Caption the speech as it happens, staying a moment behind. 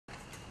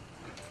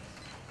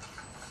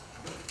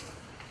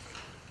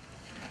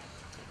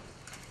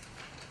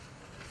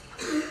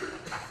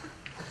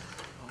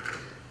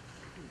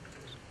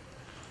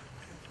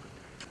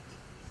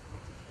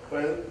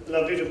Well,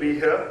 lovely to be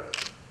here.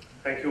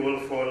 Thank you all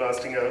for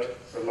lasting out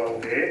a long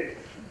day.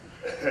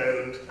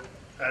 And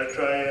I'll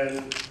try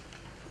and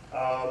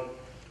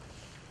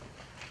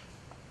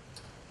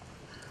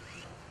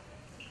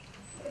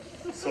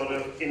sort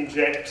of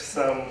inject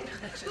some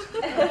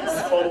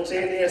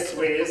spontaneous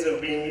ways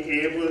of being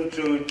able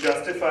to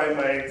justify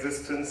my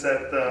existence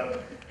at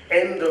the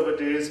end of a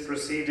day's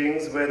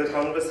proceedings where the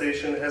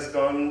conversation has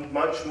gone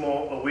much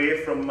more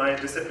away from my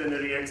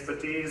disciplinary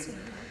expertise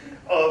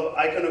of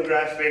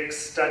iconographic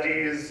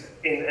studies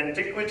in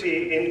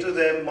antiquity into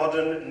their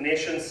modern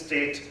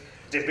nation-state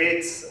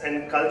debates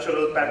and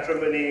cultural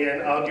patrimony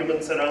and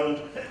arguments around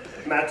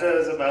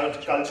matters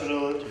about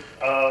cultural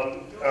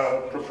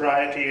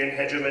propriety and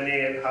hegemony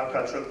and how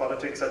cultural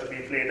politics are to be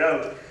played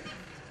out.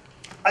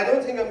 I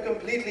don't think I'm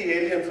completely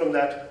alien from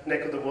that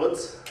neck of the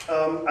woods.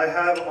 I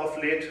have of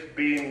late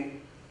been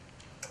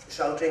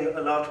shouting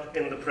a lot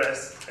in the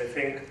press, I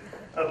think,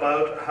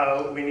 about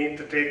how we need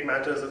to take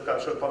matters of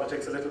cultural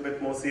politics a little bit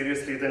more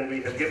seriously than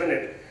we have given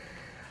it.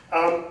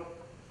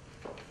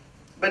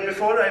 But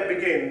before I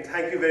begin,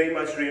 thank you very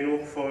much,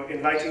 Renu, for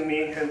inviting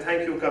me, and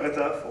thank you,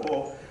 Kavita,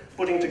 for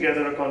putting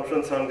together a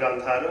conference on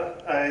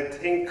Gandhara. I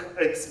think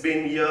it's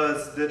been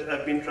years that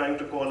I've been trying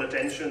to call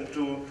attention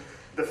to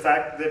the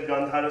fact that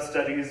Gandhara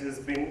studies has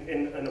been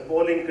in an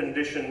appalling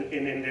condition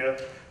in India.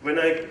 When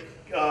I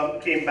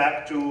came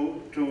back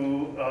to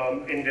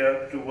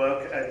India to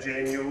work at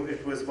JNU,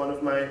 it was one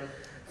of my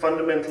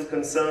fundamental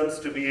concerns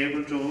to be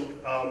able to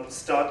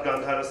start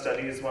Gandhara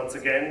studies once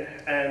again,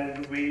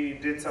 and we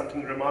did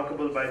something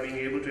remarkable by being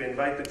able to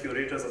invite the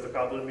curators of the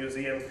Kabul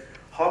Museum,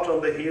 hot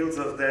on the heels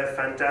of their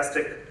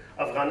fantastic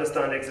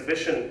Afghanistan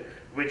exhibition,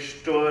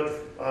 which toured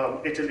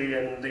Italy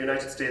and the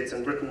United States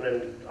and Britain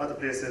and other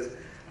places,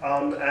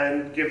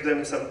 and give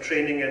them some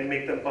training and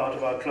make them part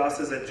of our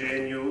classes at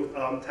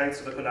JNU, thanks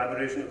to the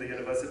collaboration of the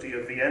University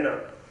of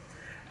Vienna.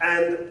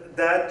 And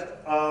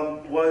that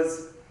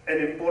was an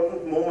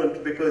important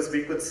moment because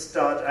we could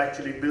start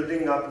actually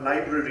building up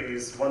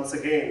libraries once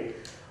again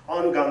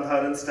on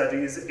Gandharan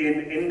studies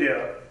in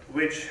India,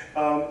 which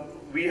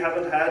we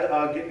haven't had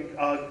our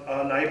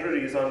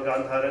libraries on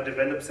Gandhara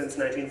developed since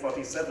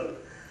 1947.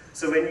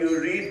 So when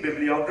you read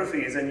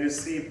bibliographies and you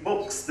see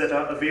books that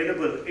are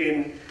available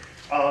in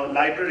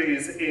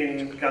libraries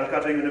in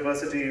Calcutta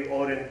University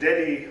or in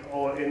Delhi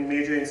or in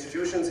major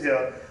institutions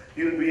here,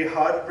 you'll be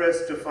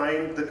hard-pressed to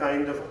find the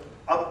kind of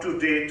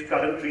up-to-date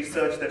current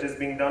research that is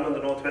being done on the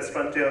Northwest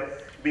Frontier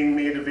being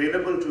made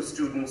available to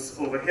students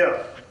over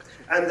here.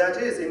 And that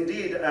is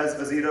indeed, as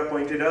Vazira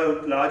pointed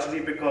out,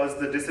 largely because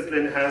the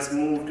discipline has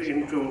moved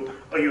into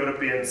a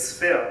European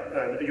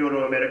sphere, a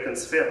Euro-American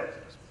sphere.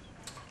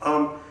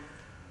 I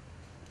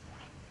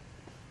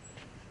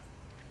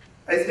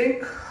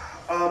think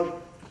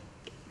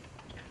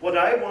what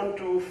I want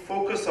to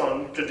focus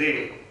on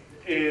today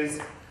is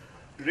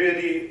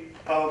really,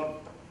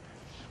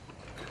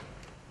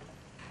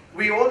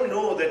 we all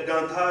know that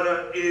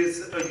Gandhara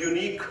is a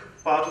unique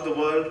part of the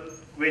world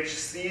which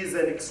sees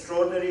an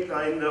extraordinary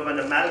kind of an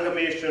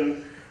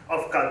amalgamation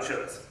of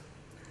cultures.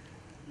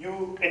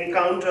 You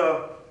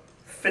encounter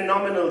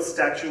phenomenal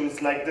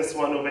statues like this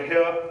one over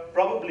here,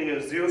 probably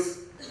a Zeus,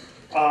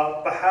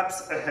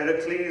 perhaps a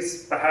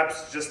Heracles,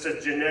 perhaps just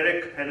a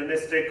generic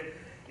Hellenistic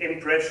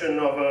impression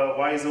of a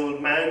wise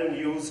old man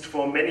used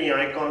for many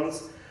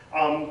icons.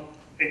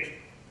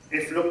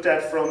 If looked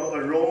at from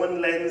a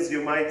Roman lens,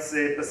 you might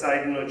say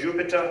Poseidon or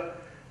Jupiter,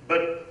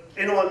 but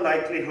in all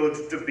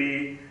likelihood to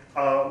be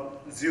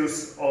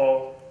Zeus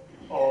or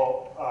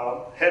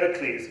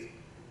Heracles.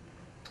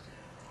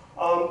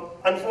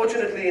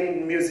 Unfortunately,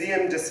 in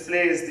museum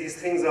displays, these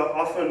things are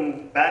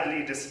often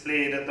badly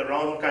displayed at the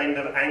wrong kind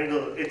of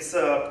angle. It's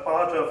a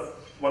part of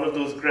one of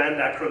those grand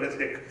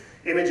acrolithic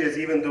images,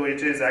 even though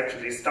it is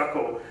actually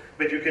stucco.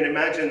 But you can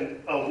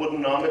imagine a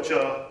wooden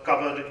armature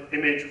covered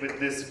image with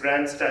this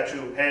grand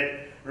statue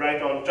head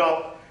right on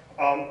top,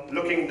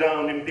 looking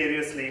down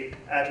imperiously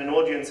at an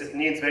audience. It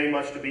needs very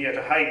much to be at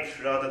a height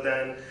rather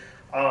than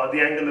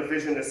the angle of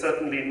vision is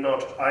certainly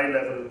not eye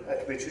level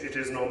at which it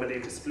is normally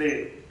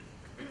displayed.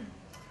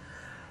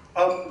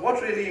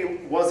 What really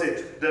was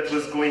it that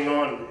was going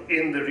on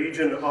in the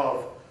region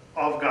of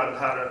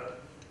Gandhara?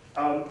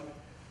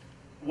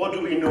 What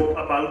do we know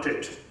about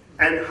it?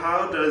 And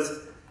how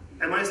does,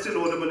 am I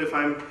still audible if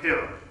I'm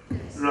here?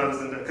 Rather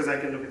than that, because I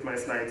can look at my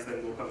slides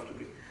then more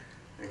comfortably.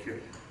 Thank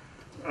you.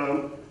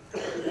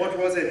 What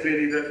was it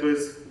really that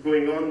was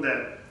going on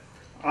there?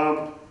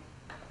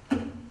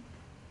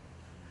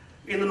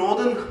 In the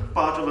northern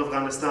part of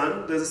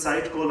Afghanistan, there's a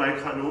site called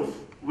Iconographic,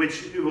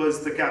 which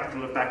was the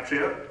capital of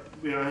Bactria,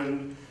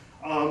 and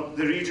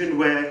the region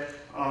where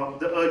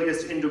the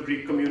earliest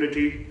Indo-Greek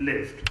community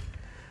lived.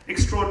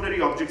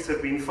 Extraordinary objects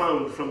have been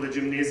found from the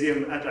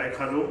gymnasium at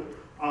Iconographic,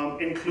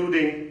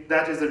 including,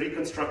 that is a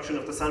reconstruction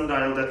of the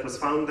sundial that was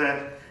found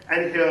there,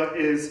 and here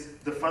is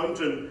the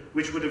fountain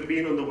which would have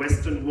been on the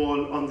western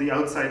wall on the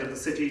outside of the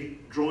city,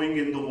 drawing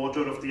in the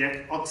water of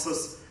the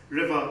Oxus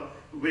River,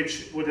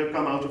 which would have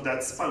come out of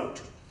that spout.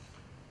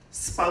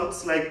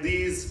 Spouts like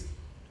these,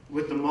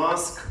 with the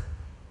mask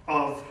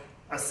of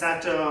a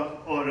satyr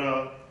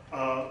or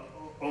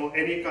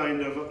any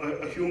kind of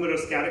a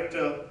humorous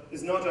character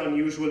is not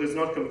unusual, is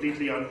not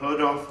completely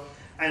unheard of,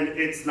 and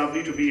it's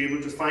lovely to be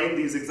able to find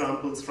these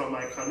examples from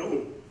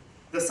Iconographic.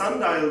 The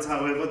sundials,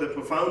 however, that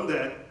were found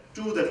there,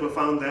 two that were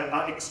found there,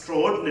 are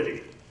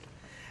extraordinary.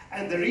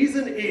 And the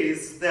reason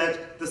is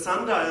that the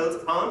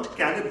sundials aren't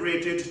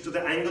calibrated to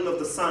the angle of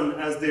the sun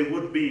as they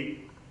would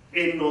be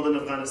in northern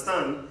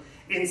Afghanistan.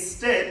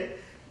 Instead,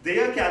 they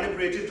are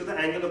calibrated to the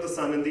angle of the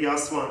sun in the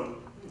Aswan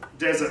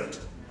desert,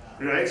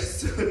 right?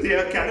 So they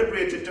are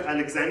calibrated to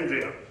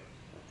Alexandria.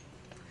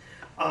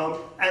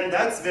 And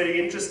that's very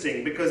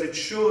interesting because it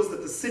shows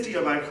that the city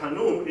of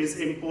Al-Khanum is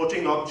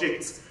importing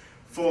objects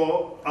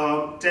for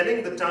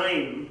telling the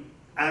time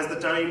as the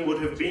time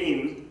would have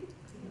been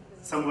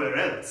somewhere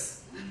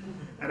else.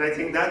 And I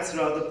think that's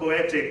rather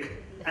poetic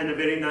and a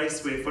very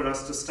nice way for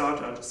us to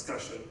start our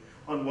discussion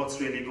on what's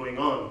really going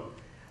on.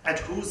 At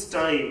whose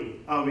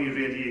time are we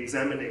really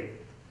examining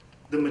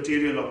the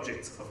material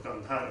objects of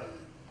Gandhara?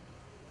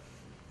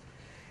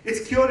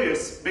 It's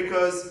curious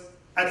because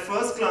at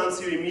first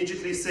glance you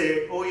immediately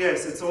say, oh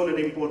yes, it's all an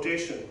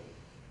importation.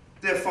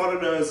 They're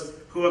foreigners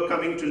who are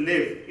coming to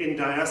live in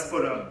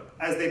diaspora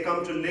as they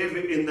come to live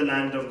in the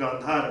land of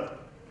Gandhara.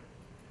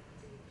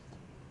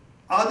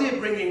 Are they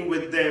bringing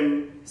with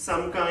them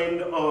some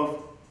kind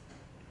of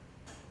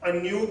a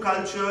new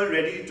culture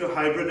ready to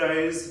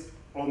hybridize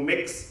or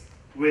mix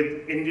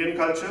with Indian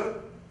culture?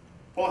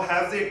 Or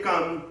have they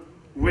come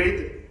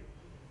with,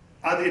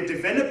 are they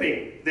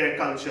developing their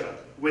culture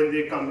when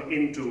they come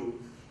into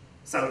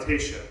South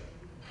Asia?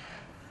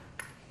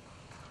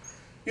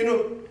 You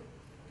know,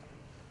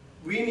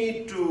 we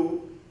need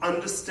to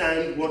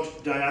understand what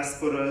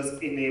diasporas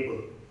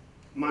enable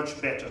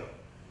much better.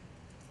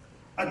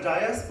 A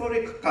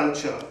diasporic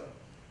culture,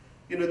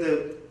 you know,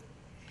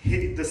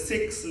 the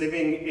Sikhs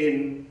living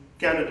in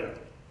Canada,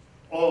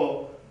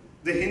 or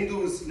the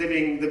Hindus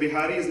living, the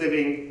Biharis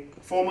living,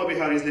 former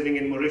Biharis living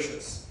in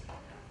Mauritius,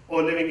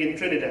 or living in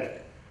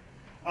Trinidad.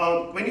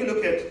 When you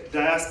look at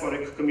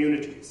diasporic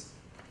communities,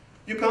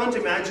 you can't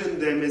imagine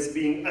them as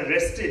being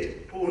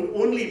arrested,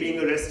 only being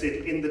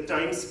arrested in the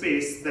time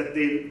space that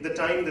the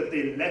time that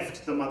they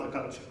left the mother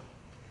culture.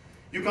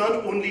 You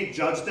can't only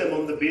judge them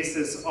on the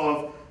basis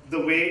of the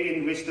way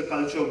in which the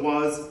culture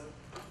was,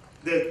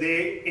 that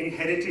they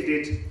inherited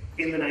it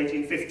in the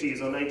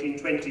 1950s or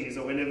 1920s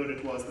or whenever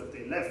it was that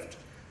they left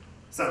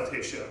South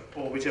Asia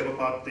or whichever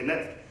part they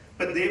left.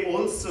 But they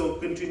also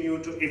continue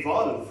to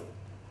evolve.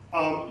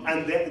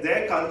 And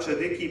their culture,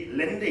 they keep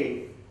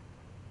lending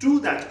to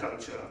that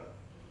culture,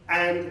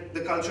 and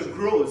the culture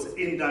grows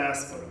in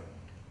diaspora.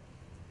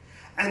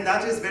 And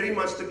that is very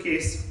much the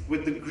case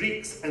with the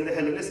Greeks and the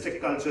Hellenistic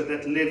culture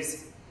that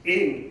lives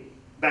in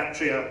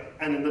Bactria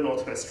and in the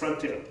Northwest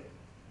frontier.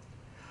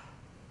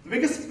 The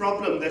biggest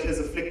problem that has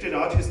afflicted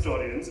art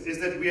historians is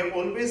that we are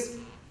always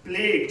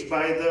plagued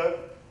by the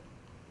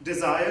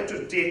desire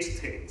to date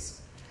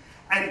things.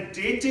 And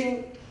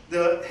dating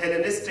the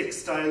Hellenistic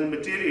style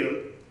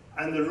material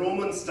and the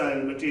Roman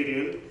style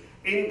material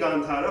in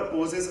Gandhara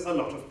poses a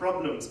lot of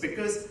problems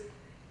because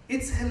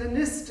it's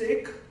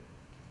Hellenistic,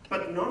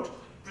 but not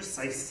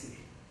precisely.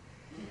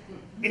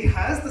 It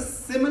has a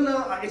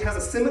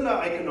similar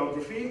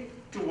iconography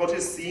to what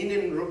is seen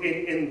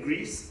in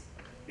Greece.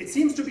 It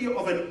seems to be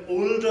of an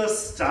older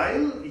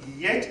style,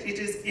 yet it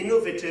is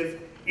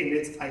innovative in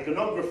its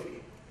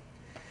iconography.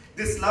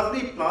 This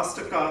lovely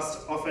plaster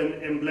cast of an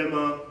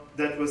emblema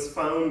that was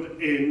found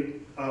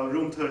in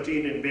room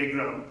 13 in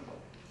Bagram,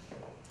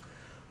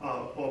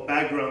 or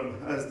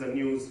Bagram as the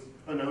news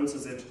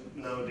announces it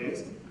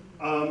nowadays,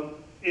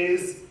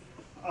 is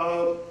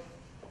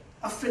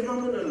a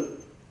phenomenal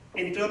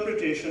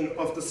interpretation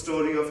of the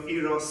story of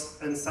Eros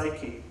and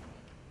Psyche,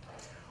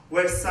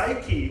 where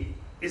Psyche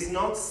is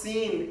not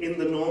seen in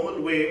the normal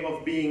way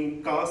of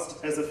being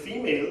cast as a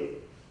female,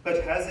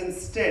 but has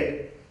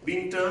instead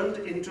been turned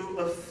into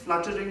a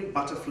fluttering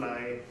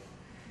butterfly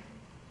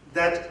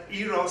that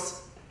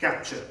Eros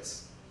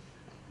captures,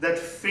 that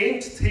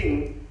faint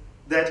thing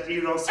that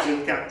Eros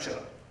will capture.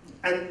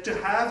 And to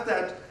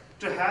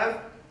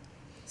have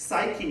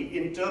Psyche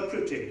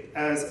interpreted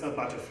as a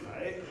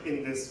butterfly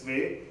in this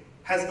way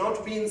has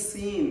not been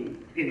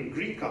seen in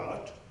Greek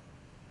art,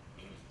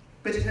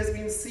 but it has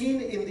been seen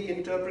in the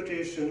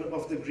interpretation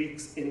of the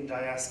Greeks in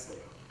diaspora.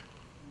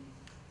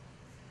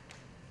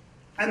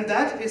 And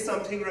that is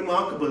something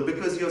remarkable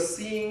because you're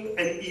seeing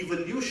an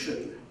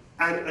evolution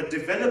and a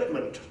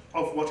development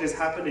of what is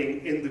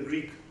happening in the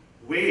Greek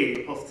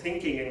way of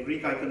thinking and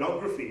Greek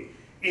iconography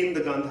in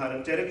the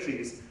Gandharan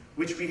territories,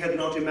 which we had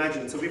not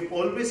imagined. So we've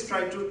always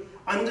tried to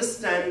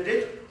understand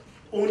it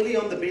only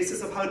on the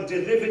basis of how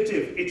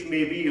derivative it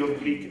may be of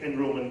Greek and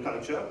Roman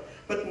culture,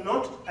 but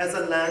not as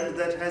a land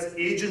that has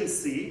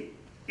agency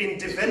in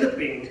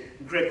developing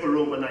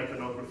Greco-Roman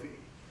iconography,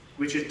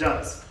 which it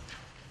does.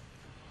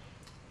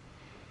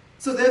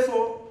 So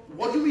therefore,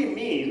 what do we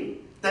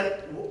mean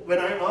that when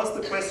I ask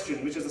the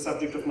question, which is the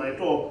subject of my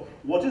talk,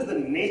 what is the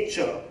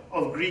nature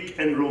of Greek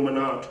and Roman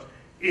art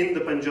in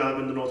the Punjab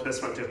and the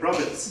Northwest Frontier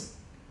province?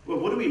 Well,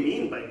 what do we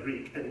mean by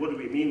Greek and what do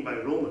we mean by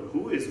Roman?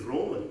 Who is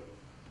Roman?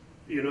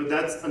 You know,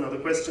 that's another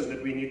question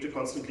that we need to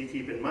constantly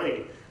keep in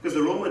mind, because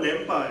the Roman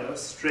Empire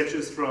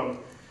stretches from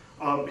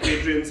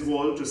Hadrian's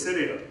Wall to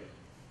Syria.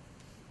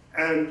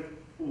 And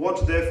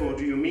what, therefore,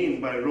 do you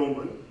mean by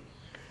Roman?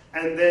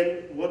 And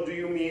then what do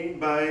you mean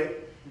by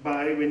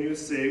when you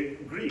say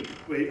Greek?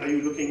 Are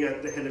you looking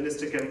at the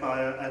Hellenistic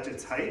Empire at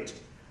its height,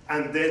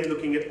 and then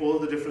looking at all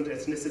the different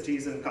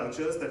ethnicities and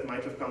cultures that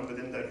might have come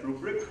within that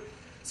rubric?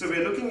 So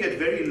we're looking at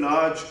very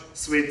large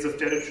swathes of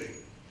territory.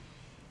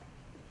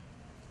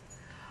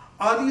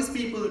 Are these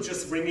people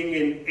just bringing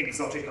in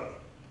exotica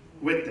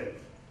with them?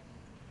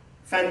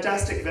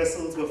 Fantastic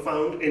vessels were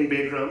found in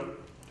Begram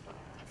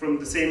from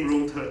the same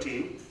room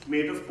 13,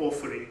 made of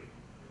porphyry.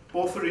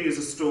 Porphyry is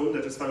a stone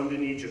that is found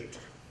in Egypt,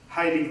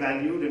 highly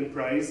valued and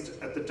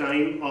prized at the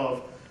time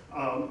of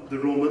the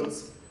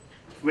Romans,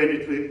 when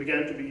it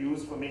began to be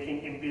used for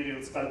making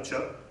imperial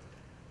sculpture,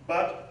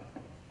 but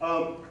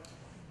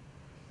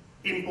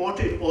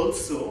imported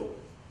also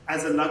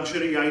as a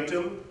luxury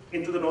item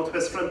into the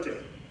northwest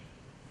frontier.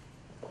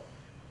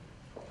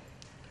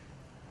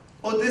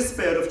 Or this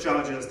pair of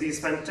chargers,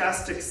 these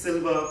fantastic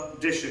silver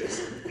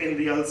dishes in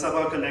the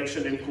Al-Sabah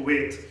collection in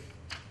Kuwait.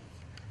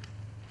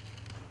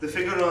 The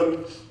figure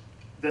on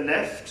the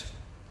left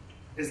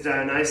is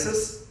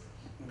Dionysus,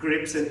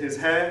 grapes in his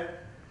hair.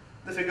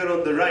 The figure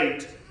on the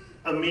right,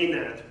 a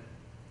Maenad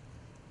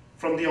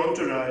from the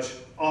entourage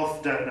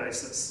of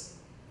Dionysus.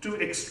 Two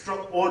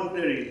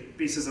extraordinary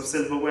pieces of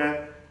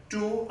silverware,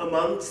 two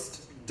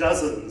amongst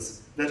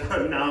dozens that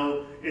are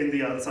now in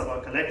the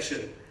Al-Sabah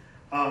collection,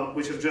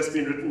 which have just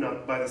been written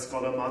up by the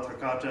scholar Martha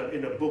Carter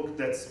in a book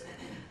that's,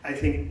 I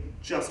think,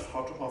 just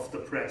hot off the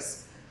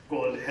press,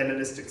 called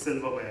Hellenistic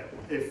Silverware.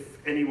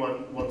 If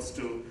anyone wants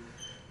to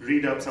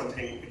read up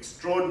something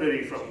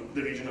extraordinary from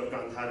the region of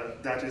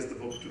Gandhara, that is the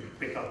book to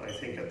pick up, I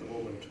think, at the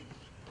moment.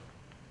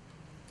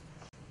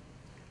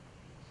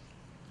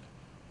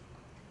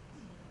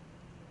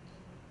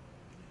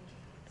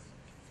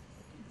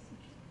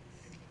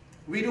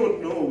 We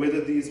don't know whether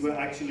these were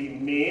actually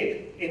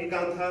made in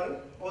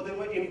Gandhara or they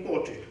were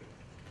imported.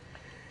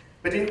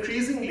 But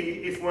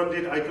increasingly, if one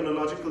did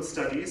iconological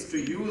studies, to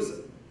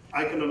use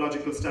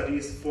iconological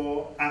studies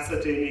for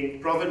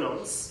ascertaining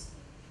provenance,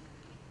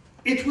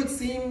 it would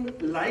seem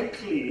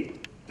likely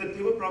that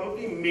they were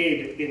probably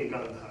made in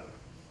Gandhara.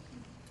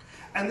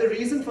 And the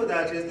reason for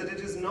that is that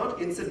it is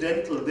not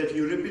incidental that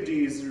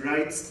Euripides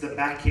writes the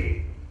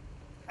Bacchae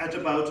at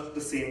about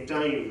the same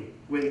time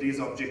when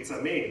these objects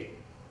are made.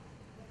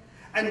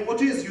 And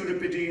what is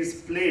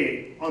Euripides'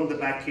 play on the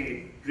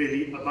Bacchae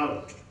really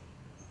about?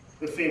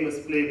 The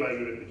famous play by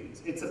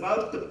Euripides. It's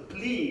about the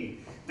plea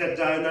that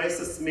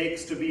Dionysus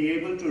makes to be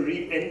able to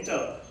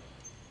re-enter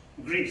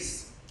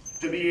Greece,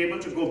 to be able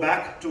to go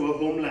back to a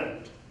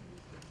homeland.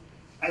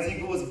 As he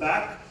goes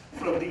back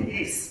from the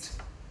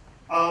east,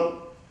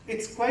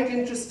 it's quite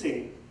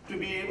interesting to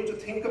be able to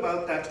think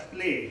about that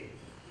play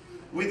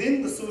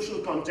within the social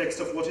context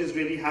of what is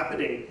really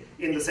happening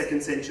in the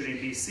 2nd century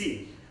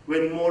BC,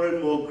 when more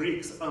and more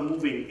Greeks are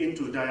moving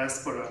into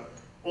diaspora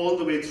all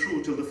the way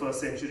through till the 1st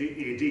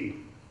century AD.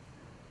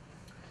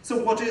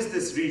 So what is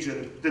this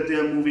region that they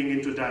are moving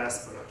into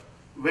diaspora?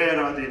 Where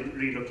are they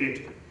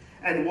relocating?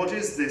 And what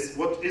is this?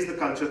 What is the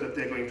culture that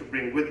they're going to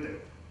bring with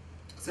them?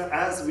 So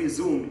as we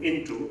zoom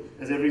into,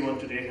 as everyone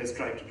today has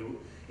tried to do,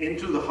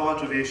 into the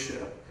heart of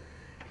Asia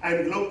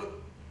and look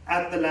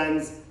at the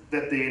lands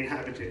that they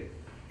inhabited,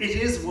 it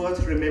is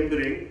worth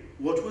remembering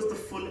what was the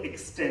full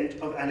extent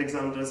of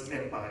Alexander's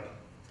empire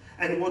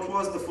and what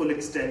was the full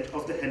extent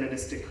of the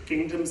Hellenistic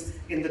kingdoms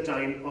in the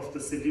time of the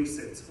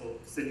Seleucids or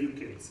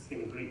Seleucids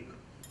in Greek.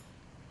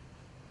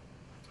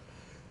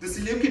 The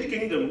Seleucid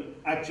kingdom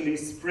actually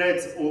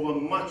spreads over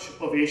much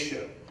of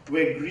Asia,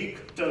 where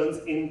Greek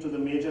turns into the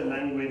major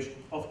language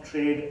of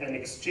trade and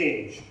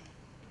exchange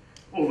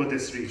over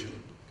this region.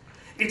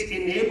 It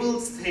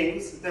enables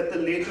things that the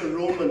later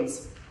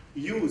Romans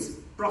use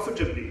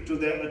profitably to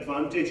their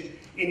advantage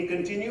in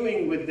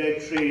continuing with their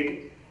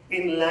trade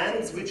in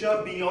lands which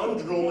are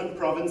beyond Roman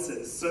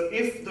provinces. So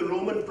if the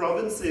Roman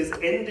provinces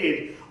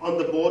ended on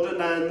the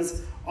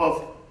borderlands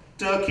of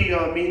Turkey,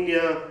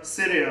 Armenia,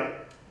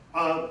 Syria,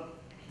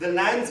 the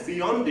lands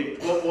beyond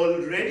it were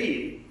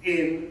already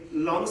in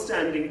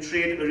long-standing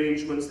trade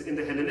arrangements in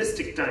the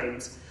Hellenistic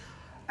times,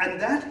 and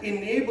that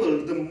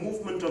enabled the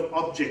movement of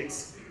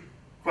objects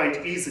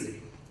quite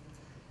easily.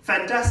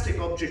 Fantastic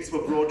objects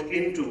were brought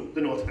into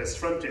the northwest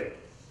frontier.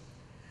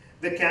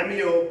 The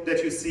cameo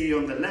that you see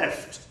on the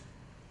left,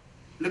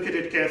 look at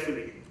it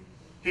carefully.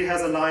 He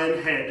has a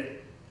lion head,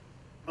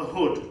 a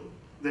hood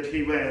that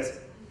he wears.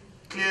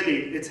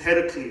 Clearly, it's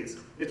Heracles.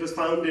 It was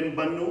found in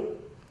Bannu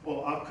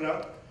or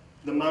Accra,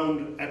 the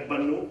mound at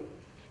Bannu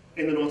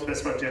in the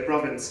northwest frontier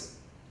province.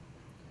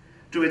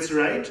 To its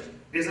right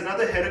is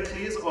another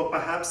Heracles or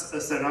perhaps a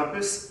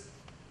Serapis,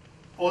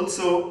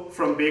 also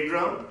from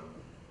Begram,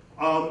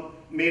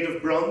 made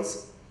of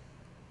bronze,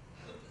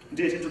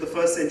 dated to the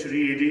 1st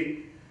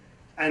century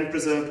AD and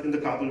preserved in the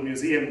Kabul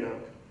Museum now.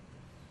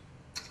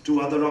 Two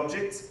other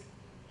objects,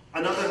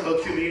 Another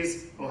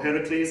Hercules, or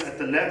Heracles at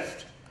the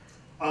left,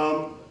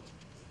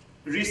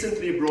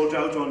 recently brought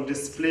out on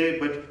display,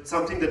 but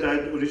something that I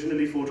had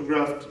originally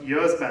photographed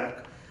years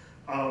back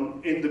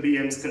in the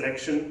BM's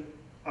collection.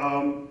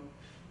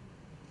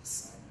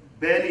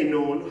 Barely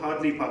known,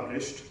 hardly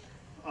published,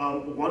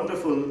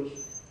 wonderful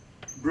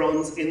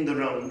bronze in the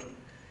round.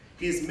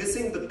 He's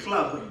missing the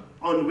club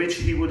on which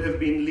he would have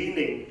been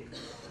leaning.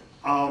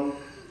 A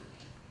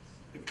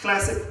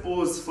classic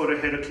pose for a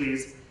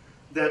Heracles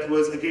that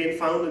was again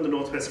found in the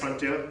Northwest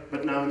Frontier,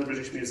 but now in the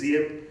British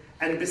Museum.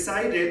 And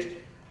beside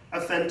it, a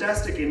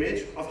fantastic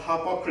image of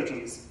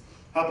Harpocrates.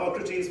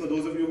 Harpocrates, for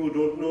those of you who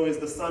don't know, is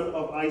the son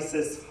of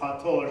Isis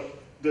Hathor,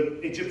 the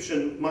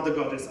Egyptian mother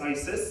goddess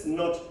Isis,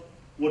 not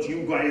what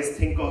you guys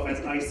think of as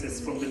ISIS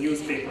from the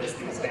newspapers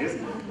these days.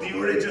 The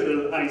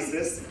original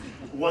ISIS,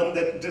 one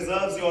that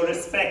deserves your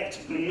respect,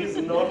 please,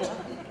 not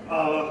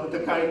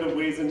the kind of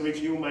ways in which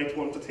you might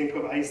want to think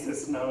of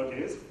ISIS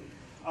nowadays.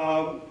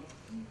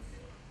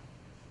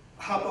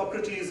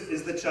 Harpocrates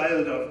is the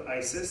child of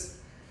Isis,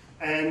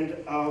 and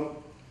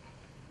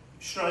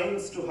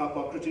shrines to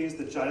Harpocrates,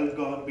 the child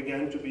god,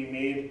 began to be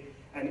made,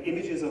 and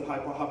images of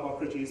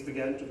Harpocrates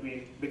began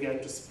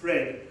to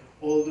spread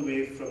all the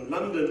way from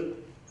London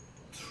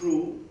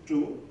through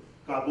to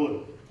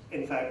Kabul.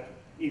 In fact,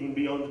 even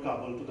beyond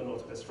Kabul to the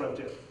Northwest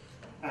Frontier.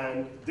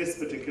 And this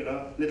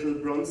particular little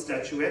bronze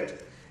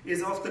statuette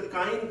is of the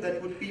kind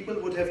that people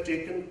would have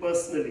taken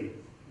personally.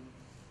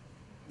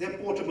 They're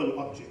portable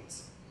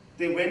objects.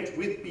 They went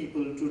with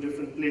people to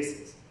different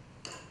places.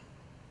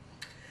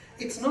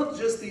 It's not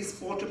just these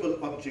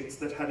portable objects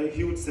that had a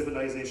huge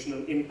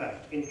civilizational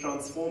impact in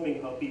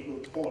transforming how people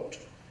thought,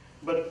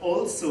 but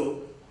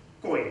also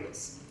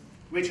coins,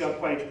 which are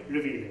quite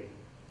revealing.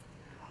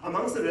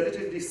 Amongst the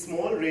relatively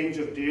small range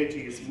of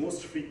deities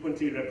most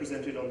frequently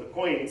represented on the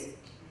coins,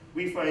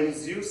 we find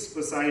Zeus,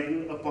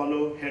 Poseidon,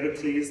 Apollo,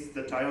 Heracles,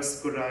 the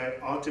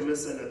Dioscuri,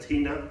 Artemis, and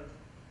Athena.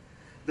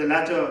 The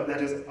latter,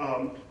 that is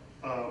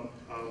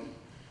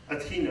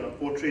Athena,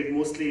 portrayed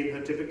mostly in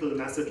her typical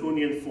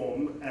Macedonian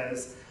form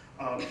as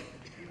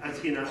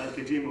Athena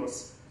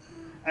Alkidemos,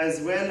 as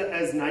well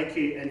as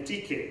Nike and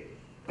Tyche,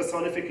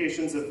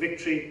 personifications of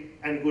victory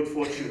and good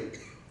fortune.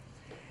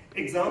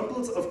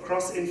 Examples of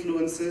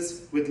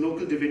cross-influences with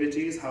local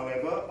divinities,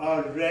 however,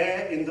 are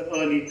rare in the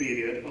early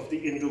period of the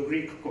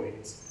Indo-Greek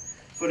coins.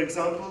 For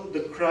example,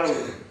 the crown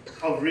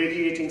of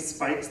radiating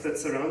spikes that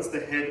surrounds the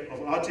head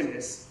of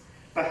Artemis,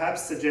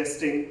 perhaps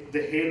suggesting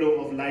the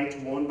halo of light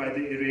worn by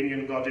the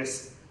Iranian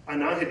goddess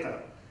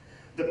Anahita.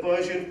 The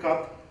Persian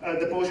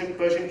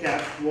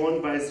cap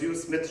worn by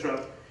Zeus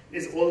Mithra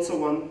is also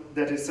one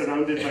that is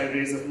surrounded by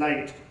rays of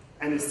light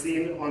and is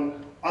seen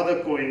on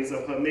other coins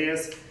of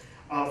Hermes,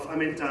 of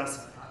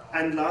Amintas,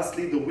 and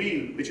lastly the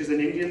wheel, which is an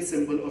Indian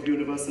symbol of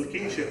universal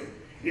kingship,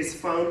 is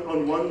found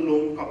on one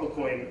lone copper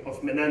coin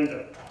of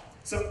Menander.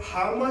 So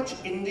how much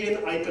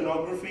Indian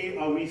iconography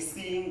are we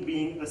seeing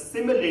being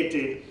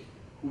assimilated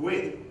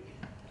with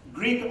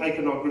Greek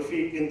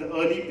iconography in the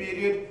early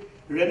period?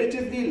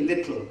 Relatively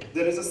little.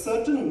 There is a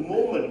certain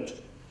moment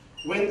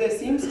when there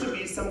seems to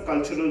be some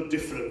cultural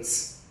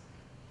difference,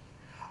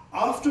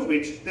 after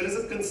which there is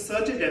a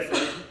concerted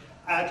effort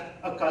at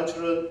a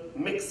cultural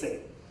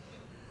mixing.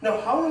 Now,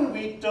 how will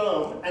we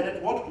term, and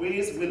at what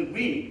ways will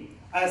we,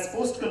 as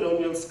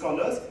post-colonial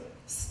scholars,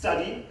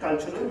 study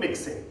cultural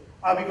mixing?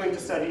 Are we going to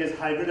study as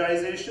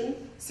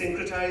hybridization,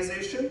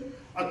 syncretization,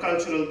 a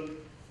cultural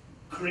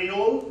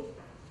Creole,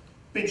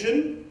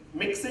 pidgin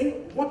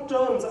mixing? What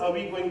terms are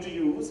we going to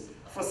use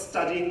for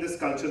studying this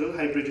cultural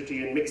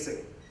hybridity and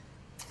mixing?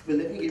 Well,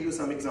 let me give you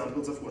some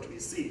examples of what we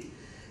see.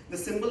 The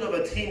symbol of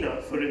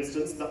Athena, for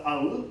instance, the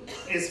owl,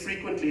 is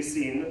frequently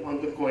seen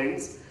on the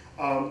coins,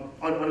 on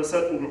a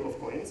certain group of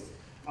coins.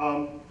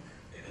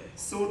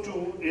 So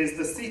too is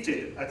the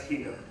seated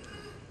Athena.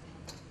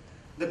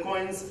 The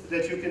coins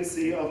that you can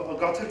see of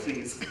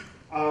Agathocles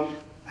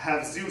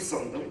have Zeus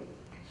on them.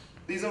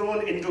 These are all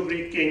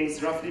Indo-Greek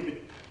kings,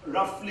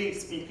 roughly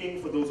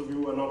speaking, for those of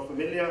you who are not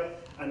familiar,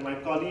 and my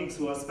colleagues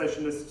who are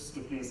specialists to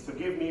please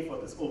forgive me for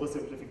this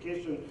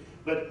oversimplification,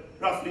 but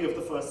roughly of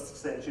the 1st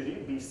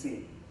century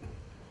BC.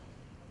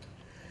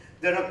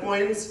 There are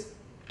coins,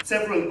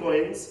 several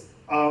coins,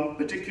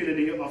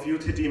 particularly of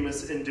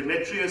Euthydemus and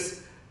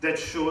Demetrius, that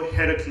show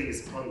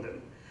Heracles on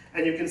them.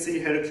 And you can see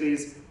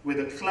Heracles with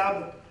a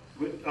club,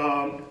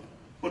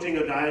 putting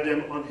a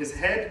diadem on his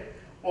head,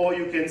 or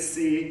you can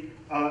see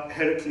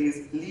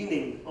Heracles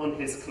leaning on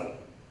his club.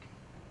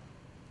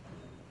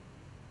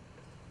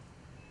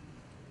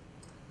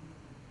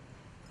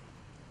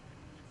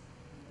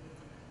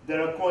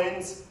 There are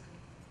coins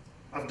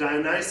of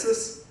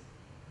Dionysus,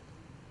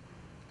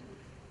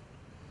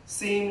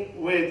 seen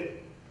with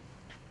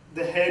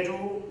the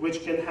hairdo,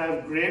 which can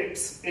have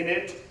grapes in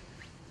it,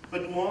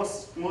 but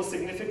most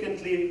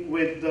significantly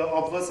with the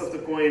obverse of the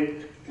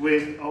coin,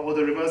 or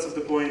the reverse of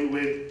the coin,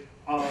 with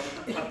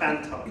a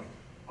panther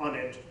on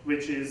it,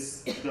 which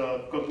is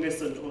the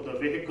cognizant or the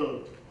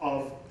vehicle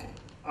of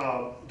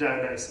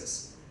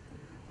Dionysus.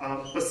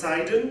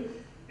 Poseidon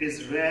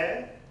is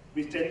rare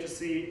We tend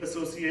to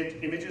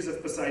associate images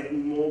of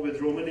Poseidon more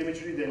with Roman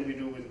imagery than we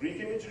do with Greek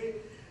imagery.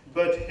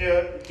 But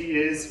here he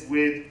is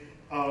with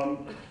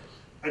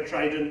a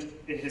trident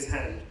in his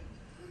hand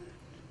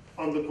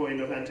on the coin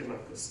of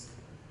Antimachus.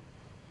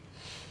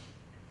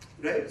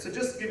 Right? So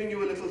just giving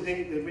you a little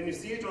thing, that when you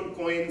see it on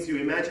coins, you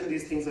imagine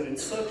these things are in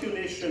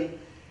circulation,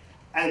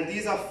 and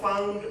these are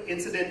found,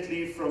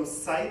 incidentally, from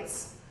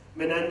sites.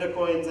 Menander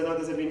coins and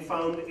others have been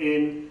found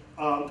in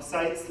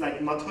sites like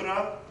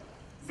Mathura.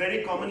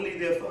 Very commonly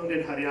they are found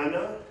in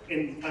Haryana,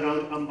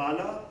 around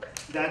Ambala,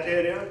 that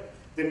area.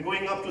 Then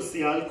going up to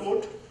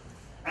Sialkot,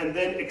 and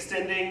then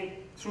extending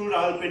through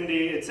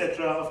Rawalpindi,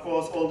 etc., of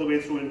course, all the way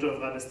through into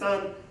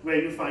Afghanistan,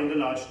 where you find a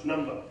large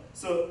number.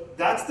 So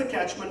that's the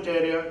catchment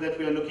area that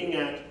we are looking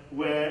at,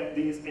 where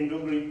these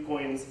Indo-Greek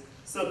coins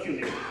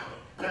circulate.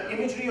 Now,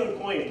 imagery on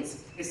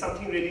coins is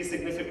something really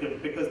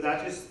significant, because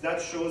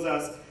that shows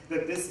us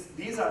that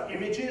these are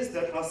images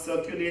that are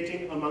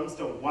circulating amongst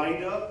a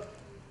wider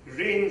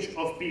range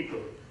of people.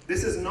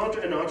 This is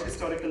not an art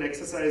historical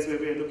exercise where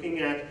we are looking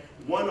at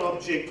one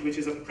object which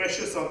is a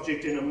precious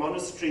object in a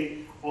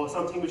monastery, or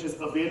something which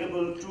is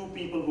available to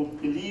people who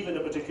believe in a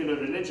particular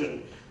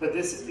religion, but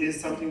this is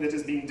something that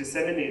is being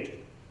disseminated.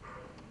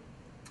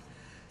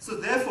 So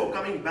therefore,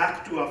 coming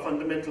back to our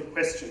fundamental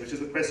question, which is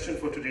the question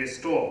for today's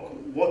talk,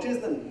 what is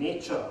the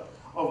nature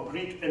of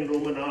Greek and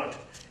Roman art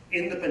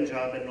in the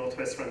Punjab and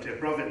Northwest Frontier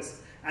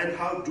Province, and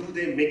how do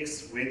they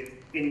mix with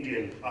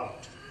Indian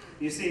art?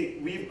 You see,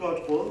 we've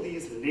got all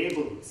these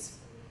labels,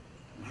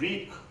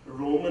 Greek,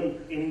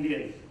 Roman,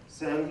 Indian.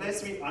 So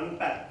unless we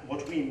unpack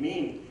what we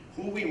mean,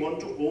 who we want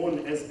to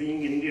own as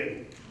being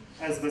Indian,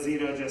 as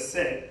Vazira just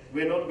said,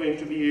 we're not going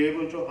to be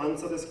able to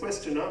answer this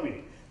question, are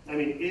we? I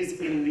mean,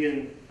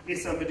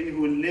 is somebody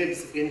who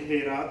lives in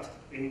Herat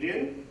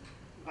Indian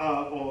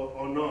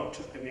or not?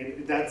 I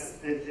mean,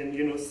 that's, and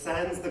you know,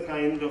 sans the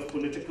kind of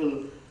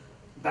political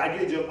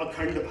baggage of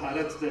Akhand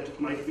Bharat that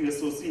might be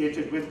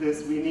associated with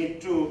this, we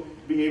need to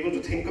be able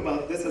to think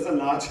about this as a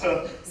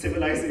larger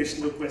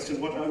civilizational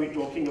question. What are we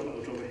talking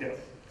about over here?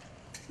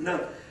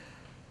 Now,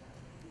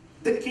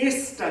 the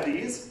case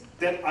studies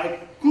that I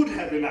could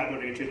have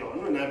elaborated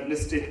on, and I've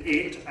listed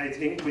 8, I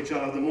think, which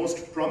are the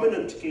most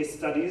prominent case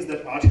studies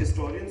that art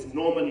historians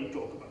normally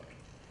talk about.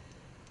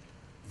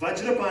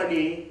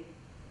 Vajrapani,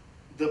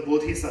 the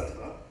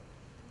Bodhisattva,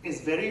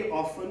 is very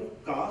often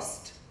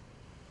cast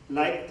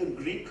like the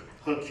Greek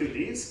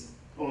Hercules,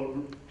 or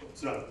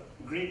sorry,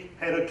 Greek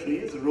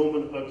Heracles,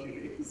 Roman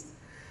Hercules,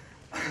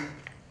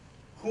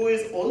 who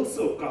is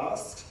also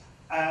cast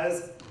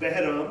as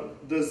Behram,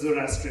 the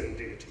Zoroastrian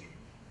deity.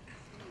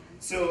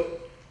 So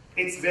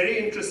it's very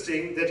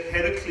interesting that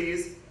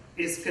Heracles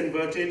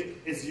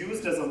is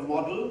used as a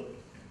model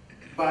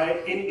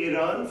in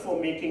Iran for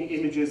making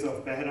images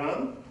of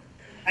Behram,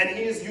 and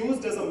he is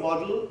used as a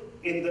model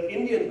in the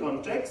Indian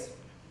context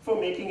for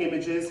making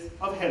images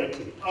of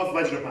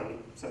Vajrapani.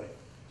 Sorry.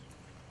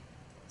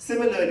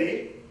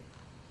 Similarly,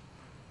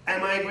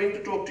 am I going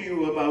to talk to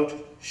you about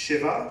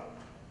Shiva,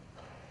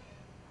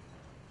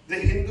 the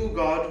Hindu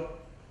god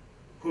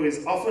who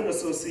is often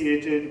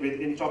associated with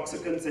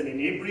intoxicants and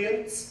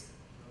inebriants,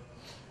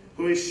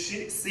 who is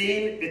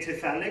seen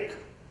etephalic,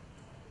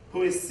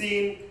 who is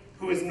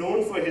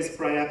known for his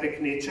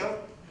priapic nature?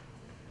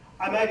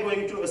 Am I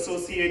going to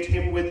associate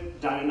him with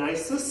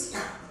Dionysus,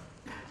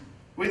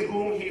 with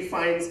whom he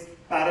finds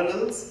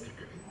parallels,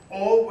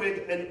 or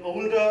with an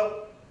older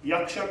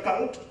Yaksha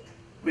cult,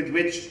 with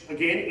which,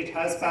 again, it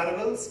has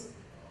parallels,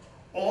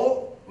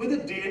 or with a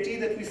deity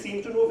that we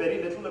seem to know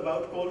very little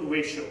about called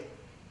Vaishya,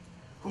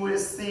 who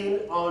is seen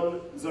on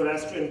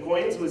Zoroastrian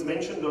coins, who is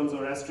mentioned on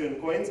Zoroastrian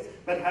coins,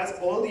 but has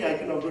all the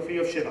iconography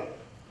of Shiva.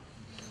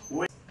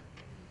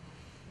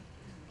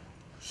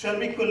 Shall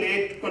we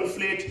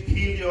conflate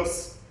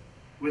Helios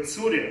with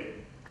Surya?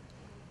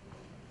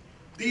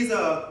 These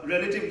are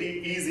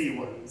relatively easy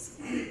ones.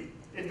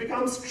 It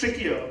becomes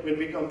trickier when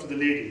we come to the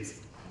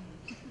ladies,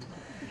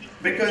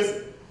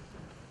 because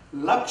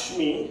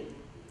Lakshmi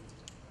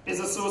is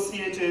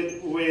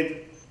associated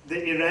with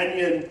the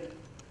Iranian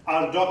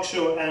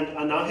Ardoksho and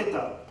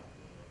Anahita,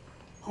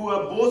 who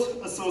are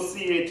both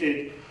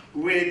associated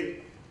with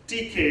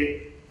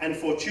TK and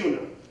Fortuna.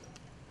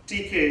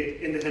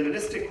 TK in the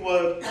Hellenistic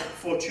world,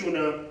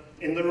 Fortuna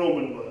in the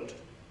Roman world.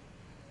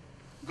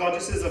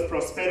 Goddesses of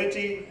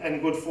prosperity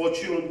and good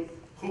fortune,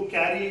 who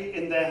carry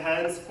in their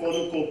hands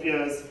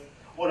cornucopias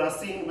or are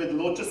seen with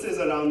lotuses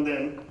around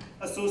them,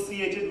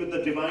 associated with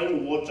the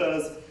divine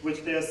waters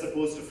which they are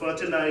supposed to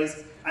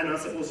fertilize, and are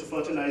supposed to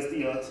fertilize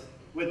the earth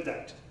with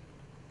that.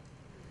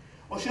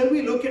 Or shall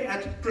we look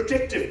at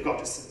protective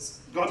goddesses?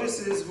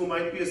 Goddesses who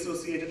might be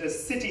associated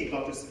as city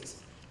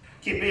goddesses.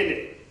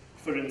 Kibele,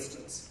 for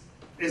instance,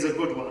 is a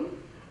good one.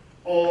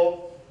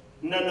 Or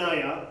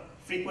Nanaya,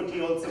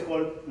 frequently also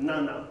called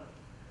Nana,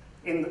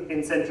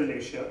 in Central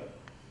Asia.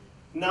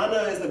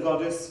 Nana is the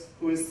goddess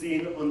who is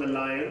seen on the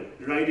lion,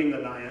 riding a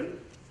lion.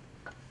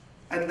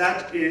 And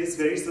that is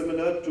very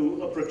similar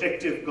to a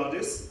protective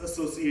goddess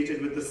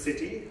associated with the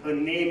city. Her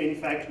name, in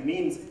fact,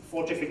 means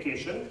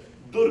fortification,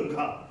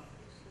 Durga.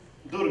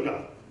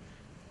 Durga,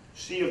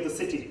 she of the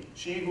city,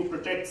 she who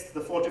protects the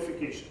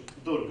fortification,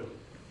 Durga,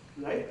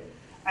 right?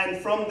 And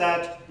from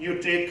that,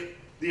 you take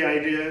the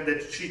idea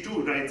that she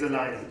too rides a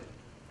lion.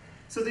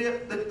 So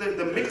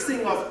the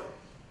mixing of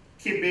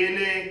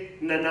Kibele,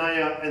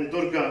 Nanaya, and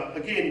Durga,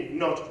 again,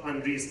 not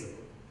unreasonable.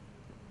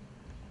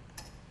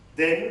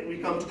 Then we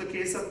come to the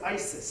case of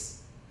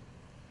Isis,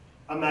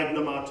 a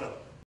Magna Mater,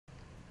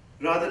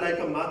 rather like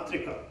a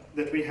Matrika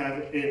that we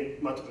have in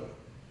Mathura.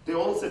 They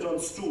all sit on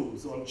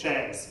stools, on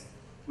chairs,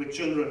 with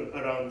children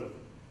around them.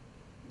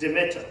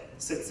 Demeter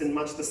sits in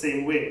much the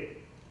same way,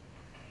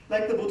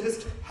 like the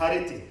Buddhist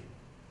Hariti,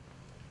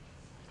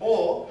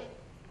 or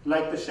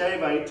like the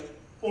Shaivite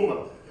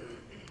Uma.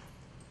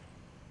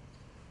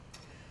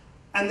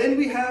 And then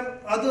we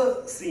have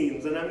other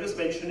scenes, and I'm just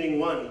mentioning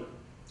one.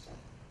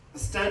 A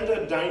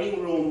standard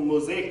dining room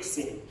mosaic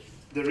scene,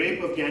 the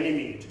Rape of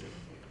Ganymede.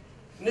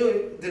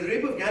 No, the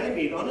Rape of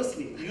Ganymede,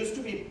 honestly, used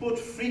to be put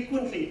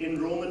frequently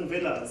in Roman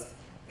villas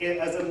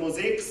as a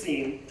mosaic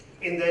scene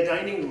in their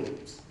dining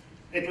rooms.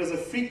 It was a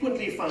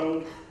frequently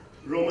found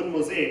Roman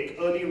mosaic,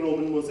 early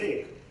Roman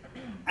mosaic.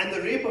 And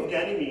the Rape of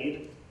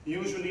Ganymede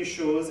usually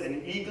shows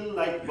an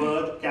eagle-like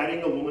bird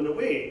carrying a woman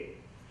away,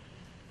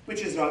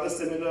 which is rather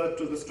similar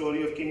to the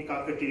story of King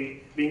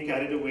Kakati being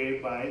carried away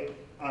by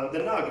the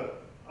Naga,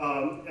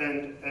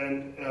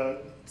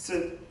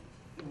 so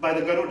by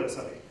the Garuda,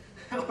 sorry.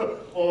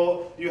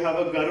 Or you have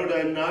a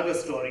Garuda and Naga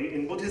story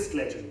in Buddhist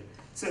legend.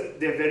 So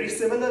they're very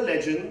similar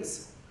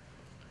legends,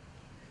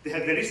 they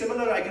have very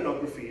similar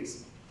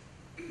iconographies,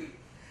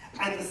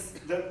 and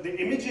the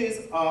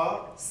images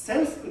are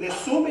there's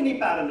so many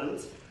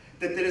parallels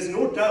that there is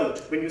no doubt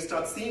when you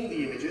start seeing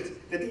the images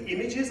that the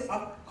images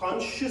are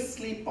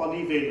consciously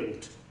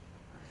polyvalent.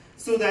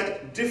 So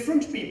that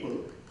different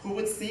people who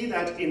would see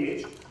that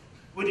image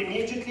would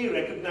immediately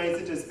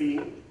recognize it as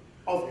being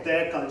of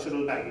their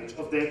cultural baggage,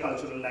 of their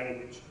cultural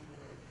language.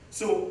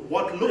 So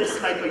what looks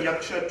like a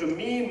yaksha to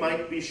me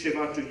might be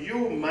Shiva to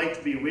you,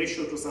 might be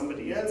Vaishya to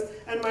somebody else,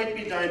 and might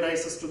be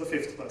Dionysus to the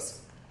fifth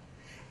person.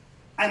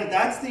 And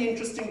that's the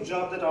interesting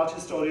job that art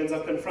historians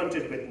are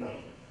confronted with now,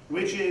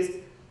 which is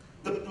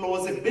the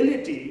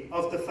plausibility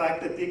of the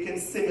fact that they can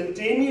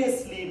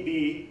simultaneously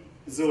be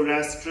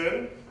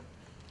Zoroastrian,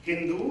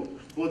 Hindu,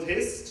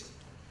 Buddhist,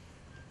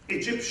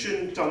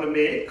 Egyptian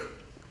Ptolemaic,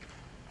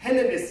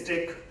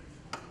 Hellenistic,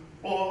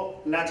 or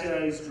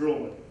Latinized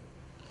Roman.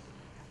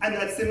 And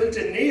that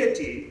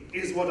simultaneity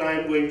is what I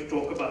am going to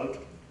talk about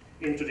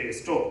in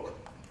today's talk.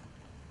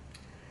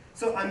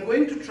 So I'm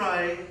going to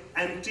try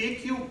and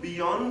take you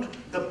beyond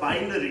the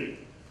binary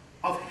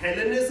of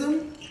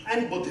Hellenism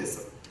and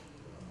Buddhism,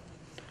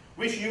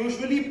 which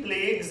usually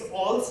plagues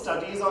all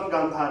studies on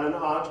Gandharan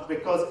art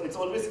because it's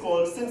always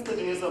called, since the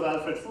days of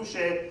Alfred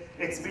Fouché,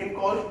 it's been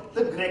called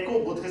the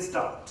Greco-Buddhist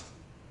art.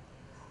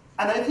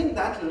 And I think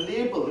that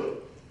label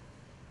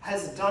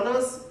has done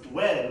us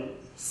well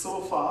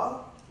so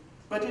far,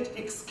 but it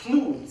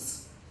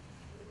excludes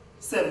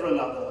several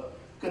other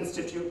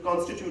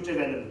constitutive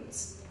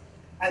elements.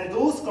 And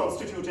those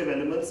constitutive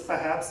elements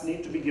perhaps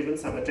need to be given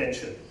some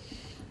attention.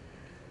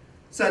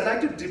 So I'd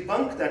like to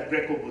debunk that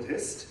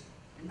Greco-Buddhist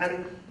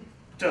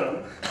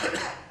term,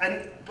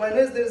 and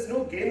whereas there's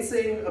no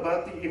gainsaying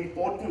about the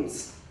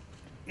importance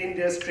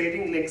India's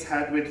trading links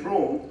had with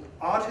Rome,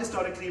 art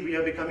historically we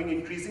are becoming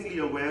increasingly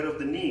aware of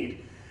the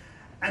need,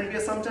 and we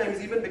are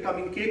sometimes even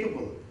becoming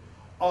capable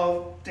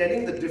of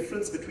telling the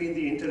difference between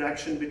the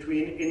interaction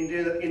between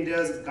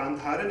India's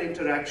Gandharan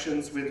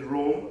interactions with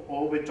Rome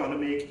or with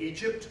Ptolemaic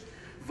Egypt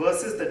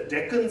versus the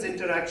Deccan's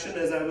interaction,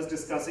 as I was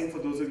discussing for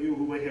those of you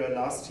who were here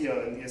last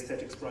year in the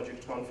Aesthetics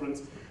Project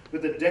conference,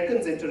 with the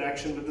Deccan's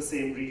interaction with the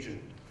same region.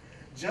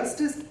 Just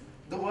as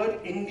the word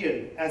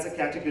Indian as a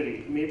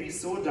category may be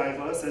so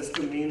diverse as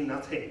to mean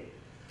nothing,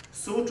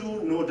 so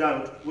too, no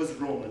doubt, was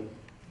Roman.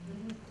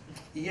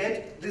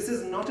 Yet, this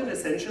is not an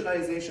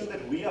essentialization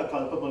that we are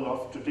culpable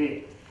of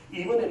today.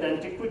 Even in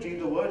antiquity,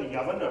 the word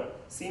Yavana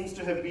seems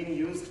to have been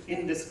used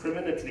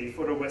indiscriminately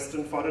for a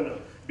Western foreigner,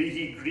 be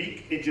he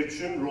Greek,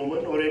 Egyptian,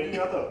 Roman, or any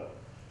other.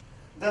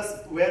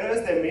 Thus,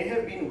 whereas there may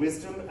have been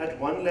wisdom at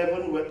one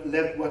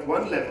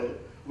level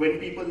when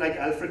people like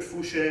Alfred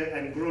Fouché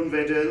and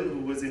Grunwedel,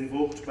 who was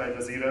invoked by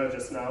Vazira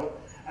just now,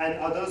 and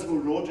others who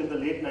wrote in the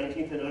late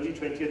 19th and early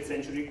 20th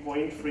century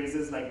coined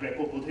phrases like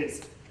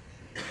Greco-Buddhist,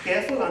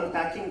 careful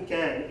unpacking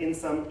can, in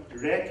some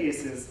rare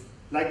cases,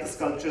 like the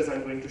sculptures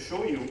I'm going to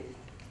show you,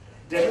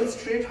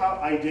 demonstrate how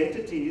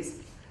identities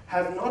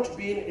have not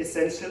been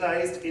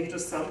essentialized into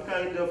some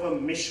kind of a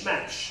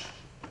mishmash,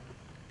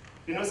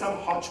 some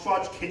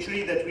hodgepodge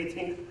khichdi that we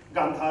think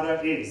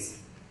Gandhara is.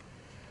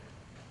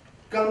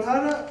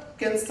 Gandhara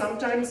can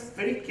sometimes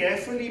very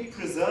carefully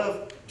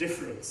preserve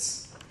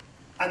difference,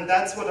 and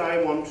that's what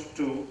I want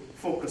to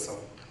focus on.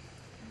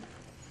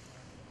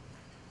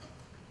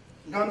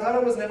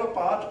 Gandhara was never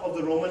part of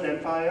the Roman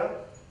Empire,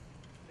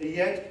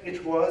 yet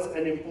it was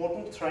an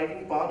important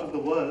thriving part of the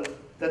world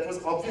that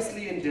was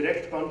obviously in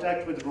direct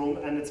contact with Rome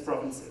and its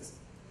provinces.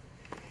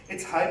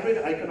 Its hybrid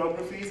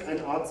iconographies and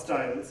art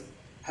styles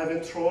have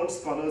enthralled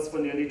scholars for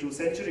nearly 2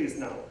 centuries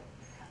now,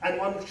 And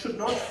one should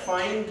not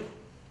find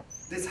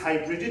this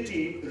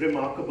hybridity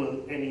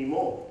remarkable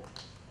anymore.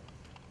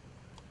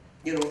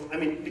 You know, I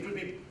mean, it would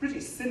be pretty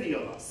silly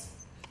of us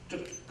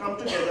to come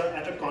together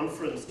at a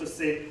conference to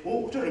say, oh,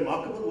 what a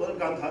remarkable world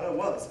Gandhara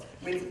was.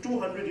 I mean, for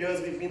 200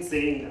 years we've been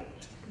saying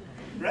that,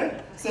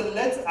 right? So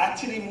let's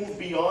actually move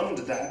beyond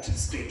that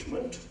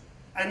statement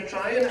and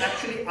try and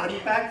actually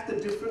unpack the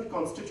different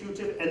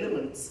constitutive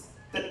elements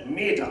that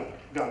made up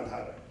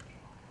Gandhara.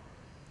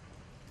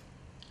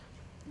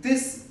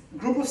 This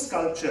group of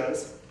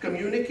sculptures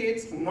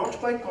communicates not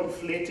by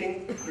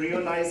conflating,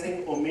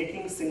 creolizing, or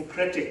making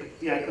syncretic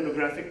the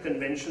iconographic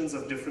conventions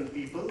of different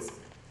peoples,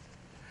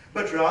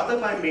 but rather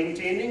by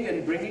maintaining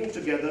and bringing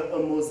together a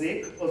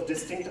mosaic of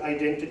distinct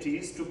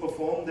identities to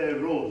perform their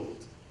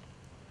roles.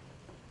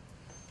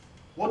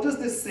 What does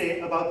this say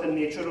about the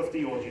nature of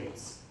the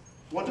audience?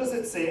 What does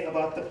it say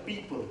about the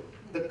people,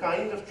 the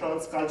kind of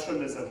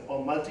transculturalism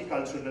or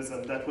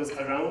multiculturalism that was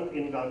around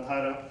in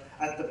Gandhara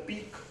at the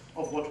peak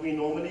of what we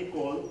normally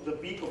call the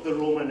peak of the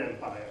Roman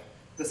Empire,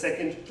 the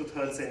 2nd to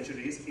 3rd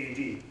centuries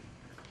AD?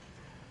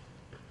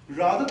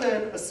 Rather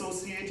than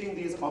associating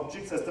these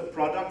objects as the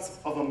products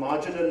of a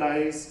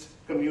marginalized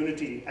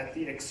community at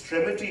the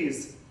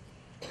extremities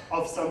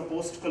of some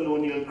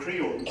post-colonial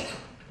Creole,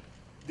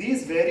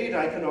 these varied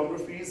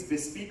iconographies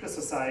bespeak a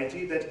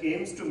society that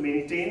aims to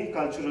maintain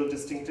cultural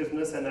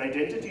distinctiveness and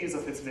identities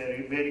of its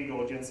varied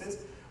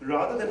audiences,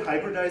 rather than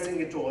hybridizing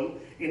it all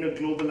in a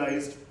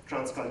globalized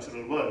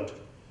transcultural world.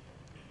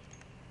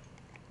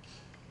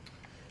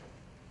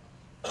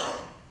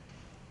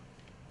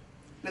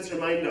 Let's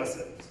remind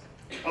ourselves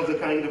of the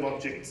kind of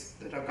objects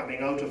that are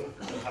coming out of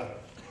Gandhara.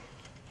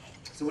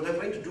 So what I'm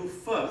going to do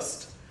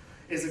first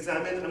is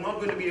examine, I'm not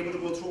going to be able to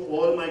go through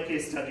all my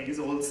case studies,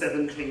 all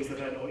 7 things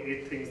that I know,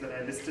 8 things that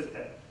I listed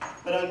there,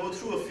 but I'll go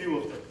through a few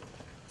of them.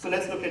 So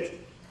let's look at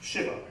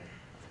Shiva.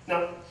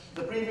 Now,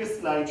 the previous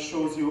slide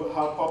shows you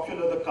how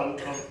popular the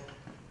cult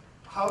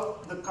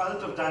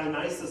of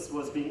Dionysus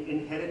was being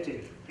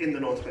inherited in the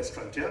Northwest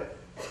frontier.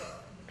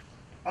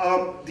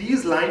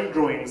 These line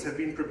drawings have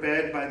been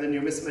prepared by the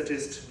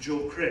numismatist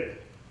Joe Cribb,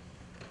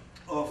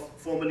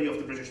 formerly of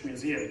the British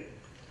Museum.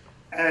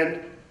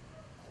 And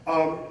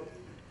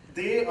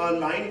they are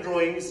line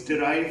drawings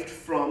derived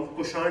from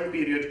Kushan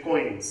period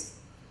coins.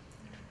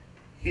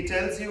 He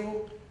tells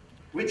you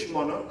which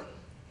monarch,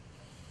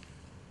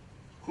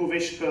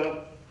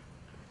 Huvishka,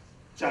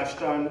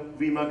 Chashtan,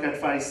 Vima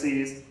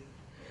Cadphises,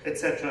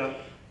 etc.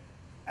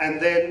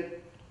 And then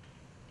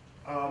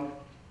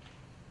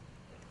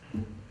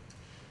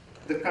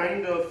the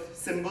kind of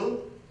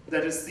symbol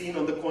that is seen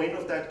on the coin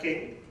of that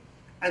king,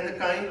 and the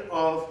kind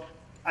of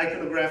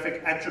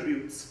iconographic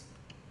attributes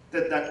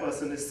that that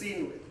person is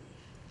seen with.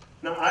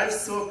 Now, I've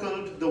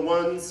circled the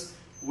ones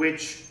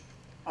which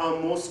are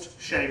most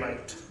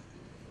Shaivite,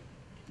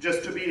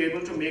 just to be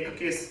able to make a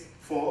case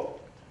for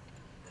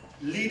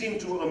leading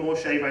to a more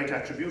Shaivite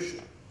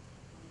attribution.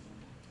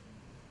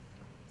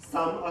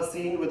 Some are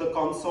seen with a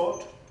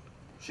consort,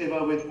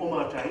 Shiva with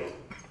Uma type.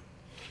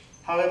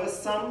 However,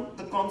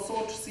 the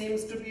consort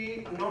seems to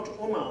be not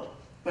Uma,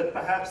 but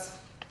perhaps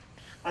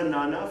a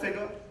Nana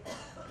figure.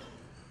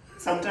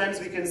 Sometimes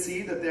we can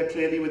see that they're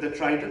clearly with a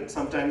trident,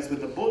 sometimes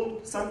with a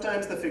bull,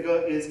 sometimes the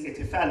figure is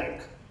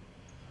epiphalic.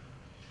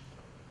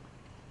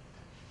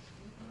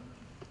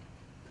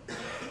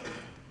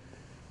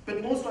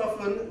 But most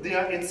often they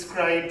are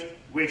inscribed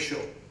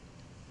Vaishyo,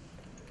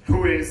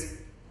 who is,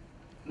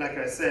 like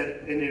I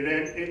said, an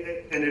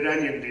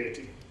Iranian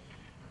deity.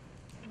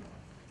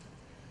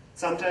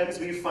 Sometimes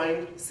we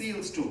find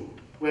seals too,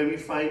 where we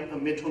find a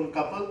Mithun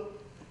couple,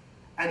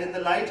 and in the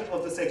light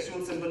of the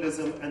sexual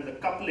symbolism and the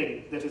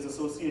coupling that is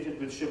associated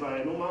with Shiva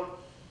and Uma,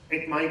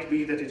 it might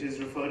be that it is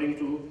referring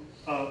to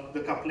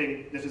the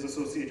coupling that is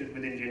associated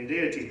with Indian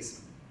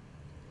deities.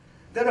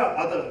 There are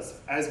others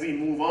as we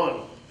move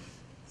on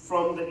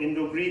from the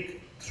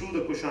Indo-Greek through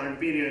the Kushan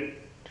period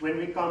when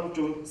we come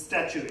to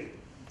statuary.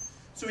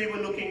 So we were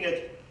looking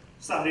at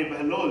Sahri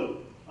Bahlol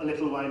a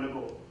little while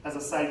ago as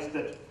a site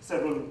that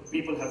several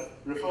people have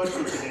referred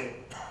to today.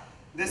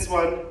 This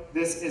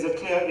is a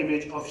clear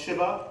image of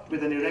Shiva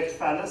with an erect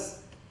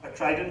phallus, a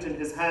trident in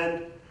his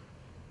hand,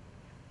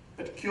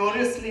 but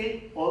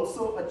curiously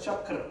also a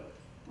chakra,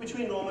 which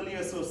we normally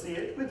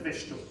associate with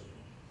Vishnu.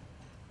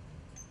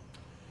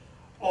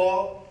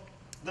 Or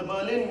the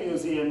Berlin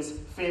Museum's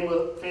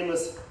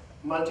famous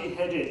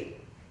multi-headed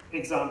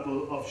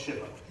example of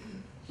Shiva,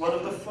 one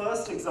of the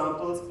first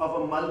examples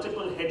of a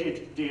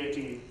multiple-headed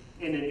deity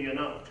in Indian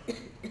art.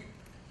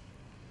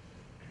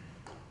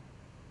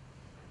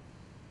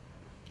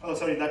 Oh,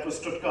 sorry, that was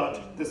Stuttgart.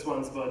 This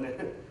one's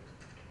Berlin.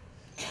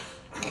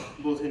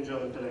 Both in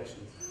German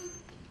collections.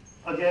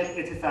 Again,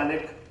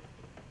 epiphalic,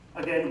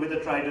 again with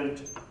a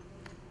trident.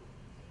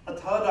 A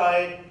third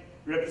eye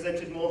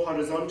represented more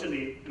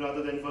horizontally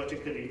rather than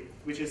vertically,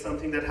 which is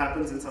something that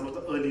happens in some of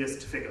the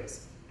earliest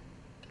figures.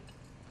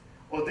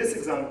 Or this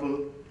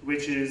example,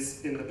 which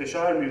is in the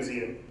Peshawar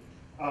Museum,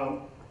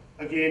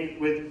 again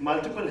with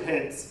multiple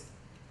heads.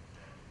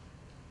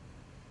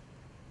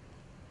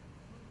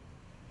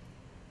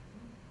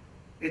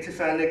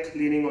 aethephalic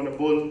leaning on a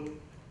bull.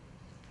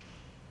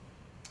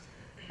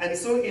 And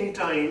so in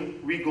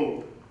time we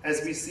go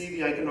as we see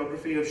the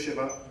iconography of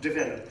Shiva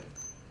develop.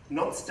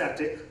 Not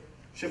static.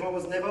 Shiva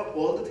was never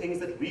all the things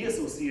that we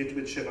associate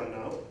with Shiva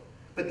now,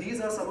 but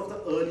these are some of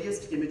the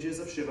earliest images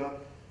of Shiva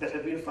that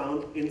have been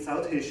found in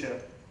South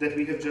Asia that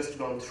we have just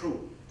gone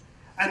through.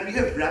 And we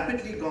have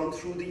rapidly gone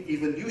through the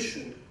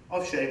evolution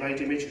of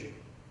Shaivite imagery,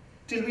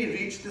 till we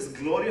reach this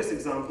glorious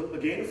example,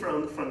 again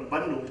from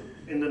Bannu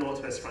in the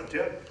northwest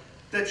frontier,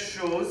 that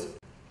shows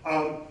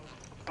a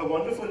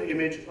wonderful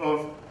image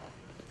of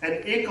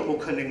an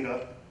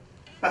Ekamukhalinga,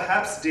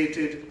 perhaps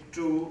dated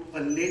to a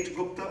late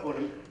Gupta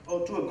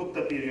or to a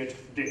Gupta period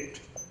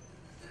date.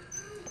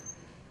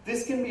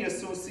 This can be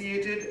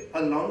associated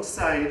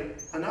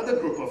alongside another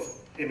group of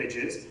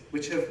images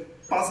which have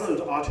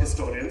puzzled art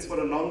historians for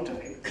a long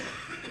time,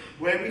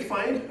 where we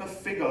find a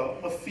figure,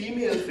 a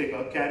female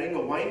figure, carrying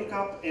a wine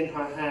cup in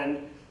her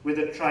hand with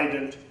a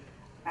trident,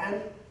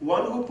 and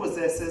one who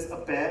possesses a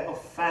pair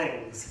of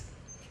fangs.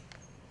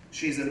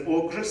 She's an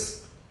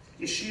ogress.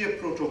 Is she a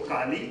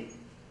proto-Kali?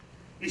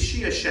 Is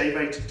she a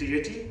Shaivite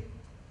deity?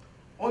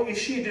 Or is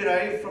she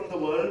derived from the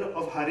world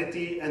of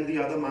Hariti and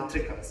the other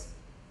Matrikas?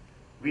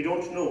 We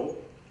don't know,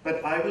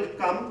 but I will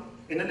come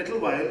in a little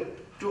while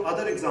to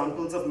other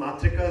examples of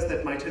Matrikas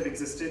that might have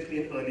existed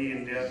in early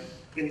India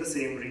in the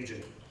same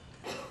region.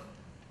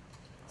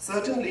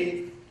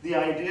 Certainly, the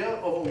idea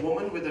of a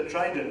woman with a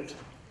trident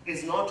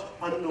is not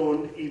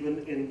unknown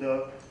even in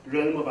the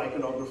realm of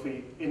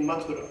iconography in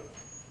Mathura.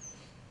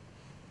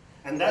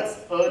 And that's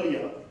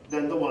earlier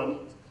than the one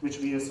which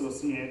we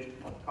associate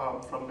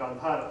from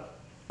Gandhara.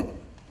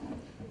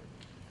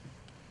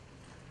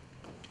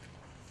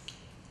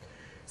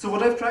 So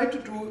what I've tried to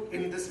do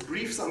in this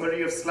brief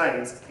summary of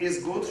slides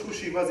is go through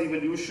Shiva's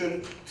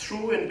evolution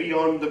through and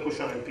beyond the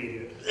Kushan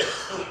period.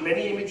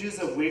 Many images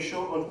of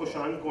Vaisho on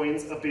Kushan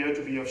coins appear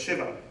to be of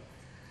Shiva.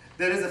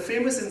 There is a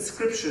famous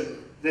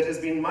inscription that has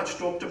been much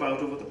talked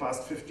about over the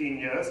past 15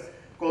 years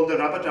called the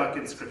Rabatak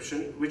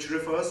inscription, which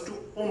refers to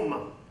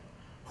Umma,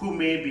 who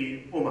may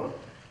be Uma.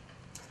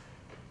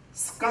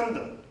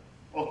 Skanda,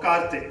 or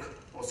Kartik,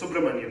 or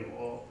Subramanyam,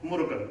 or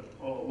Murugan,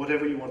 or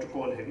whatever you want to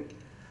call him,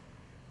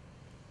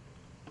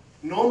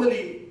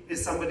 normally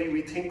is somebody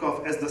we think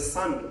of as the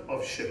son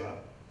of Shiva,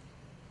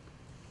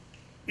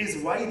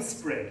 is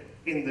widespread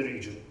in the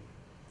region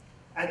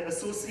and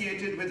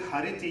associated with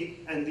Hariti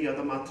and the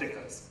other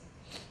Matrikas.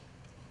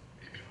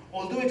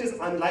 Although it is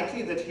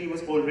unlikely that he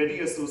was already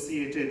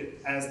associated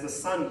as the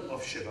son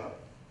of Shiva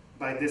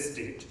by this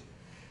date,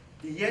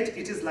 yet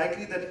it is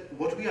likely that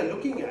what we are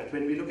looking at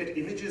when we look at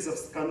images of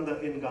Skanda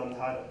in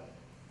Gandhara,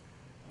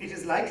 it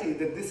is likely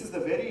that this is the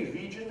very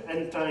region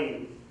and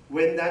time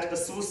when that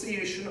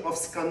association of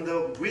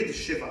Skanda with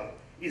Shiva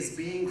is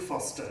being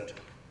fostered,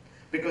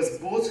 because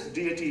both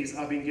deities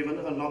are being given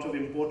a lot of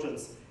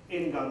importance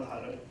in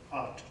Gandhara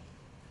art.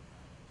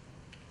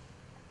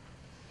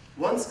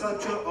 One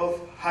sculpture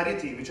of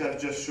Hariti, which I've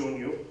just shown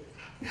you,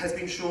 has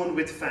been shown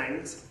with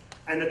fangs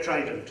and a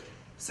trident,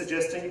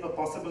 suggesting a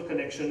possible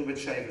connection with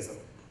Shaivism.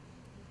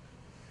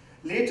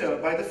 Later,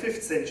 by the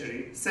 5th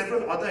century,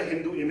 several other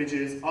Hindu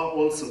images are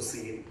also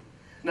seen.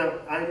 Now,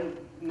 I'm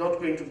not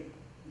going to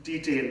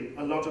detail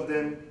a lot of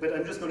them, but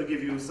I'm just going to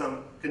give you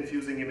some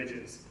confusing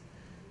images.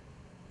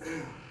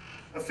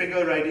 A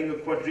figure riding a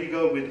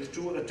quadriga with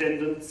 2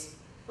 attendants.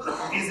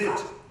 Is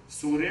it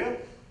Surya?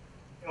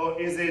 Or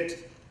is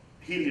it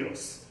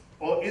Helios?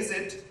 Or is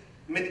it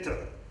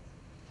Mitra?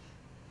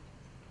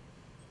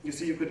 You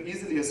see, you could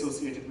easily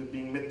associate it with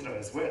being Mitra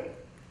as well.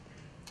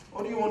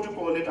 Or do you want to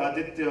call it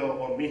Aditya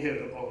or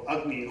Mihir or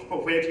Agni?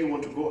 Or where do you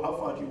want to go? How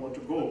far do you want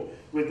to go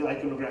with the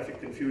iconographic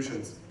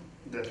confusions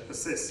that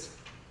persist?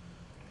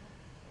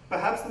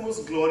 Perhaps the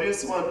most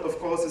glorious one, of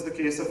course, is the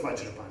case of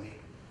Vajrapani.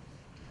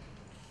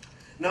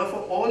 Now, for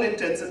all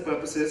intents and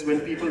purposes, when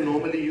people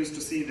normally used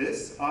to see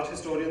this, art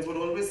historians would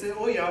always say,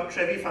 oh yeah,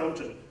 Trevi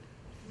Fountain.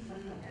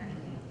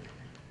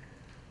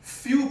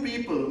 Few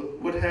people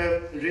would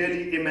have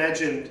really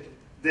imagined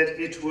that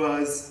it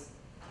was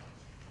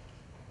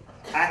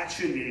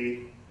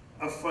actually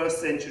a 1st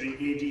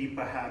century AD,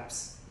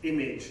 perhaps,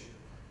 image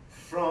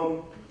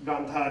from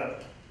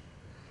Gandhara.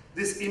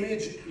 This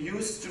image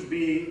used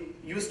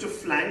to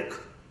flank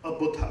a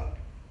Buddha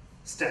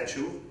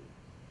statue.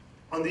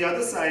 On the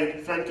other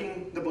side,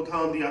 flanking the Buddha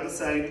on the other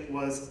side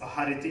was a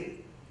Hariti.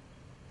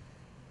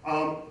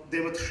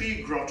 There were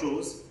 3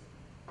 grottos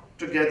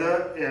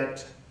together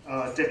at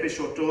Tepe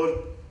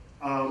Shotor,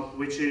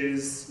 which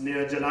is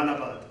near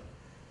Jalalabad.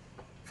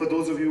 For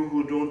those of you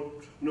who don't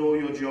know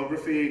your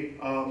geography,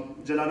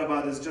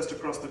 Jalalabad is just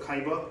across the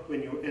Khyber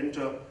when you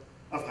enter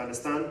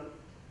Afghanistan.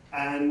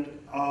 And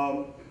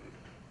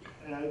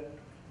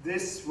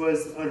this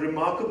was a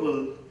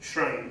remarkable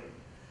shrine.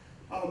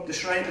 The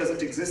shrine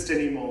doesn't exist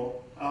anymore.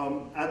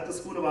 At the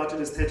School of Art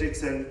and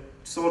Aesthetics, and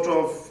sort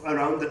of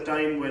around the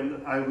time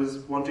when I was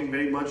wanting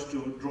very much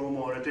to draw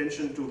more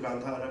attention to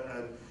Gandhara,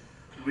 and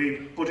we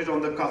put it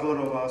on the cover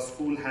of our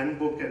school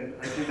handbook, and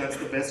I think that's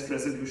the best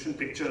resolution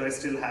picture I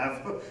still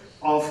have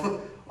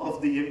of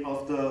of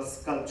the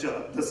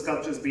sculpture. The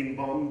sculpture's been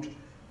bombed.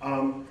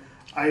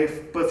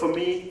 But for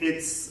me,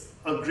 it's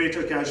a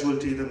greater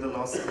casualty than the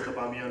loss of the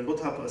Bamiyan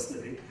Buddha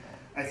personally.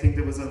 I think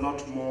there was a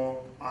lot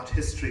more art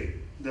history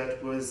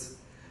that was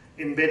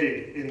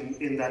embedded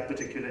in that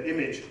particular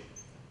image.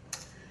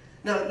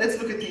 Now, let's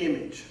look at the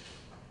image.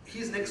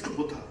 He's next to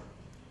Buddha,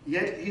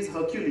 yet he's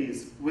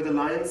Hercules with a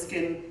lion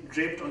skin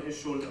draped on his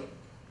shoulder.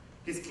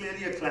 He's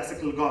clearly a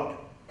classical god.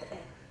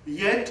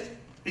 Yet,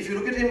 if you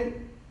look at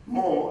him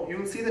more,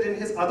 you'll see that in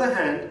his other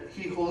hand,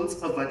 he holds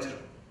a vajra.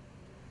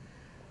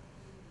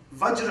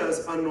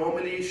 Vajras are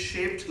normally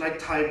shaped like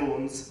thigh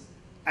bones,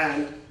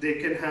 and they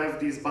can have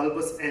these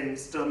bulbous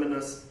ends,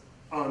 terminus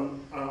on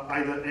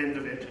either end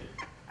of it.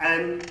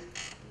 And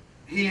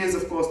he is,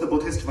 of course, the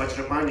Buddhist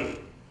Vajrapani.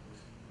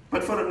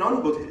 But for a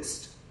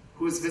non-Buddhist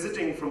who is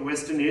visiting from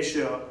Western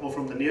Asia or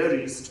from the Near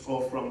East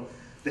or from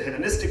the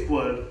Hellenistic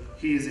world,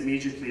 he is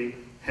immediately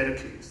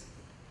Heracles.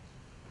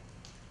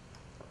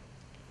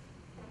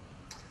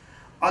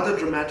 Other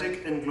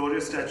dramatic and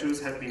glorious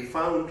statues have been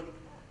found.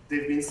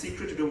 They've been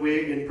secreted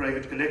away in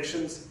private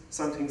collections.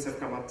 Some things have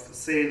come up for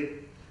sale.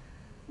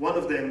 One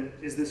of them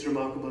is this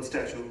remarkable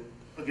statue,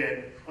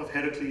 again, of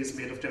Heracles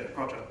made of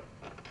terracotta.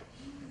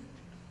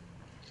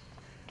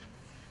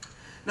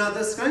 Now,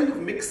 this kind of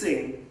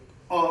mixing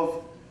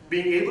of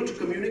being able to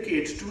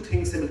communicate two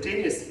things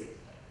simultaneously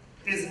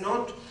is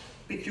not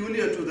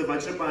peculiar to the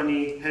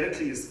Vajrapani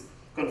Heracles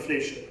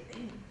conflation.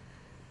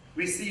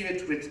 We see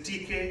it with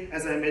TK,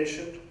 as I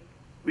mentioned.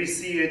 We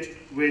see it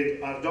with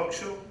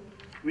Ardoksho.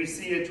 We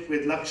see it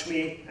with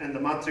Lakshmi and the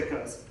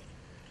Matrikas.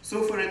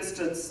 So, for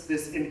instance,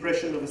 this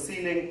impression of a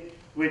ceiling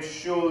which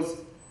shows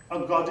a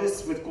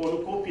goddess with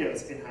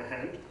cornucopias in her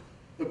hand.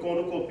 The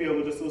cornucopia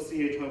would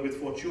associate her with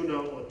Fortuna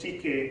or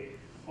TK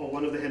or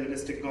one of the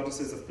Hellenistic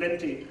goddesses of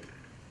plenty.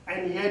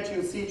 And yet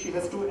you see she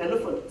has two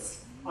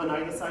elephants on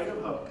either side of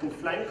her who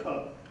flank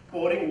her,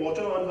 pouring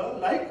water on her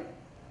like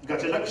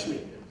Gajalakshmi.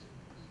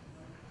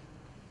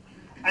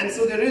 And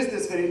so there is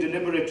this very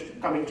deliberate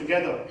coming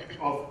together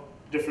of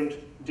different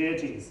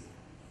deities.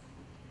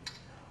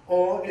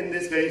 Or in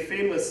this very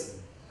famous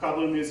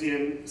Kabul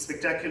Museum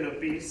spectacular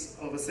piece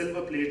of a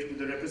silver plate with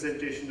the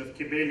representation of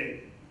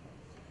Kibele.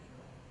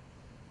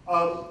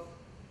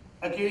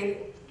 Again,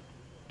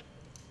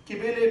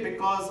 Kibele,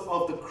 because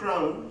of the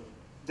crown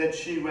that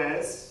she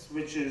wears,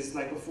 which is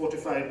like a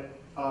fortified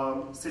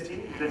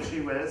city that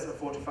she wears, a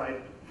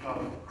fortified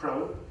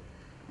crown,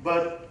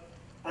 but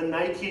a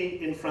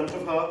Nike in front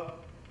of her,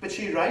 but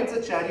she rides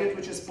a chariot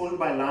which is pulled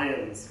by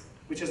lions,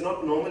 which is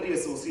not normally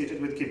associated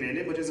with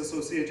Kibele, but is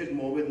associated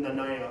more with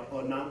Nanaya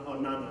or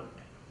Nana.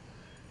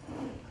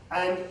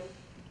 And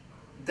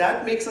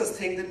that makes us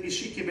think that is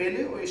she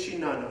Kibele or is she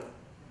Nana?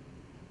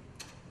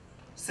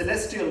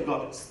 Celestial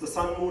goddess, the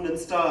sun, moon, and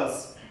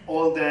stars,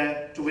 all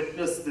there to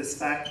witness this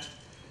fact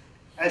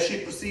as she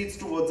proceeds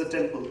towards the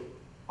temple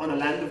on a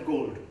land of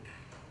gold.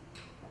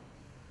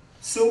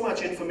 So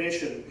much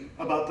information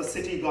about the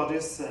city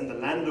goddess and the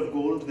land of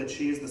gold that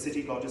she is the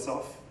city goddess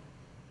of.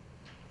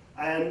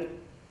 And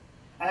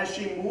as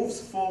she moves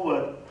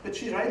forward, but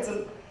she rides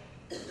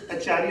a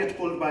chariot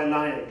pulled by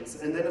lions.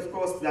 And then, of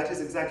course, that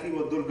is exactly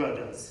what Durga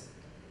does,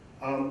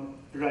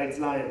 rides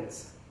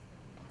lions.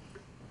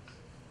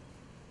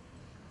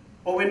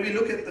 Or when we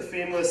look at the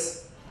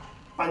famous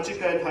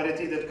Panchika and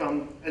Hariti that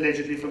come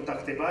allegedly from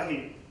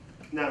Takhte-Bahi.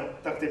 Now,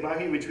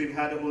 Takhte-Bahi, which we've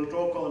had a whole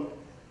talk on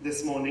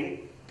this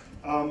morning,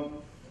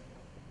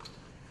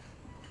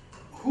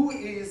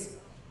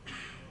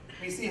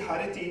 we see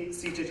Hariti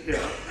seated here.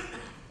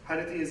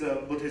 Hariti is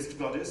a Buddhist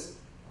goddess,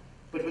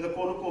 but with a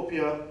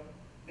cornucopia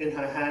in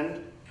her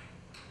hand,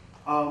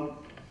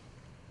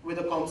 with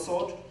a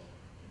consort,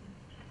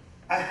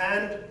 a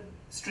hand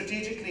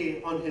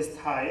strategically on his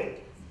thigh,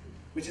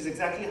 which is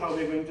exactly how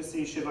we're going to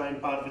see Shiva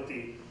and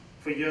Parvati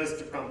for years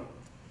to come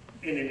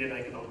in Indian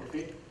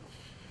iconography.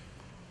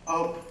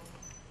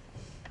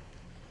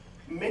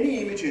 Many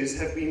images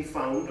have been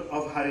found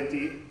of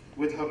Hariti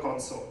with her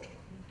consort.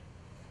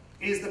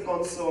 Is the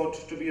consort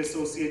to be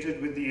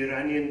associated with the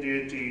Iranian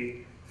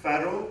deity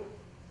Pharaoh,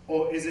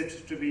 or is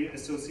he to be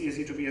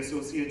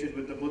associated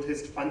with the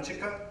Buddhist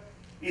Panchika?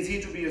 Is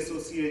he to be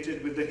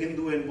associated with the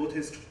Hindu and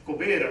Buddhist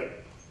Kubera?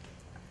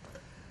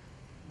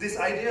 This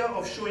idea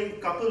of showing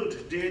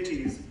coupled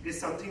deities is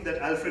something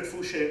that Alfred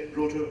Fouché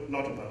wrote a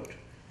lot about.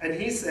 And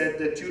he said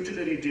that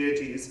tutelary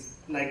deities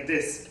like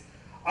this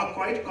are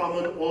quite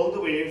common all the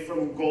way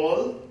from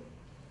Gaul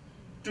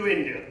to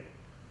India.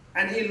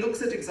 And he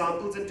looks at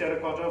examples in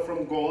terracotta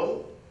from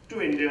Gaul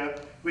to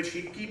India, which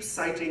he keeps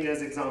citing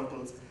as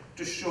examples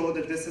to show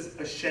that this is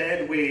a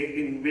shared way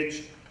in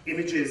which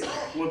images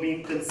were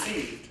being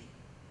conceived.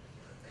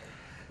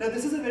 Now,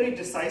 this is a very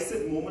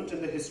decisive moment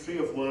in the history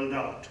of world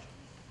art.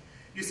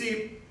 You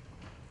see,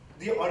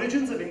 the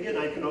origins of Indian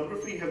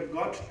iconography have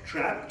got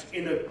trapped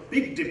in a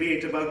big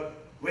debate about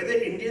whether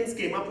Indians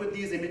came up with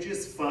these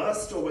images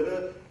first or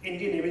whether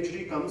Indian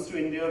imagery comes to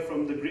India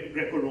from the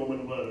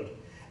Greco-Roman world.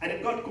 And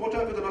it got caught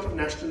up with a lot of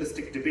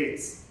nationalistic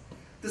debates.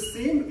 The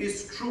same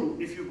is true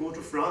if you go to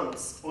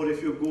France, or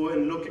if you go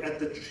and look at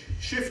the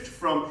shift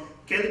from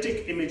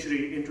Celtic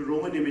imagery into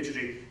Roman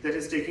imagery that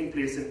is taking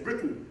place in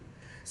Britain.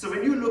 So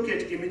when you look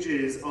at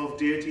images of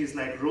deities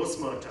like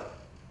Rosmerta,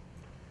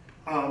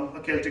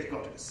 a Celtic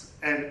goddess,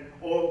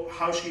 or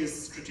how she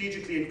is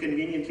strategically and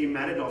conveniently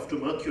married off to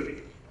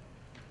Mercury,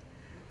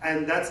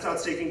 and that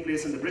starts taking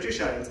place in the British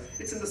Isles,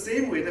 it's in the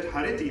same way that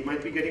Hariti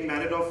might be getting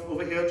married off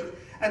over here too.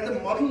 And the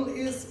model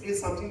is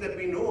something that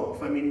we know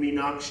of. I mean,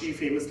 Meenakshi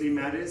famously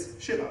marries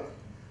Shiva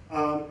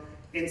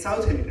in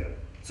South India.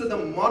 So the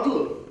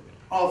model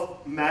of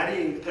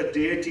marrying a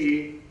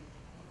deity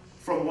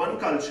from one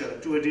culture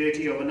to a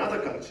deity of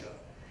another culture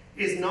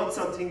is not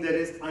something that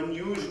is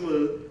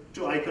unusual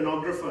to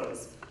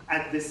iconographers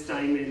at this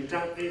time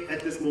at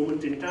this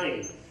moment in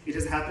time. It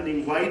is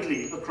happening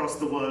widely across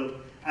the world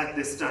at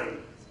this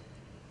time.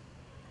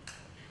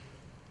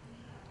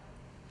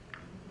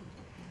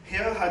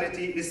 Here,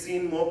 Hariti is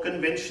seen more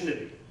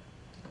conventionally,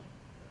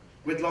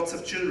 with lots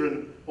of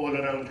children all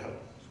around her.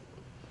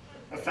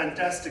 A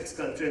fantastic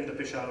sculpture in the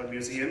Peshawar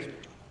Museum,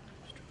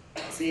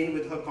 seen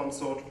with her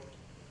consort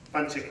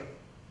Panchika.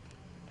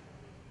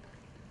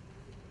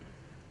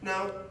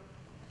 Now,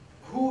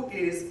 who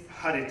is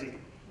Hariti?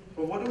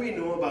 Or what do we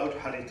know about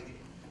Hariti?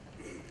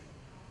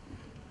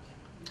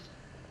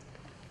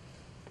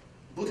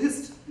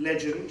 Buddhist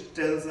legend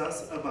tells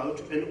us about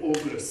an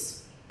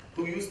ogress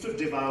who used to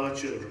devour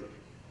children.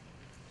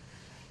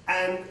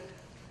 And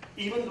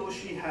even though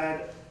she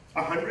had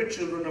 100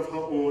 children of her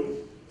own,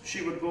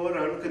 she would go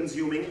around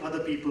consuming other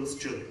people's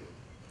children.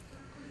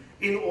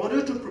 In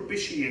order to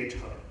propitiate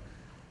her,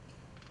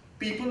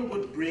 people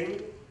would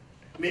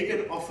make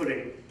an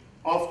offering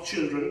of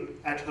children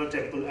at her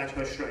temple, at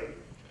her shrine.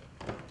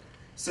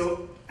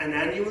 So an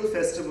annual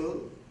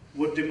festival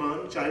would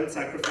demand child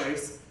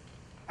sacrifice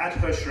at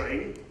her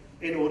shrine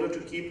in order to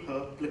keep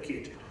her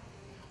placated.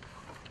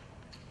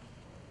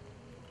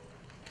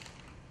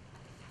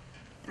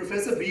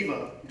 Professor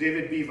Beaver,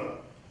 David Beaver,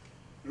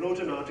 wrote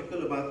an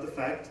article about the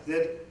fact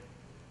that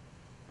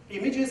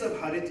images of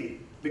Hariti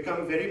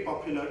become very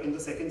popular in the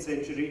 2nd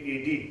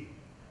century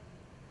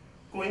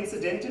AD,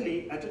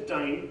 coincidentally at a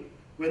time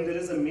when there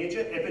is a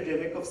major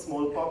epidemic of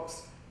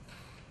smallpox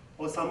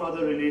or some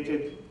other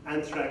related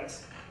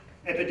anthrax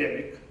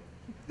epidemic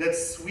that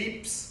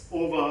sweeps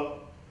over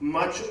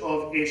much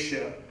of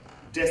Asia,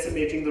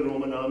 decimating the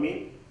Roman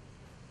army,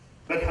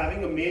 but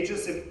having a major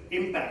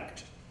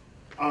impact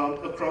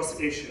across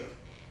Asia.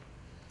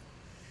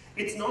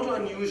 It's not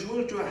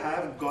unusual to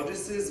have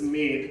goddesses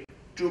made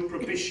to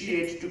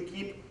propitiate,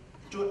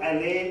 to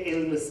allay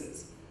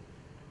illnesses.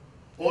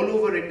 All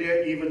over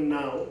India, even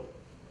now,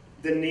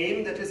 the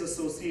name that is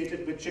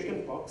associated with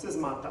chickenpox is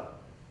Mata,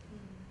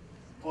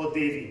 or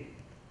Devi,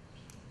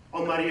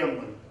 or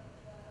Mariamman,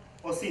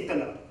 or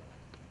Sitala,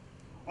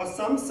 or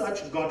some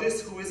such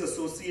goddess who is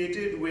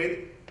associated with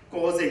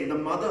causing, the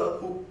mother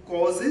who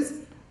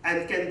causes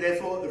and can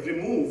therefore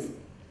remove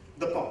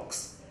the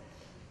pox.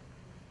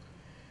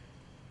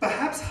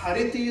 Perhaps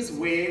Hariti's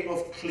way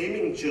of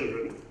claiming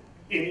children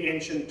in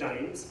ancient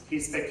times,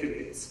 he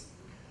speculates,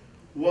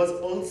 was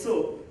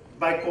also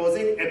by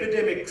causing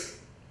epidemics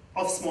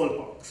of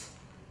smallpox.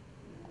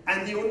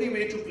 And the only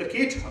way to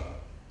placate her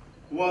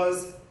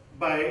was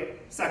by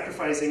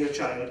sacrificing a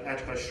child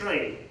at her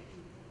shrine.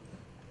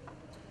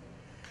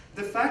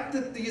 The fact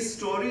that these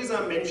stories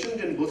are mentioned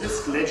in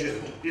Buddhist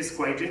legend is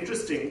quite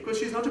interesting because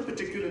she's not a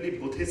particularly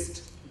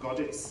Buddhist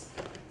goddess.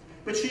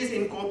 But she is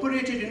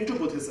incorporated into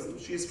Buddhism.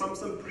 She is from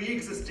some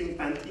pre-existing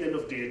pantheon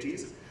of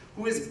deities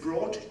who is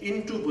brought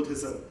into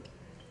Buddhism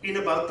in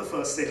about the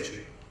 1st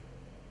century.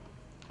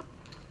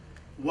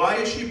 Why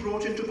is she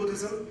brought into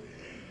Buddhism?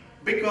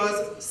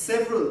 Because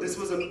this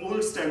was an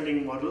old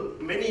standing model,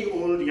 many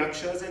old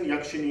yakshas and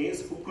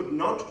yakshinis who could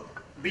not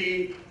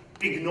be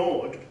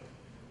ignored.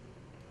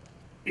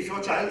 If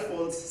your child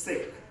falls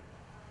sick,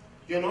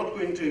 you're not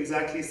going to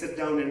exactly sit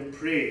down and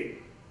pray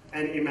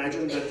and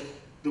imagine that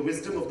the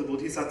wisdom of the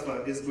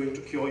Bodhisattva is going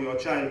to cure your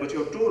child, but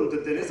you're told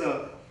that there is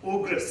a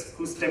ogress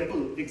whose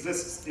temple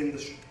exists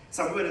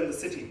somewhere in the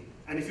city,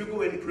 and if you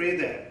go and pray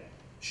there,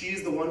 she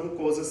is the one who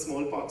causes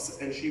smallpox,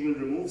 and she will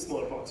remove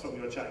smallpox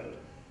from your child.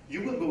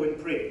 You will go and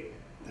pray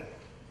there.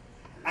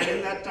 And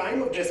in that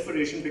time of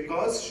desperation,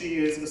 because she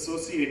is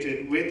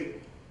associated with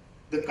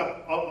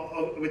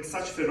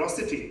such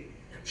ferocity,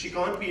 she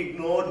can't be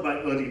ignored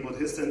by early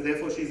Buddhists, and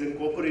therefore she's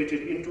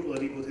incorporated into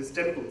early Buddhist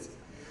temples.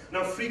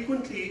 Now,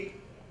 frequently,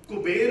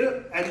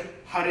 Kubera and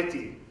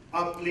Hariti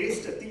are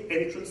placed at the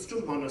entrance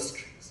to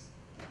monasteries.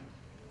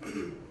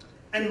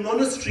 And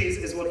monasteries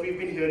is what we've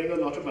been hearing a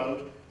lot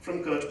about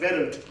from Kurt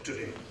Berendt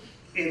today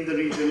in the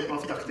region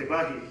of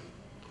Takhte-Bahi,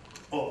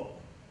 or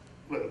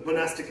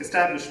monastic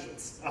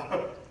establishments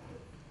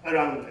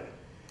around there.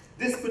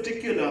 This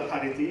particular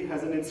Hariti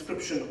has an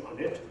inscription on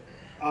it,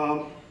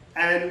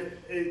 and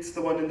it's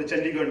the one in the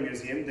Chandigarh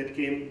Museum that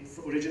came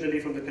originally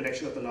from the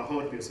collection of the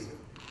Lahore Museum.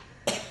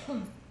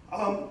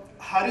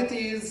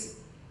 Haritis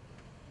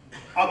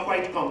are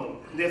quite common.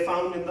 They're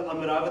found in the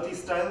Amaravati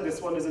style.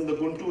 This one is in the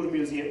Guntur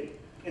Museum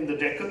in the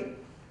Deccan.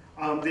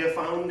 They are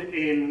found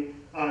in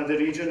the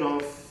region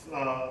of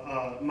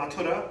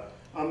Mathura.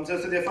 So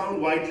they're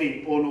found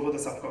widely all over the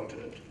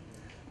subcontinent.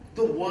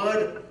 The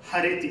word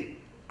hareti,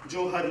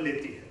 jo har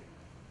leti hai,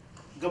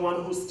 the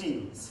one who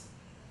steals.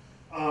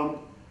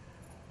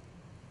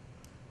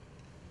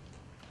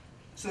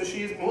 So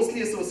she is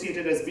mostly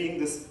associated as being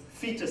this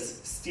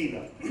fetus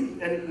stealer.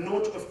 And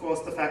note, of course,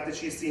 the fact that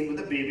she's seen with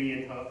a baby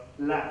in her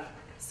lap,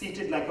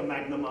 seated like a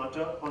magna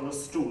mater on a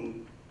stool.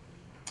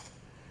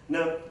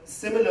 Now,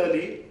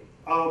 similarly,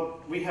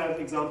 we have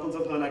examples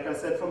of her, like I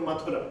said, from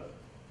Mathura.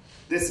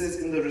 This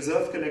is in the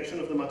reserve collection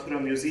of the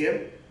Mathura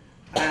Museum,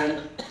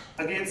 and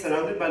again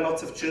surrounded by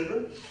lots of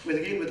children,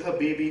 with her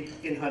baby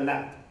in her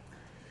lap.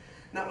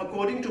 Now,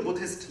 according to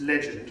Buddhist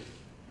legend,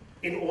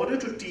 in order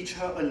to teach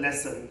her a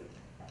lesson,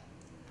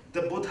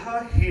 the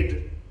Buddha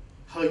hid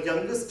her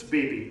youngest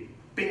baby,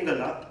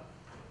 Pingala,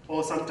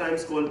 or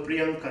sometimes called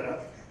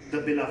Priyankara, the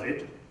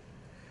beloved,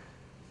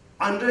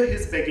 under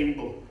his begging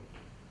bowl.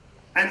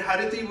 And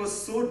Hariti was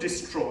so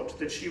distraught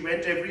that she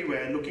went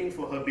everywhere looking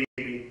for her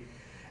baby,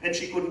 and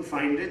she couldn't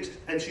find it,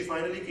 and she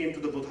finally came to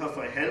the Buddha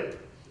for help.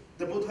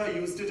 The Buddha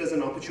used it as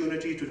an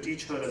opportunity to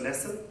teach her a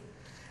lesson,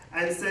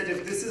 and said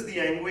if this is the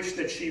anguish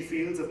that she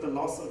feels at the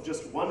loss of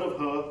just one of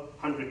her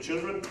 100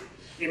 children,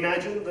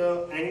 imagine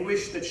the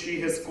anguish that she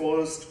has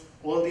caused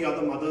all the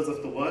other mothers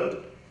of the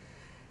world.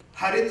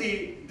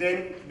 Hariti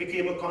then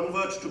became a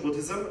convert to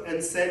Buddhism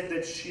and said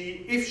that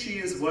if she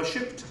is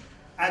worshipped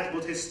at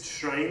Buddhist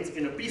shrines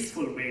in a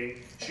peaceful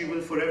way, she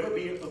will forever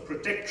be a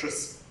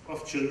protectress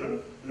of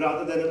children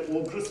rather than an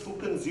ogress who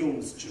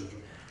consumes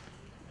children.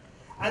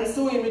 And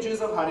so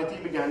images of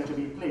Hariti began to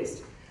be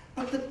placed.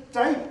 But the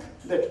type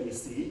that we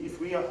see, if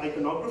we are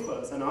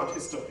iconographers and art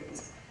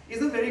historians,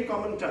 is a very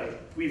common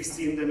type. We've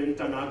seen them in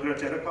Tanagra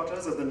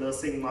terracottas of the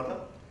nursing mother,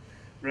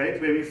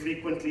 right, where we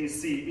frequently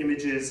see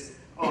images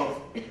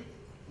of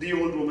the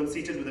old woman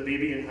seated with a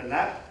baby in her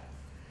lap.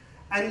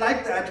 And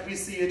like that, we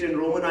see it in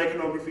Roman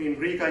iconography, in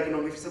Greek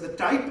iconography. So the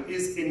type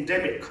is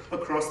endemic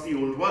across the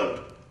old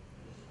world.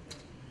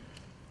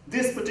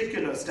 This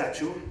particular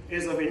statue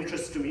is of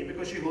interest to me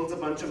because she holds a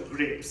bunch of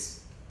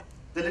grapes.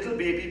 The little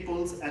baby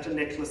pulls at a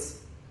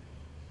necklace.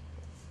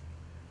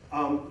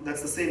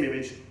 That's the same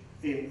image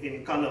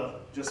in color,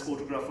 just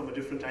photographed from a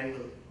different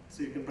angle.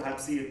 So you can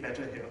perhaps see it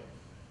better here.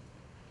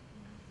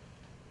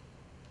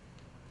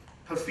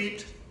 Her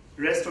feet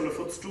rest on a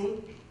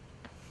footstool.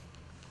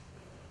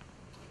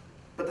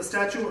 But the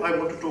statue I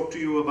want to talk to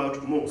you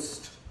about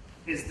most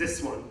is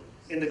this one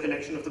in the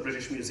collection of the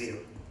British Museum.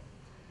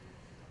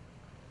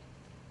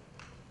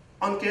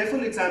 On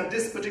careful exam,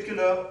 this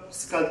particular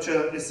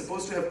sculpture is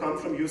supposed to have come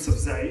from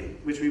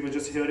Yusufzai, which we were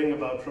just hearing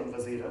about from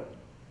Vazira,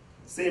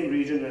 same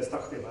region as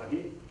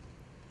Takhte-Bahi,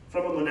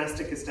 from a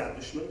monastic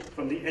establishment,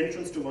 from the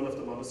entrance to one of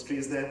the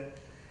monasteries there,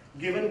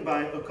 given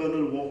by a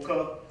Colonel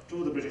Walker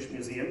to the British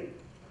Museum.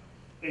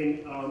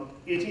 In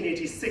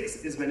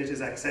 1886 is when it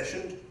is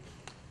accessioned.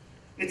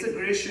 It's a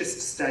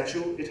gracious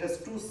statue. It has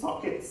two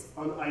sockets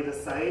on either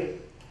side,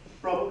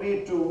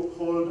 probably to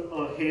hold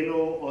a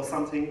halo or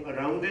something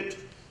around it.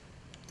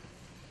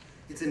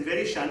 It's in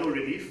very shallow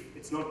relief.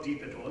 It's not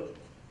deep at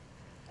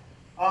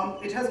all.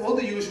 It has all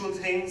the usual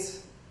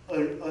things,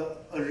 a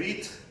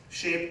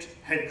wreath-shaped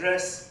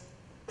headdress,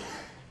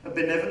 a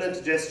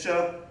benevolent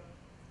gesture,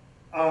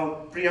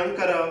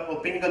 Priyankara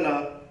or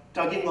Pingala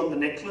tugging on the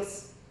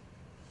necklace.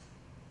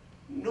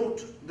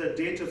 Note the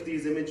date of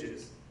these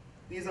images.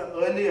 These are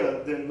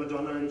earlier than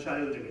Madonna and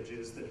Child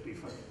images that we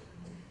find.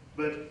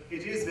 But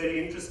it is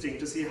very interesting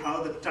to see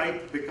how the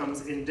type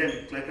becomes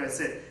endemic. Like I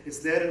said, it's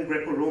there in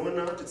Greco-Roman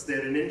art, it's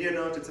there in Indian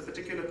art, it's a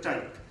particular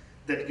type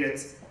that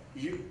gets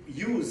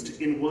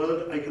used in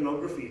world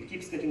iconography. It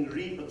keeps getting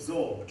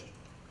reabsorbed.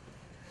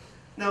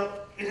 Now,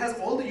 it has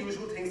all the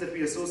usual things that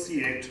we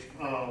associate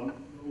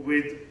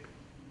with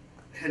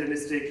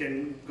Hellenistic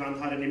and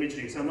Gandharan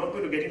imagery, so I'm not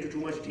going to get into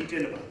too much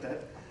detail about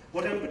that.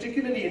 What I'm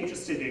particularly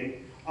interested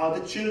in are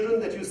the children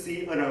that you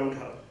see around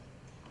her.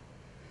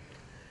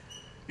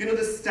 You know,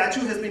 this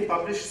statue has been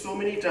published so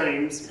many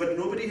times, but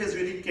nobody has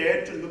really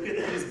cared to look at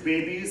these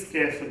babies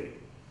carefully.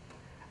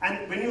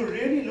 And when you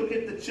really look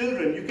at the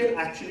children, you can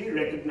actually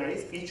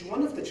recognize each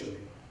one of the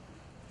children.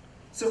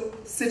 So,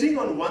 sitting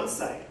on one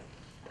side,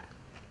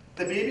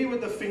 the baby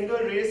with the finger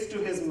raised to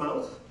his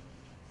mouth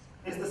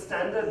is the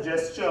standard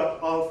gesture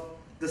of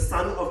the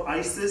son of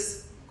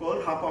Isis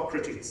called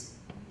Harpocrates.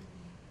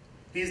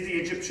 He is the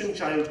Egyptian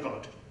child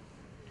god.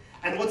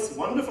 And what's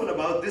wonderful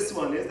about this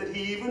one is that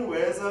he even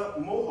wears a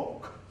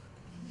mohawk.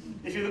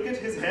 If you look at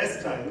his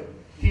hairstyle,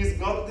 he's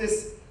got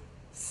this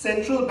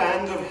central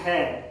band of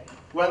hair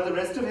while the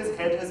rest of his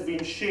head has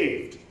been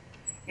shaved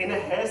in a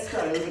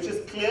hairstyle which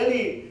is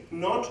clearly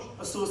not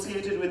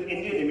associated with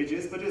Indian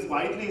images but is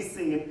widely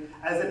seen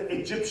as an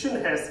Egyptian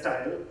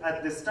hairstyle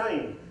at this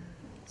time.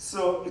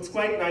 So it's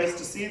quite nice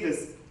to see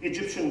this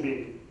Egyptian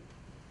baby.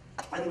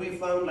 And we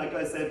found, like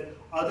I said,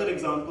 other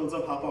examples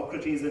of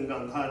Harpocrates in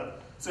Gandhara.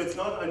 So it's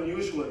not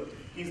unusual.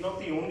 He's not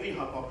the only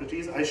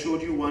Harpocrates. I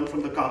showed you one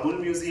from the Kabul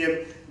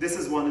Museum. This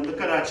is one in the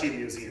Karachi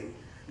Museum.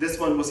 This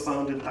one was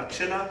found in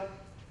Takshila.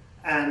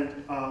 and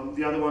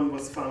the other one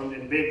was found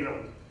in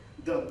Begram.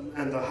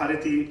 And the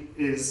Hariti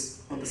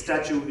is, on the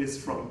statue,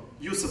 is from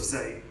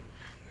Yusufzai.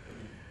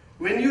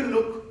 When you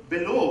look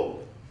below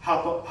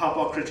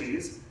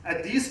Harpocrates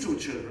at these two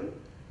children,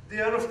 they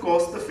are of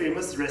course the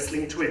famous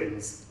wrestling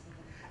twins.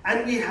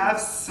 And we have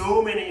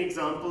so many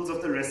examples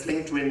of the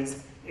wrestling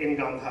twins in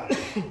Gandhara.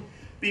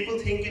 People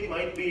think it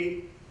might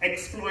be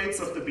exploits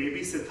of the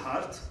baby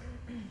Siddharth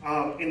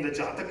in the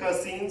Jataka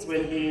scenes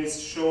when he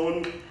is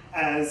shown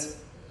as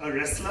a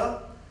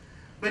wrestler,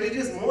 but it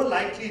is more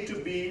likely to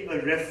be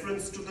a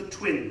reference to the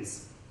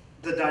twins,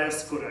 the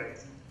Dioscuri.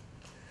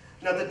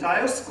 Now the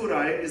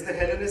Dioscuri is the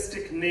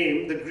Hellenistic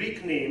name, the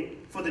Greek name,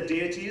 for the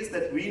deities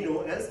that we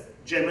know as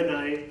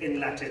Gemini in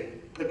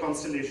Latin, the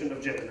constellation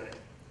of Gemini.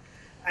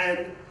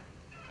 And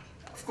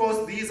of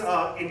course these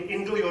are in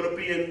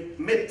Indo-European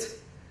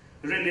myth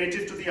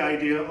related to the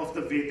idea of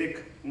the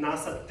Vedic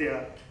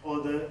Nasatya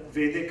or the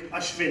Vedic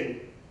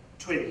Ashwin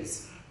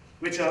twins,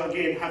 which are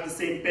again have the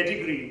same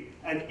pedigree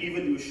and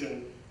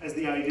evolution as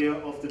the idea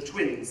of the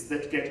twins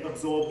that get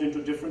absorbed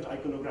into different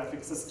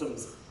iconographic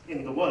systems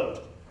in the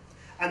world.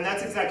 And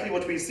that's exactly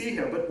what we see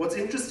here. But what's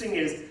interesting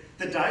is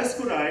the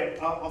Dioscuri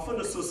are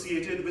often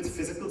associated with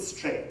physical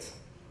strength.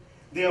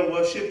 They are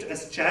worshipped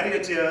as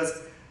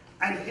charioteers,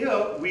 and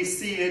here we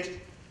see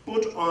it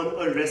put on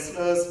a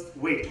wrestler's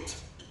weight.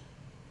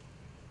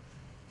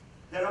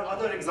 There are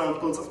other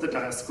examples of the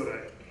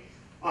Dioscuri,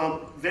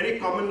 very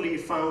commonly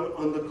found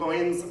on the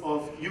coins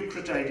of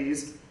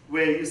Eucratides,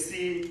 where you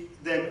see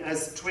them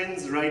as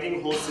twins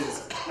riding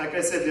horses. Like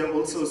I said, they're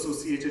also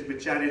associated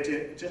with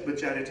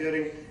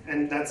charioteering,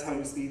 and that's how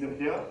you see them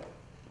here.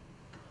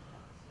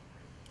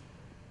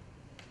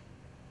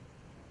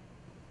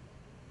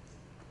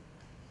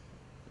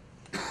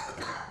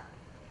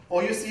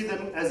 Or you see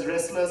them as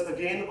wrestlers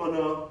again on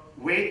a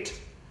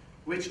weight,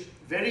 which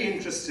very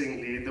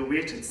interestingly, the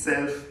weight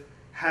itself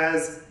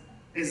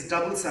is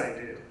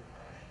double-sided.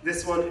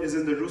 This one is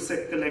in the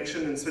Rusek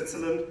collection in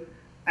Switzerland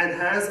and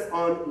has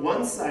on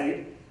one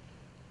side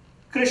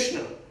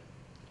Krishna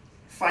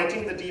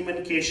fighting the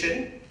demon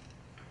Keshin,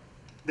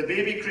 the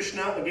baby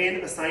Krishna,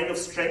 again a sign of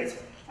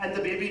strength, and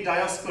the baby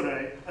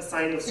Dioscuri, a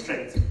sign of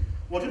strength.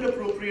 What an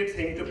appropriate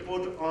thing to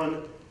put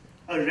on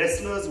a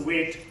wrestler's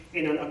weight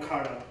in an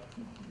akhada,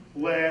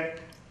 where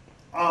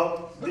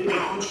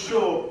it would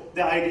show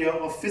the idea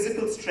of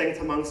physical strength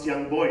amongst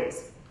young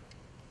boys.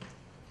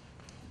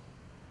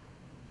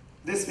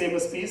 This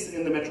famous piece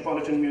in the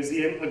Metropolitan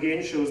Museum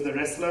again shows the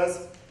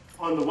wrestlers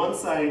on the one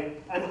side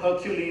and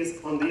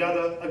Hercules on the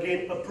other,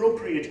 again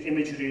appropriate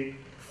imagery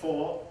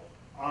for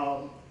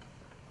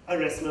a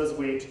wrestler's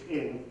weight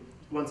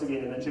once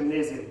again in a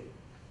gymnasium.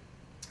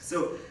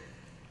 So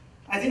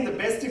I think the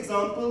best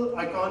example,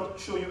 I can't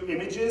show you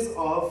images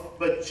of,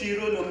 but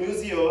Ciro Lo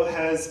Museo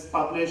has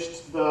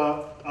published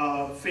the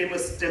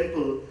famous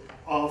temple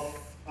of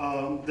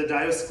the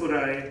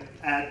Dioscuri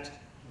at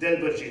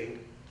Delbergine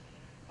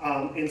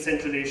in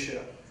Central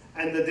Asia.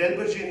 And the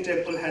Delbergine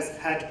temple has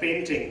had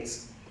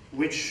paintings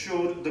which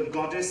showed the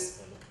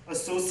goddess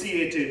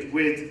associated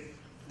with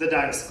the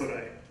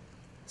Dioscuri,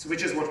 so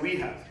which is what we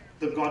have,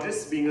 the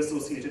goddess being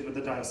associated with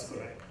the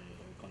Dioscuri.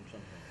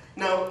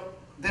 Now,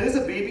 there is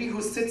a baby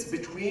who sits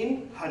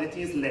between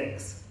Hariti's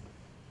legs.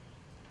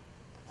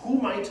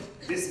 Who might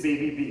this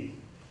baby be?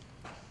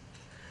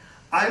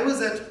 I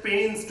was at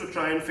pains to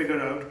try and figure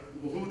out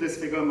who this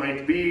figure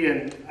might be,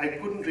 and I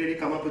couldn't really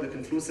come up with a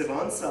conclusive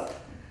answer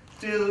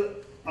till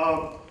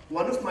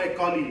one of my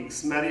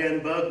colleagues,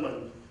 Marianne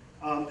Bergman,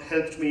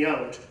 helped me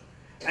out.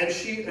 And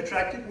she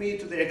attracted me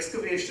to the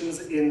excavations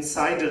in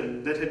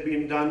Sidon that had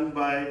been done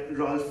by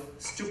Rolf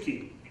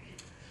Stuckey.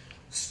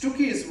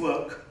 Stuckey's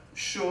work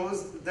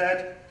shows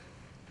that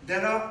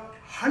there are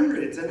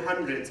hundreds and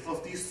hundreds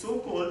of these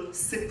so-called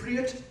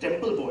Cypriot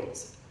temple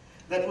boys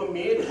that were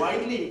made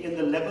widely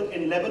in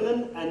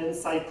Lebanon and in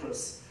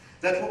Cyprus,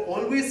 that were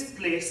always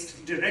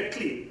placed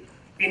directly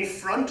in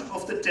front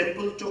of the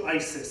temple to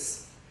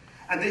Isis.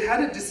 And they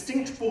had a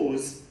distinct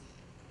pose,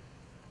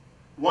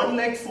 one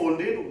leg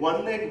folded,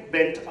 one leg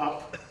bent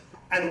up,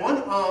 and one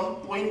arm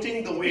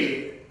pointing the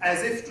way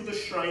as if to the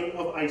shrine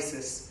of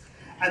Isis.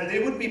 And they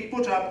would be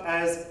put up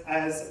as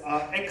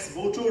ex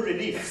voto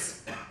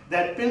reliefs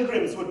that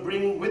pilgrims would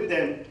bring with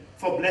them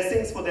for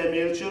blessings for their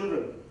male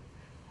children.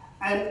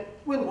 And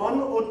with one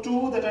or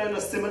two that are in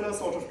a similar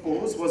sort of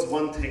pose was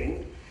one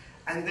thing.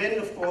 And then,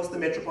 of course, the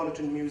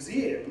Metropolitan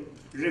Museum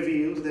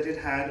revealed that it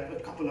had a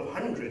couple of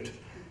hundred,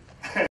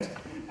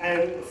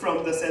 and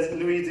from the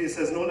Luigi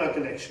Cesnola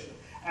collection.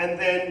 And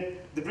then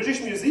the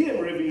British Museum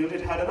revealed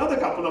it had another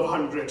couple of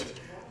hundred.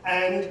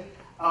 And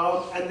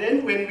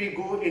then when we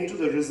go into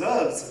the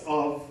reserves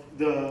of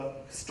the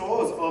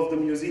stores of the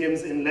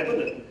museums in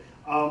Lebanon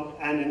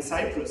and in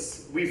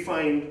Cyprus, we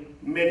find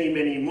many,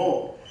 many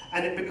more.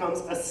 And it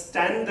becomes a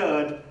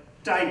standard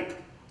type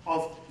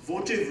of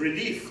votive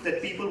relief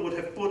that people would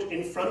have put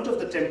in front of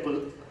the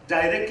temple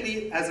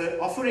directly as an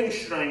offering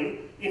shrine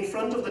in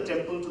front of the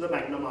temple to the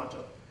Magna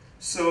Mater.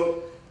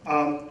 So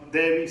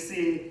there we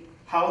see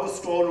how the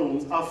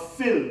storerooms are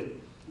filled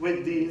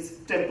with these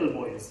temple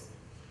boys.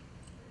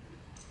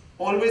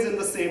 always in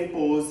the same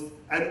pose,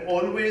 and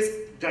always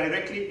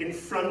directly in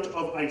front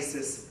of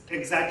Isis,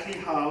 exactly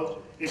how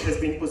it has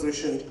been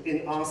positioned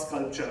in our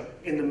sculpture,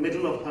 in the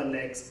middle of her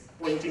legs,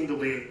 pointing the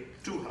way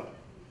to her.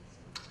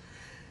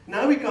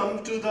 Now we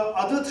come to the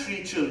other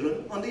three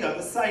children on the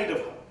other side of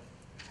her.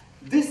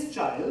 This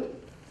child,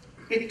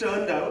 it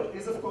turned out,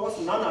 is of course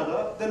none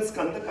other than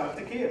Skanda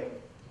Kartikeya.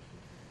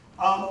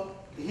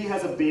 He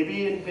has a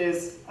baby in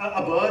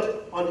a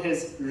bird on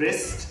his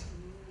wrist,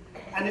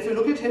 and if you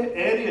look at him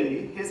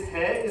aerially, his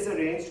hair is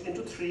arranged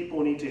into 3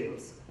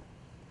 ponytails,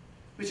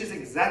 which is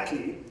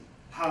exactly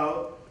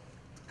how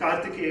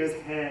Kartikeya's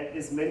hair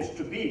is meant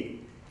to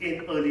be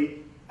in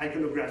early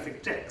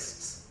iconographic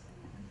texts.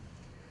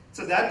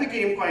 So that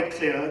became quite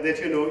clear that,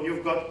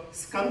 you've got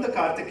Skanda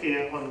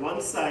Kartikeya on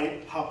one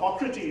side,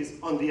 Harpocrates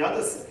on the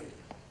other side.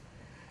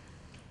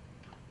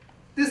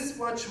 This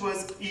much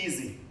was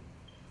easy.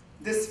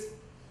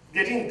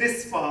 Getting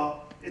this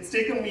far, it's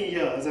taken me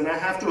years, and I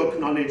have to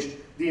acknowledge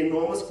the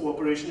enormous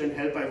cooperation and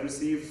help I've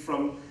received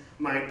from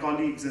my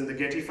colleagues in the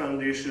Getty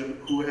Foundation,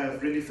 who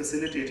have really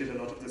facilitated a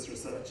lot of this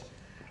research,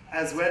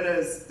 as well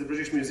as the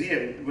British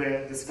Museum,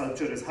 where the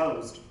sculpture is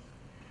housed.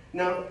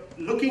 Now,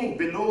 looking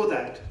below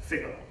that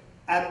figure,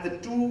 at the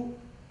 2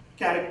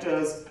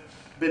 characters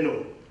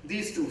below,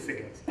 these 2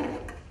 figures,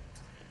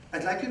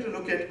 I'd like you to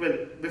look at, well,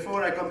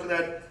 before I come to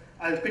that,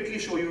 I'll quickly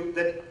show you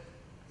that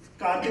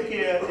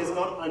Kartikeya is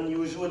not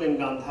unusual in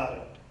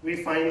Gandhara. We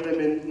find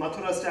them in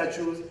Mathura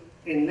statues,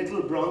 in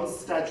little bronze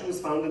statues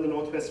found in the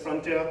northwest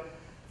frontier,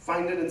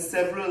 find it in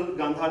several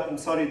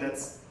Gandhara,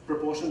 that's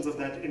proportions of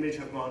that image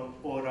have gone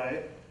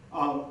awry.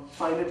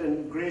 Find it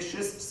in grey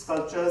schist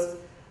sculptures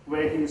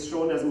where he is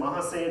shown as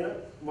Mahasena,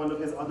 one of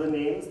his other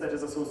names that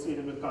is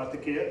associated with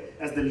Kartikeya,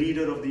 as the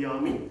leader of the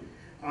army.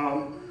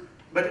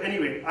 But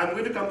anyway, I'm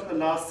going to come to the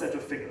last set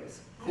of figures,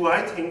 who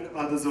I think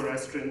are the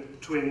Zoroastrian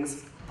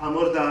twins,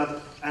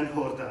 Amurdad and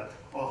Hordad,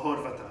 or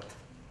Horvatat.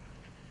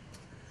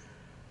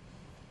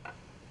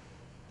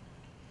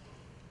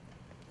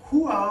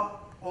 Who are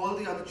all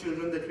the other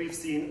children that we've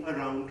seen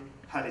around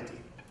Hariti?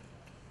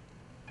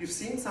 You've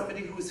seen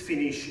somebody who is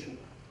Phoenician,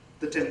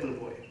 the temple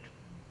boy.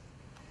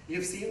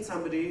 You've seen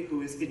somebody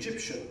who is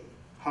Egyptian,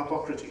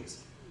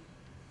 Harpocrates.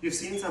 You've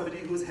seen somebody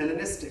who is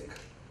Hellenistic,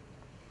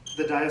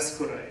 the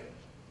Dioscuri.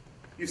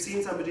 You've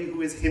seen somebody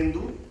who is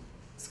Hindu,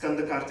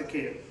 Skanda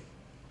Kartikeya.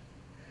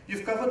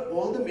 You've covered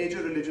all the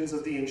major religions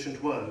of the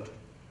ancient world.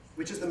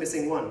 Which is the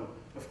missing one?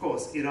 Of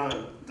course,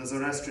 Iran, the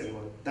Zoroastrian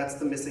one. That's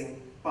the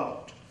missing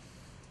part.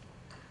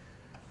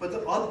 But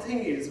the odd thing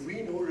is,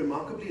 we know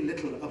remarkably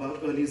little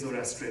about early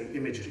Zoroastrian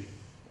imagery.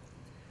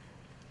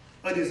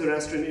 Early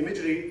Zoroastrian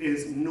imagery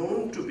is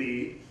known to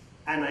be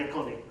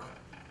aniconic.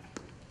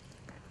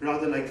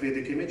 Rather like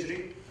Vedic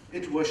imagery,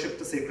 it worshipped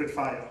the sacred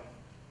fire.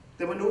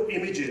 There were no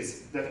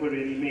images that were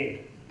really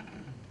made.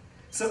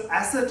 So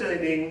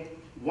ascertaining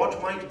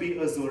what might be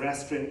a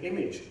Zoroastrian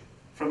image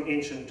from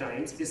ancient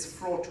times is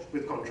fraught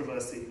with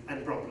controversy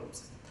and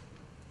problems.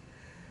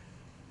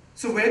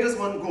 So where does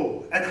one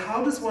go? And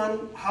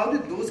how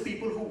did those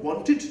people who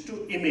wanted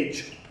to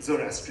image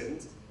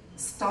Zoroastrians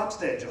start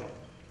their job?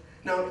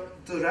 Now,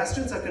 the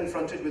Zoroastrians are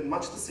confronted with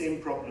much the same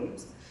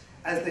problems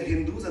as the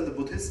Hindus and the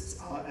Buddhists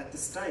are at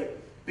this time,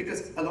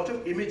 because a lot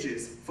of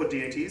images for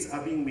deities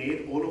are being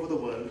made all over the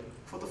world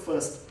for the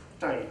first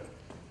time,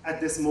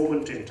 at this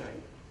moment in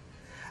time.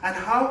 And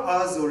how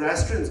are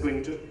Zoroastrians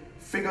going to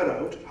figure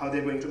out how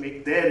they're going to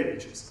make their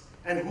images?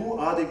 And who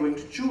are they going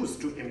to choose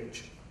to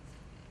image?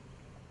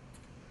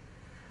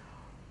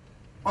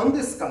 On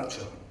this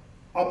sculpture,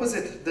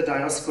 opposite the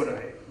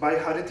Dioscuri, by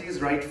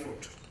Hariti's right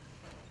foot,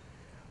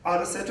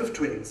 are a set of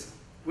twins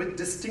with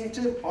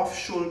distinctive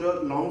off-shoulder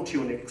long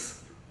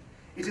tunics.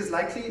 It is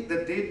likely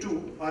that they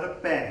too are a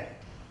pair.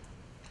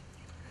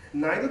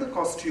 Neither the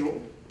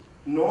costume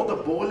nor the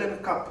bowl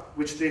and cup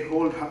which they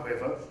hold,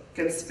 however,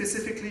 can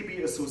specifically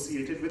be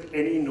associated with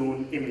any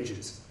known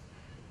images.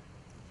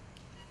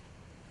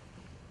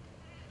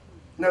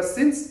 Now,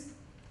 since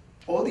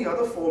all the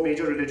other 4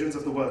 major religions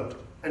of the world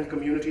and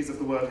communities of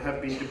the world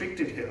have been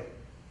depicted here,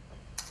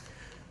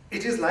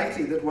 it is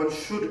likely that one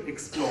should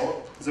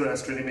explore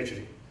Zoroastrian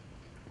imagery.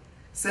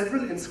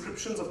 Several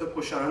inscriptions of the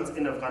Kushans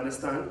in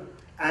Afghanistan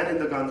and in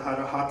the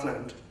Gandhara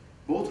heartland,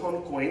 both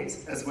on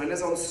coins as well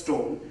as on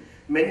stone,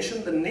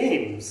 mention the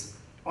names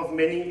of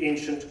many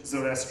ancient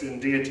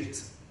Zoroastrian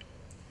deities.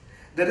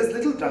 There is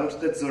little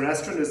doubt that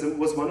Zoroastrianism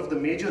was one of the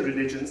major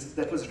religions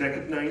that was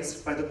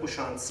recognized by the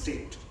Kushan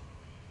state.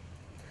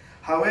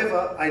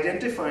 However,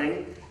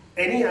 identifying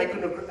any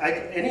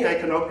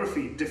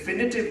iconography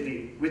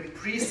definitively with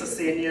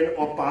pre-Sasanian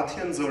or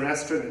Parthian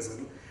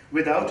Zoroastrianism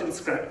without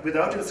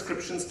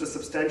inscriptions to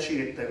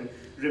substantiate them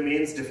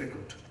remains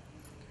difficult.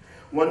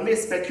 One may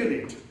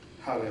speculate,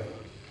 however,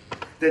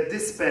 that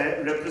this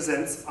pair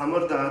represents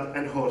Amurdad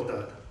and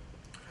Hordad,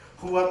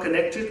 who are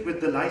connected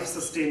with the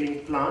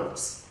life-sustaining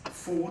plants,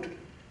 food,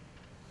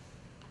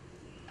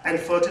 and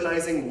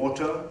fertilizing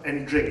water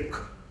and drink.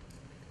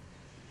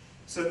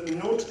 So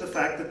note the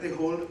fact that they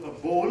hold a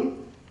bowl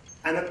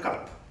and a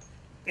cup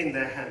in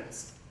their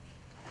hands.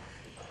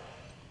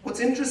 What's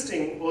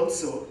interesting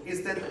also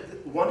is that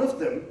one of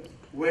them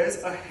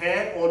wears a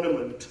hair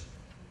ornament,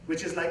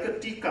 which is like a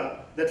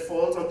tika that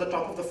falls on the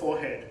top of the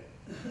forehead,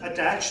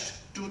 attached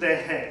to their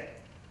hair.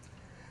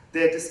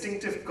 Their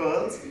distinctive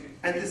curls,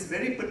 and this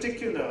very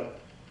particular,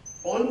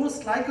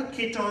 almost like a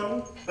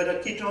kiton, but a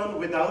kiton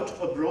without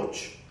a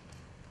brooch,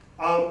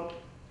 a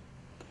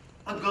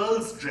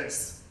girl's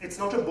dress. It's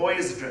not a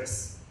boy's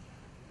dress.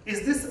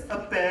 Is this a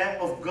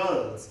pair of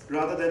girls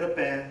rather than a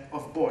pair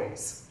of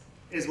boys?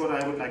 Is what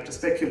I would like to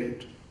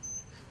speculate.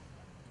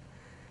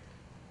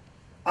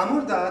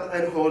 Amurdad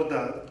and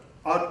Hordad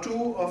are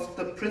two of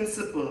the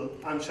principal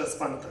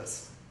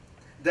Anshaspantas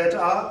that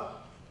are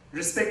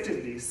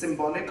respectively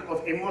symbolic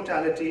of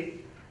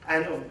immortality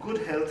and of good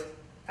health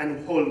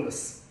and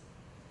wholeness.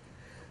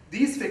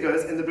 These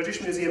figures in the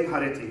British Museum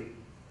Hariti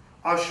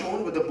are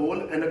shown with a bowl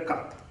and a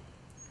cup.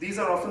 These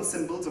are often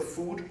symbols of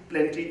food,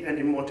 plenty, and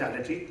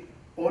immortality,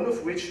 all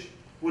of which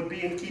would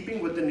be in keeping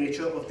with the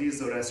nature of these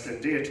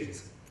Zoroastrian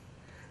deities.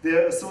 They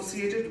are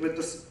associated with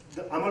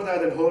the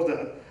Amurdad and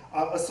Hordad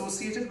are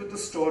associated with the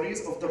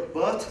stories of the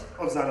birth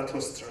of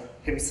Zarathustra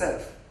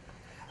himself,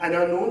 and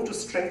are known to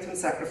strengthen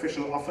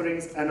sacrificial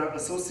offerings and are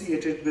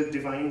associated with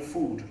divine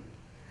food.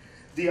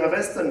 The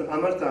Avestan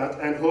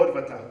Amurdad and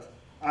Horvatat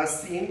are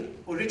seen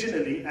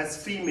originally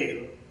as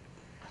female,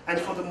 and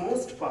for the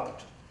most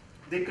part,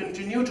 they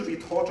continue to be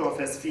thought of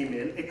as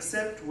female,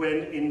 except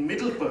when in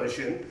Middle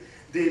Persian,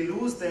 they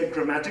lose their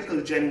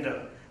grammatical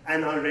gender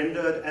and are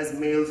rendered as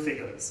male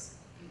figures.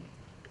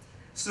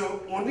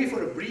 So only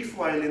for a brief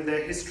while in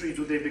their history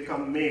do they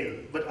become male,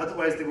 but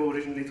otherwise they were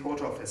originally thought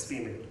of as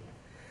female.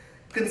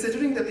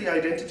 Considering that the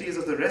identities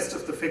of the rest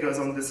of the figures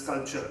on this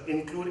sculpture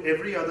include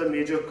every other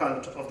major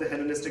cult of the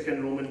Hellenistic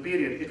and Roman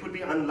period, it would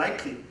be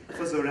unlikely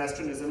for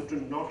Zoroastrianism to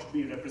not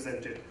be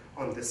represented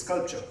on this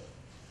sculpture.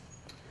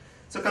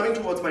 So coming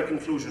towards my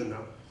conclusion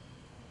now.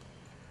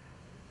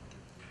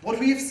 What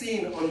we have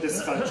seen on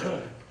this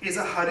sculpture is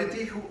a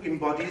Hariti who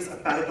embodies a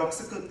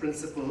paradoxical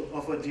principle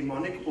of a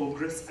demonic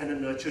ogress and a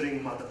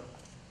nurturing mother,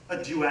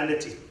 a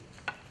duality.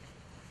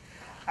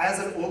 As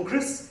an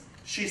ogress,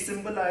 she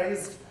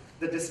symbolized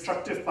the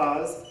destructive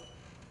powers,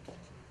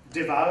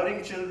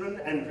 devouring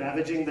children and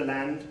ravaging the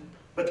land,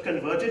 but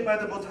converted by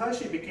the Buddha,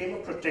 she became a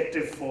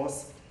protective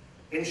force,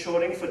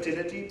 ensuring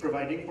fertility,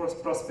 providing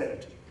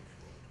prosperity.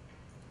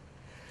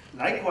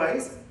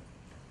 Likewise,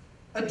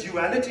 a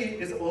duality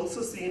is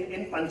also seen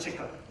in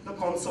Panchika, the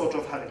consort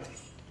of Hariti,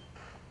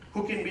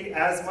 who can be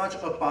as much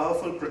a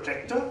powerful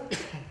protector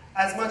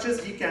as much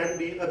as he can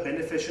be a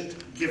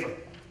beneficent giver.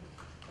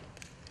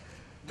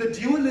 The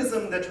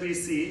dualism that we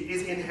see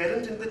is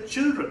inherent in the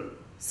children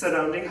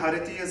surrounding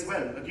Hariti as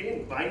well.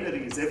 Again,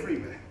 binaries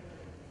everywhere.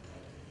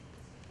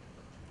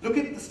 Look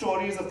at the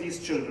stories of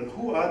these children.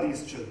 Who are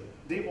these children?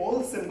 They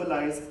all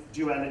symbolize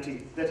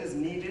duality that is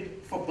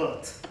needed for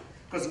birth,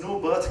 because no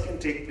birth can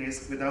take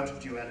place without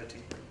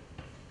duality.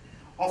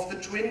 Of the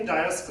twin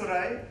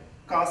Dioscuri,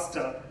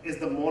 Castor is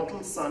the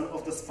mortal son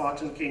of the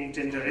Spartan king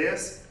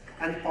Tyndareus,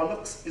 and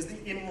Pollux is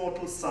the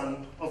immortal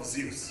son of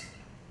Zeus.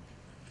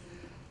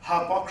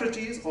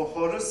 Harpocrates, or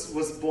Horus,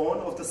 was born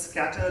of the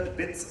scattered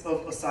bits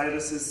of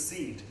Osiris's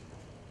seed.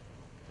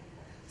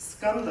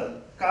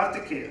 Skanda,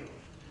 Kartikeya,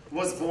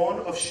 was born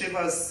of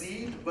Shiva's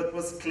seed, but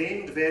was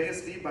claimed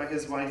variously by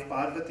his wife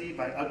Parvati,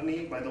 by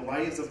Agni, by the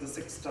wives of the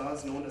 6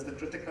 stars known as the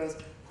Kritikas,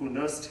 who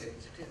nursed him.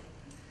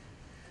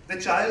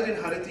 The child in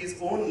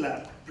Hariti's own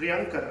lap,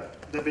 Priyankara,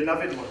 the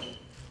beloved one,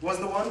 was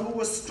the one who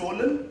was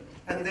stolen,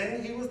 and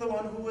then he was the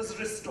one who was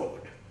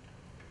restored.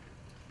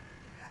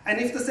 And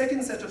if the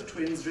second set of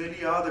twins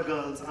really are the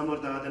girls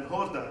Amurdad and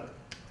Hordad,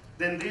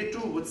 then they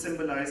too would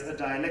symbolize a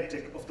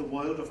dialectic of the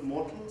world of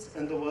mortals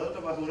and the world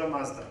of Ahura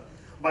Mazda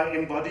by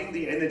embodying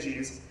the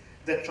energies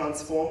that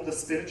transform the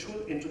spiritual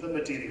into the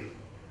material.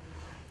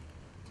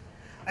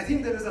 I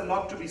think there is a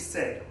lot to be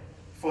said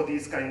for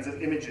these kinds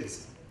of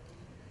images.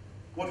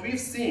 What we've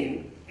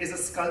seen is a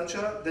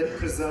sculpture that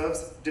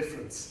preserves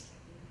difference.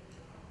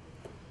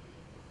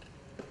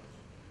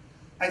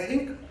 I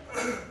think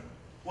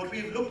what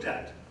we've looked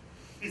at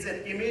is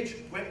an image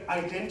where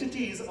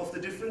identities of the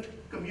different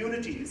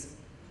communities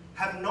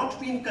have not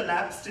been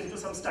collapsed into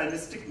some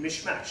stylistic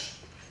mishmash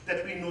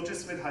that we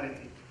notice with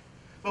Hariti.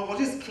 But what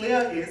is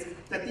clear is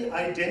that the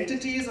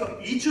identities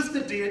of each of the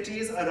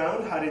deities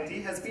around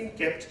Hariti has been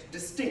kept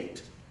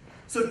distinct.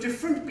 So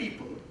different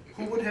people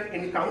who would have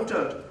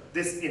encountered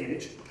this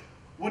image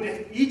would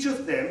have, each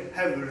of them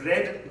have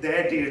read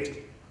their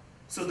deity.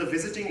 So the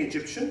visiting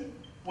Egyptian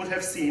would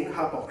have seen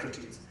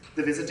Harpocrates.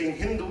 The visiting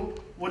Hindu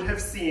would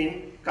have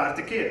seen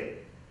Kartikeya.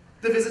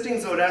 The visiting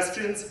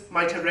Zoroastrians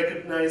might have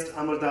recognized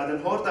Amurdad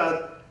and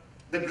Hordad.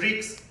 The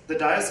Greeks, the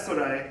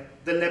Dioscuri,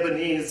 the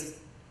Lebanese,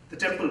 the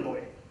temple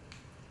boy.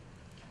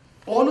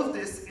 All of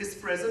this is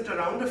present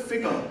around a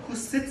figure who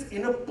sits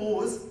in a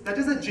pose that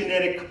is a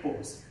generic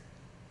pose.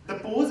 The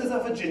pose is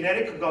of a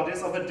generic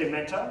goddess of a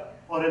Demeter,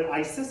 or an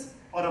Isis,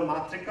 or a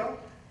Matrika,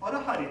 or a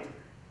Hariti.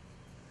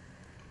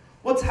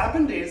 What's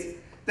happened is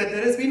that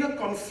there has been a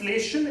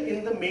conflation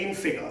in the main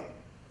figure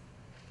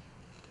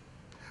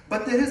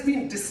but there has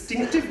been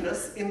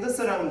distinctiveness in the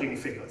surrounding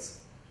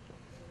figures.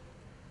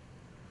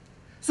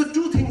 So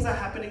two things are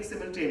happening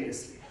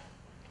simultaneously.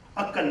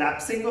 A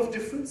collapsing of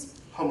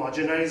difference,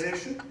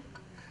 homogenization,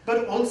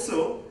 but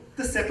also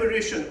the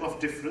separation of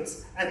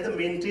difference and the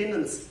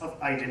maintenance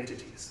of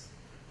identities.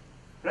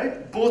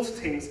 Right? Both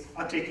things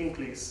are taking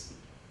place.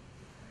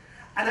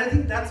 And I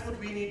think that's what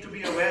we need to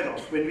be aware of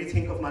when we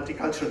think of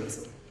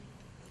multiculturalism.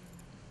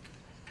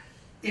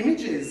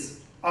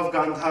 Images of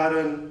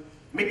Gandharan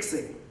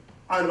mixing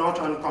are not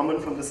uncommon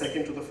from the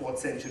 2nd to the 4th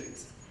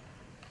centuries.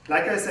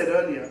 Like I said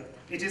earlier,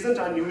 it isn't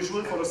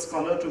unusual for a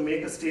scholar to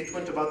make a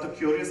statement about the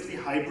curiously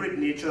hybrid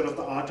nature of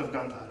the art of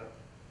Gandhara.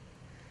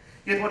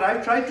 Yet what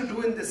I've tried to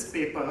do in this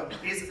paper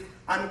is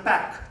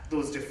unpack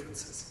those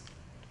differences.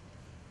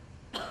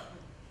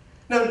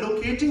 Now,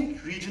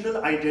 locating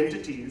regional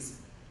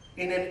identities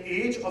in an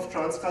age of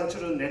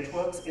transcultural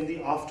networks in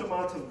the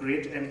aftermath of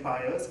great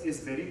empires is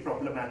very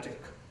problematic.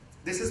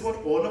 This is what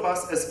all of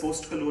us as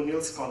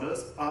post-colonial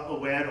scholars are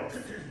aware of.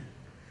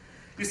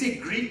 You see,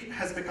 Greek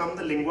has become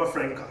the lingua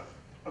franca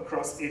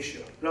across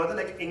Asia, rather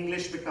like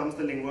English becomes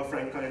the lingua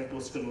franca in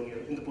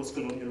the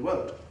post-colonial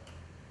world.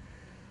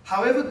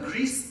 However,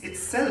 Greece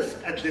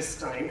itself at this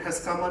time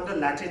has come under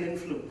Latin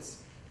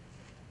influence.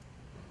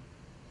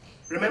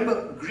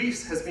 Remember,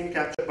 Greece has been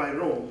captured by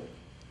Rome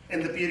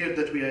in the period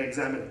that we are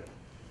examining.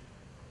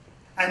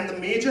 And the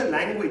major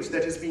language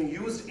that is being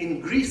used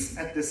in Greece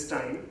at this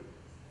time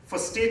for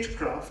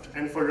statecraft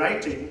and for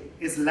writing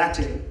is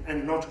Latin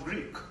and not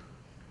Greek.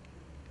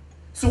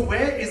 So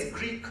where is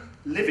Greek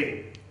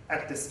living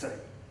at this time?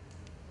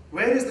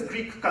 Where is the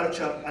Greek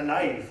culture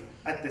alive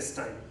at this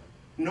time?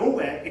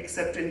 Nowhere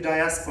except in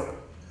diaspora,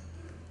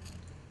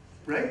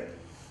 right?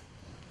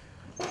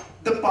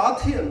 The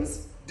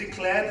Parthians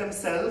declare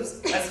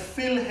themselves as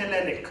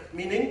Phil-Hellenic,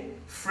 meaning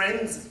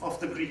friends of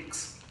the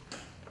Greeks.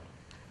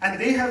 And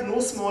they have no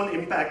small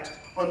impact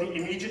on the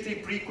immediately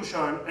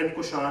pre-Kushan and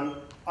Kushan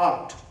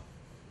art.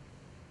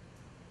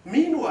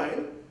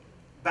 Meanwhile,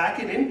 back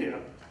in India,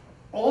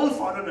 all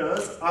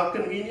foreigners are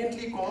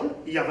conveniently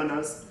called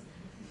Yavanas.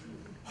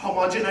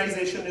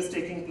 Homogenization is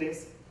taking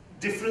place.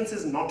 Difference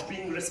is not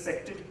being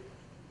respected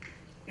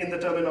in the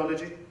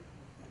terminology.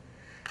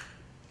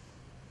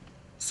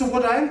 So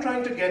what I'm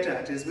trying to get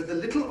at is, with the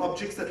little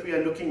objects that we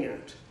are looking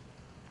at,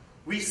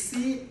 we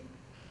see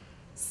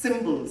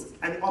symbols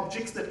and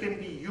objects that can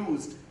be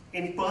used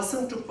in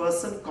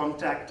person-to-person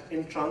contact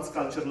in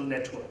transcultural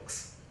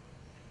networks.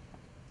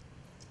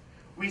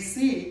 We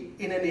see,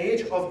 in an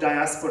age of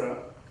diaspora,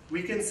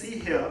 we can see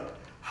here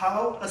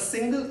how a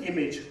single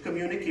image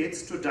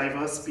communicates to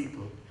diverse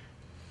people.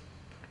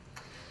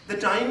 The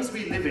times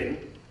we live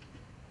in,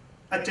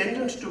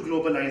 attendant to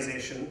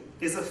globalization,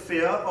 is a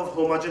fear of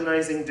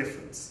homogenizing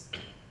difference.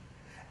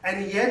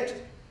 And yet,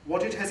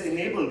 what it has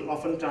enabled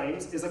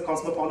oftentimes is a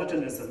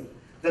cosmopolitanism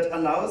that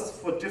allows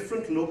for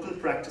different local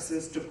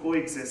practices to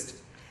coexist,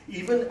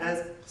 even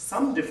as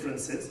some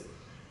differences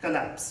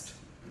collapsed.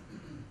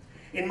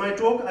 In my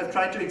talk, I've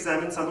tried to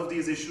examine some of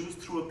these issues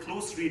through a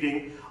close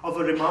reading of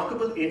a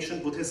remarkable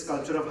ancient Buddhist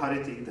sculpture of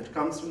Hariti that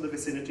comes from the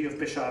vicinity of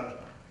Peshawar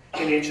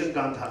in ancient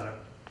Gandhara.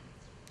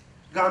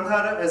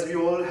 Gandhara, as we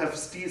all have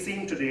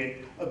seen today,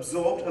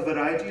 absorbed a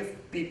variety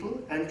of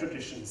people and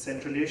traditions: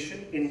 Central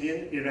Asian,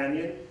 Indian,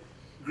 Iranian,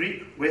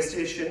 Greek, West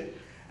Asian,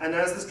 and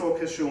as this talk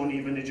has shown,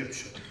 even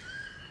Egyptian.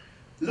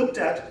 Looked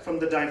at from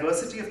the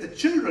diversity of the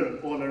children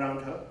all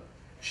around her,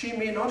 she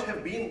may not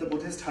have been the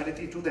Buddhist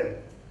Hariti to them.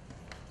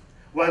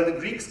 While the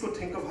Greeks could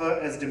think of her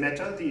as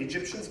Demeter, the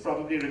Egyptians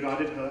probably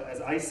regarded her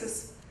as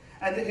Isis,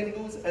 and the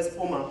Hindus as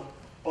Uma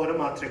or a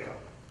Matrika.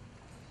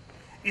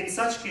 In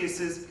such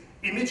cases,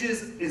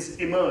 images is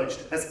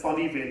emerged as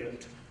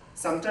polyvalent,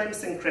 sometimes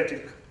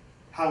syncretic.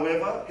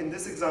 However, in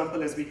this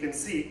example, as we can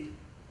see,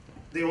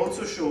 they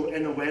also show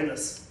an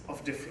awareness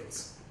of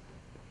difference.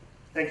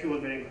 Thank you all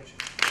very much.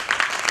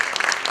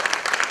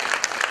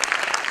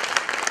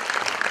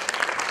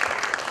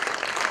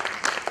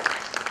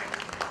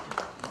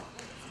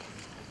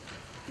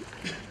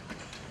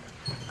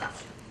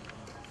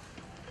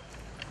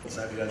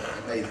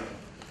 Amazing.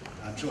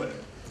 I'm sure it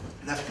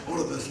left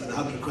all of us with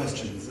 100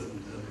 questions.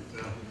 And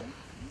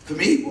for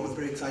me, what was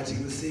very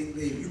exciting was seeing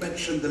you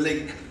mentioned the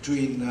link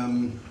between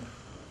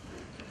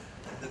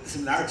the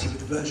similarity with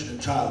the Virgin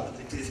and Child.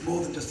 But it's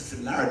more than just a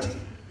similarity,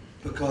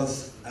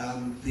 because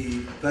the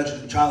Virgin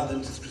and Child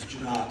enters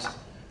Christian art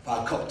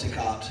via Coptic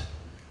art,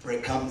 where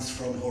it comes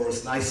from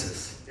Horus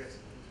Nisus. Yes.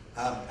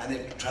 And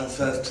it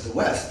transfers to the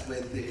West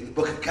with, in the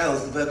Book of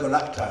Kells, the Virgo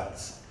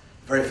Lactans,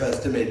 the very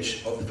first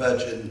image of the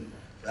Virgin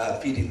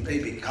feeding the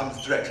baby,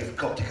 comes directly from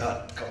Coptic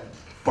art,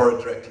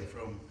 borrowed directly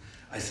from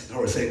Isis and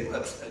Horus.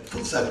 It's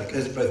full circle, it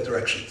goes in both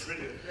directions.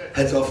 Brilliant. Yeah.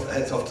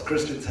 Heads off to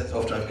Christians, heads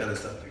off to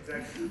Afghanistan.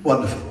 Exactly.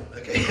 Wonderful.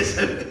 Okay.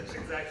 Exactly.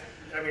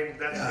 I mean,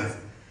 Yeah.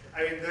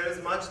 there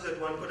is much that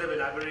one could have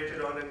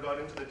elaborated on and gone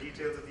into the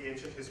details of the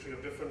ancient history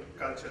of different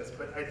cultures,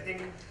 but I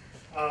think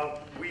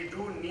we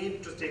do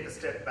need to take a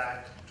step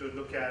back to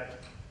look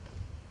at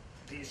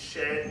these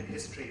shared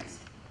histories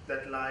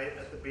that lie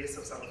at the base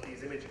of some of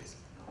these images.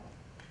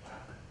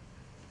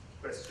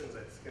 questions.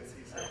 I can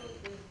see several.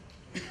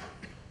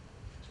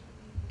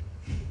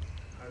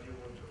 How do you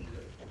want to do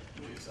it?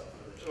 Do yourself.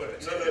 No,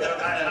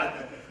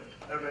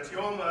 I'm at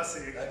your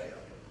mercy. Okay.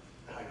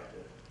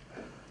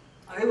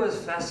 I was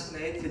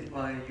fascinated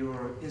by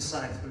your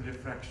insightful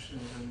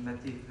reflections and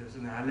meticulous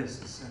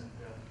analysis, and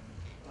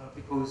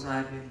because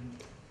I've been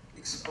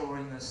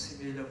exploring a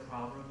similar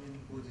problem in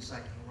Buddhist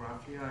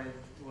iconography, I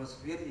was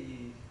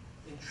really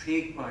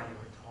intrigued by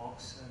your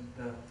talks,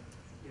 and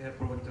you have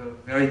brought a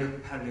very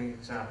compelling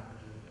example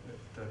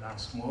at the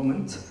last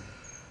moment.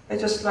 I'd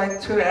just like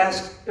to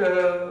ask,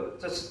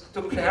 just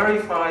to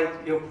clarify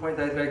your point,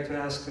 I'd like to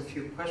ask a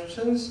few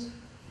questions.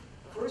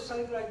 First,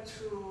 I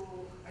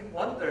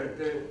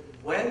wonder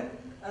when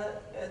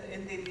an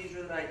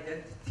individual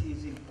identity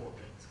is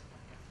important,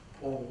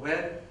 or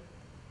when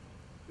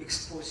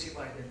exclusive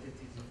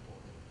identity is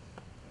important.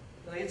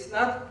 Now, it's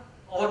not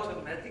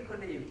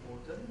automatically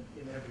important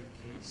in every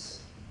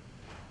case.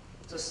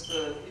 Just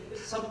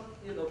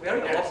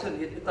very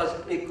often it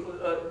doesn't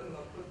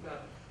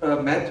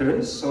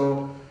matter.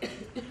 So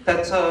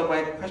that's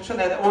my question.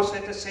 And also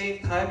at the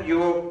same time,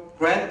 your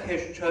grand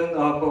question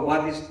of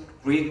what is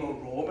Greek or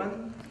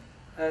Roman,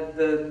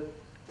 and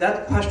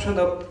that question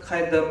of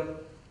kind of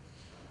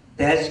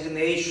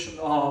designation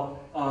of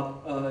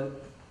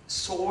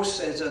source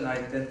as an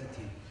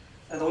identity,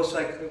 and also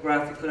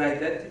iconographical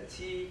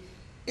identity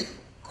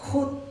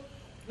could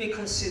be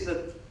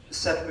considered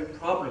separate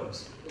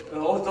problems,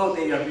 although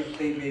they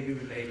may be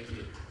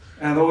related.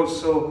 And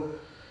also,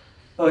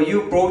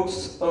 you brought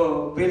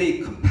a really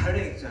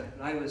compelling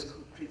example. I was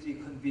completely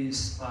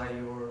convinced by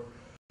your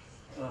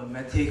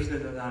meticulous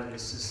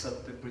analysis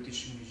of the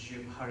British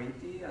Museum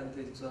Haredi, and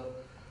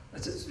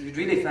it's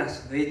really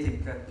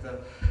fascinating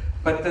that,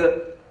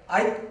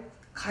 I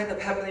kind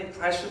of have an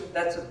impression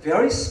that's a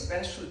very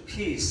special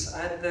piece,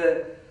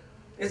 and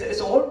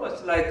it's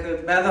almost like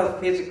a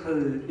metaphysical,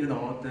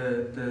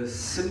 the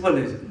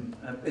symbolism.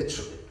 It's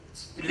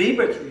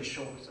deliberately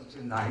showing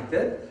something like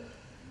that.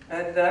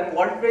 And I'm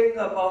wondering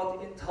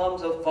about in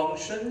terms of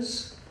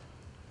functions.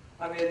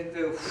 I mean,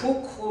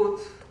 who could,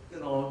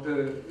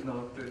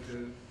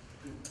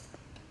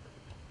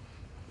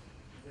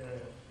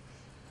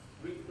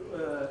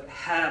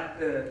 have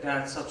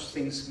that such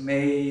things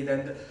made,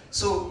 and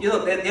so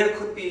there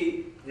could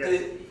be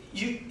Yes.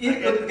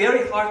 it would be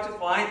very hard to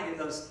find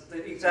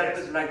the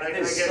examples like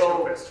this. I get your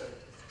question.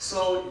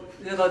 So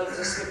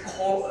just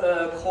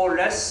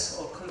coalesce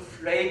or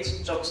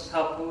conflate,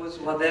 juxtapose,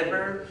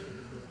 whatever.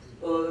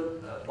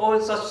 All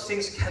such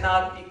things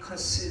cannot be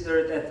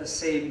considered at the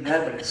same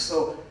level.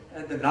 So,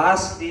 and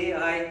lastly,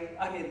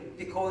 I mean,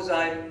 because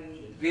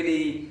I'm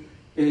really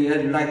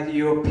like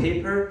your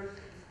paper,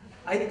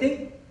 I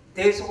think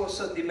there's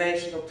also a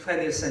dimension of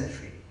 20th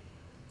century.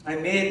 I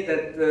mean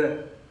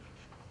that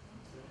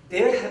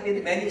there have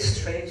been many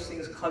strange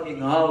things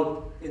coming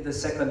out in the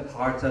second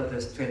part of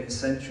this 20th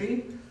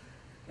century,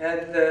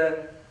 and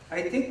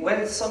I think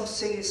when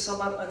something is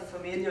somewhat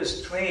unfamiliar,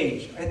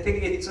 strange, I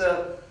think it's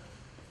a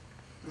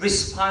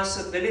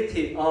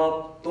responsibility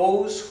of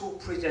those who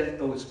present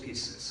those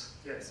pieces.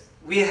 Yes.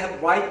 We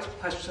have right to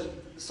question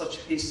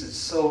such pieces.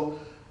 So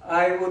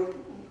I would,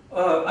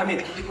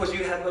 because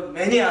you have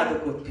many other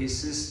good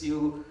pieces,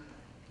 you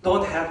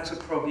don't have to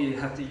probably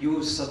have to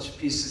use such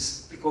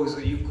pieces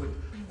because you could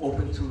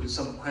open to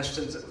some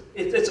questions.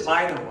 It's a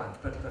minor one,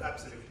 but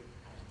absolutely.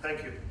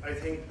 Thank you. I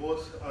think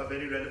both are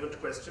very relevant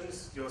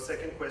questions. Your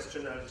second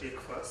question I'll take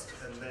first,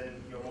 and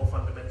then your more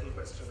fundamental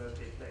question I'll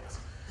take next.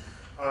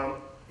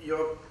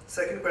 Your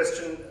second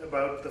question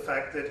about the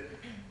fact that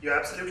you're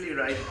absolutely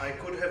right. I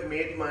could have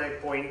made my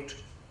point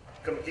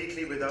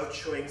completely without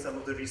showing some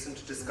of the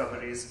recent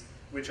discoveries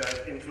which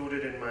I've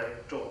included in my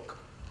talk.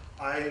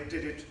 I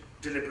did it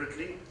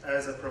deliberately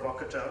as a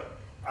provocateur.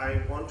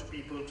 I want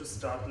people to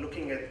start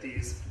looking at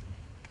these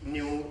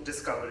new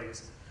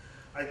discoveries.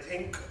 I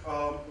think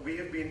we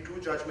have been too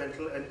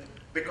judgmental, and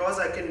because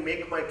I can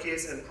make my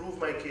case and prove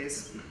my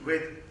case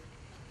with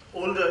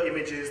older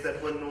images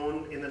that were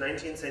known in the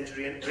 19th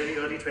century and very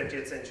early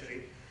 20th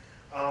century,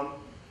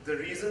 the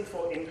reason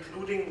for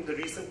including the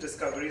recent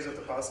discoveries of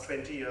the past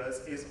 20 years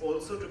is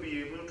also to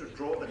be able to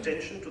draw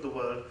attention to the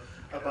world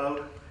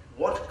about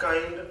what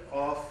kind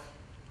of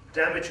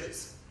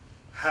damages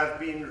have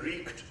been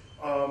wreaked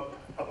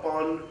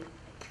upon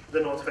the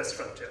northwest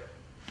frontier.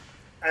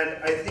 And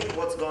I think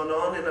what's gone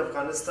on in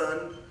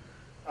Afghanistan,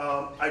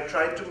 I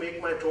tried to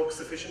make my talk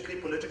sufficiently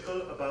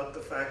political about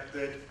the fact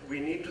that we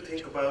need to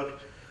think about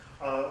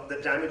the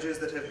damages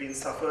that have been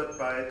suffered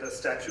by the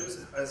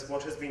statues as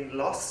what has been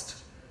lost,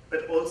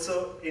 but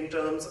also in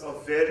terms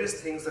of various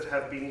things that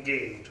have been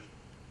gained.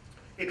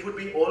 It would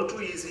be all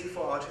too easy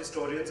for art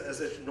historians,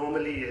 as it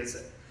normally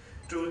is,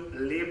 to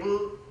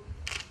label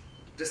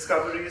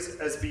discoveries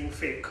as being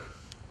fake,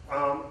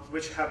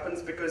 which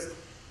happens because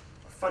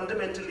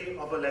fundamentally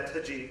of a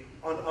lethargy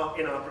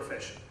in our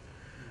profession.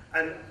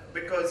 And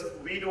because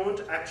we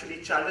don't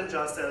actually challenge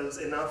ourselves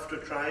enough to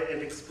try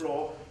and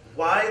explore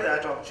why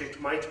that object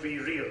might be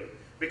real.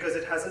 because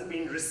it hasn't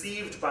been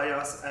received by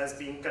us as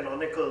being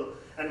canonical,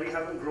 and we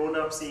haven't grown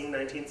up seeing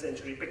 19th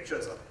century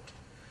pictures of it.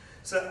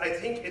 So I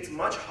think it's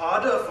much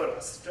harder for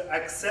us to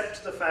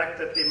accept the fact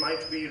that they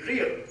might be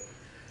real.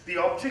 The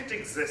object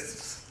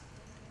exists.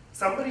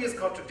 Somebody has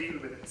got to deal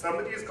with it.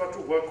 Somebody has got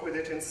to work with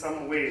it in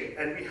some way,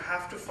 and we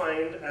have to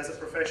find, as a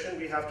profession,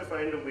 we have to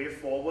find a way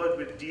forward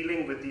with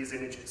dealing with these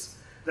images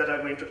that are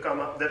going to come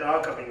up, that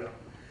are coming up.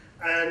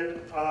 And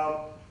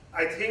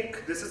I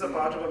think this is a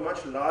part of a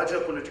much larger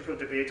political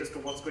debate as to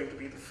what's going to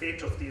be the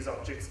fate of these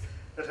objects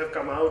that have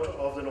come out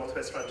of the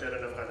northwest frontier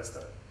in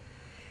Afghanistan.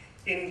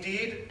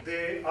 Indeed,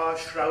 they are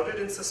shrouded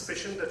in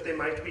suspicion that they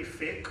might be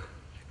fake,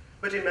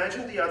 but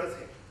imagine the other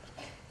thing.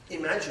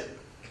 Imagine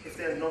if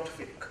they are not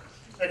fake,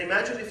 and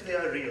imagine if they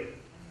are real.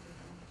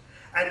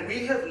 And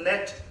we have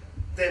let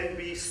them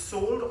be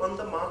sold on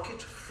the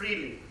market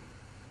freely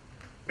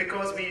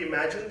because we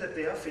imagine that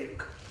they are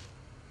fake.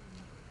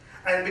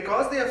 And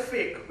because they are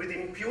fake, with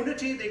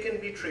impunity they can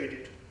be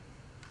traded.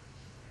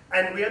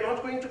 And we are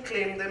not going to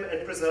claim them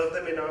and preserve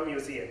them in our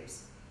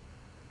museums.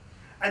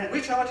 And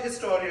which art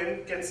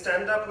historian can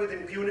stand up with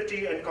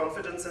impunity and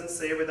confidence and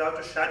say without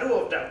a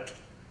shadow of doubt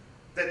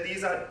that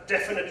these are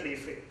definitely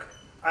fake?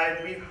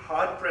 I'd be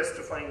hard-pressed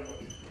to find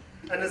one.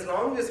 And as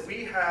long as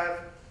we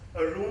have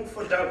a room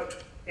for doubt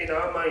in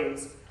our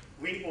minds,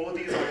 we owe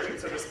these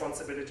objects a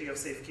responsibility of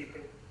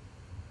safekeeping.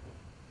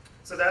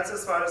 So that's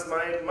as far as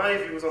my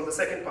views on the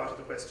second part of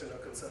the question are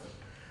concerned.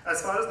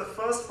 As far as the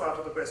first part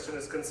of the question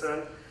is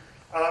concerned,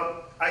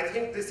 I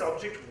think this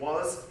object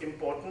was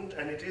important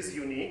and it is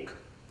unique.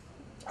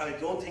 I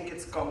don't think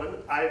it's common.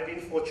 I've been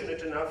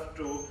fortunate enough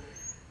to,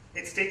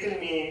 it's taken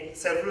me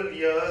several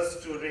years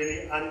to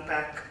really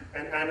unpack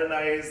and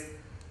analyze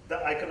the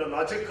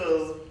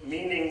iconological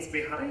meanings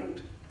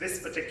behind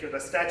this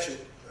particular statue.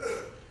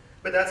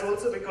 But that's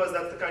also because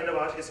that's the kind of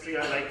art history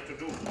I like to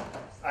do,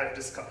 I've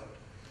discovered.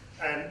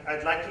 And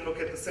I'd like to look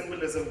at the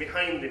symbolism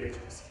behind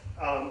images,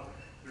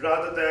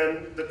 rather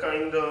than the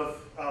kind of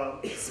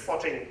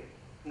spotting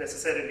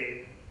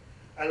necessarily.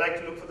 I like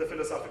to look for the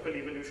philosophical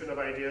evolution of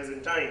ideas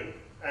in time,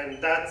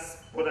 and that's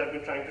what I've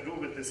been trying to do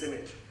with this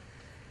image.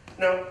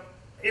 Now,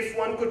 if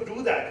one could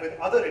do that with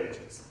other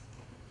images,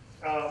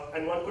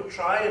 and one could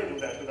try and do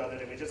that with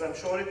other images, I'm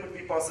sure it would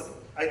be possible.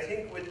 I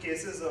think with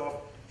cases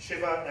of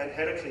Shiva and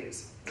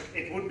Heracles,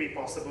 it would be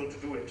possible to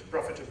do it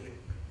profitably.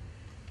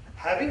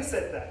 Having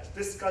said that,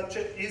 this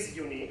sculpture is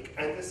unique,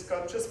 and this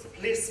sculpture's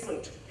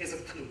placement is a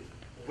clue.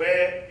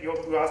 Where you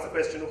ask the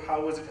question of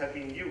how would it have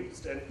been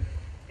used, and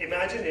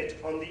imagine it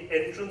on the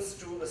entrance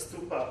to a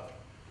stupa,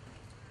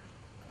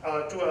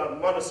 to a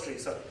monastery,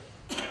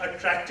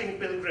 attracting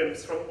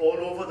pilgrims from all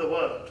over the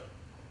world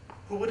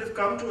who would have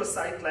come to a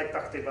site like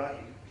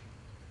Takht-e-Bahi,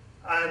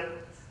 and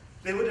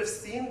they would have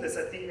seen this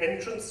at the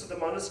entrance to the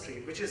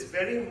monastery, which is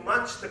very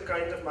much the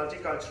kind of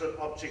multicultural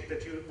object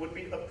that would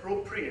be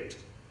appropriate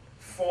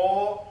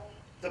for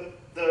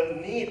the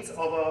needs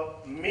of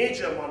a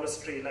major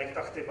monastery like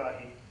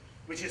Takht-e-Bahi,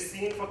 which is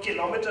seen for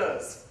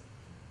kilometers,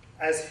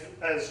 as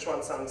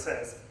Xuanzang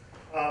says,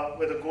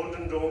 where the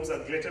golden domes are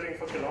glittering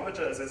for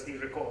kilometers, as he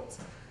records,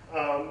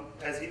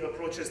 as he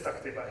approaches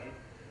Takht-e-Bahi.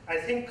 I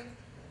think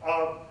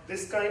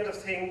this kind of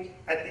thing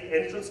at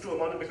the entrance to a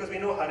monastery, because we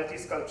know Harati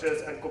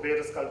sculptures and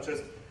Kubera sculptures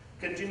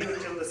continue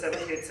until the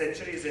 7th, 8th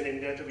centuries in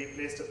India to be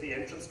placed at the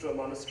entrance to a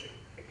monastery.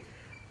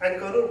 And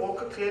Colonel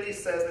Walker clearly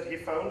says that he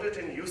found it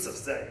in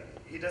Yusufzai.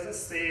 He doesn't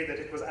say that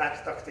it was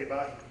at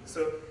Takht-e-Bahi.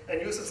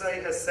 And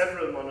Yusufzai has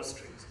several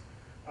monasteries.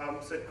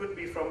 So it could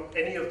be from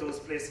any of those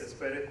places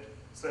where it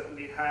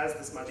certainly has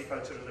this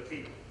multicultural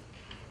appeal.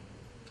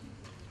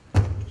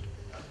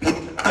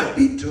 I've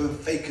been to a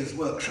faker's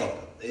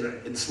workshop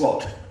in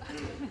Swat,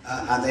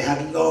 and they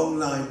had long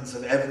lines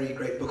of every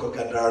great book of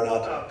Gandhara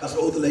art, plus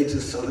all the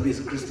latest Sotheby's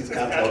and Christie's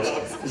catalogs.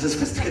 It's a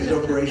sophisticated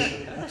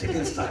operation, particularly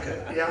in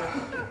stucco. Yeah.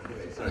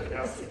 Anyway, sorry.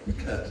 Yeah.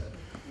 Kurt.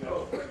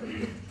 Oh,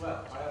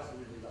 well, I also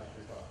really like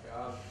your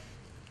talk.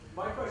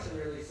 My question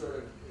really sort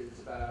of is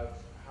about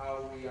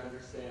how we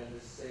understand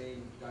the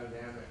same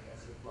dynamic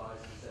as it applies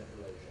to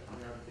Central Asia. I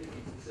mean, I'm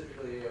thinking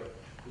specifically of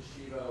the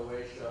Shiva,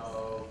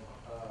 Weisho,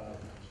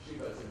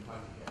 Shivas in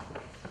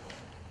Panjika.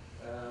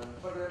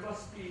 But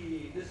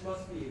this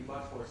must be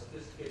much more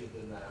sophisticated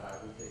than that,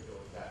 I would think,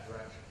 going that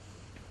direction.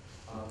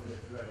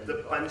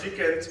 The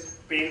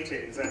Panjikent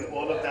paintings and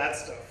all of that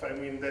stuff, I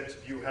mean, that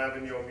you have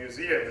in your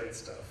museum and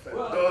stuff. And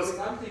well, those,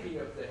 I'm thinking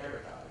of the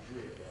Hermitage,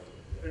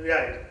 really.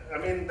 Right. I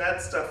mean,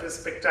 that stuff is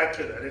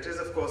spectacular. It is,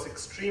 of course,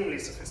 extremely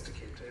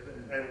sophisticated.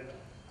 And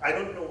I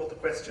don't know what the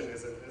question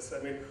is in this.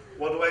 I mean,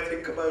 what do I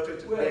think about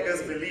it? Well,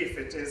 Beggars belief.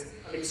 It is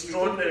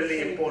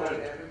extraordinarily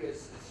important.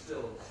 It's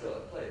still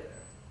at play there.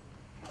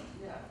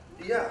 Yeah.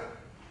 Yeah.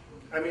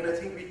 I mean, I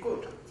think we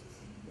could.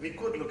 We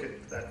could look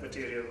at that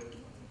material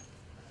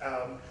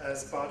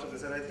as part of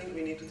this. And I think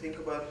we need to think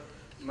about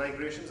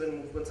migrations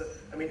and movements.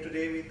 I mean,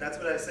 today, that's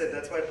what I said.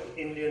 That's why I put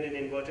Indian in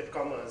inverted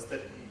commas.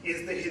 That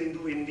is the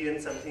Hindu Indian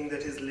something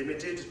that is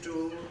limited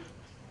to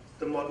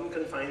the modern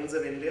confines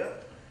of India?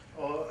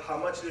 Or how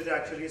much did it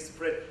actually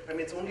spread? I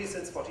mean, it's only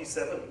since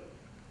 47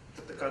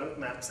 the current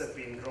maps have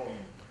been drawn.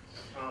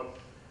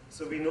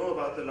 So we know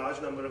about the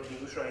large number of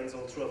Hindu shrines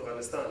all through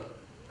Afghanistan,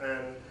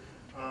 and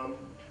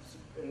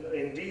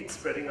indeed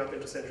spreading up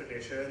into Central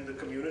Asia. And the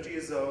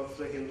communities of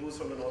the Hindus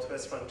from the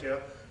northwest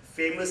frontier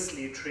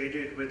famously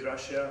traded with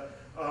Russia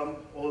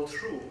all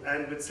through,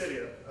 and with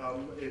Syria.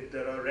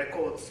 There are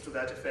records to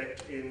that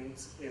effect in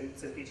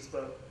St.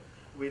 Petersburg,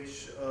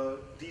 which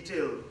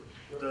detail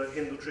the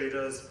Hindu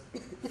traders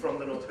from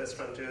the northwest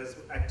frontiers'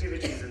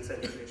 activities in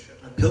Central Asia.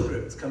 And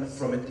pilgrims coming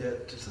from India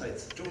to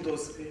sites. To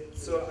those,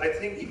 so I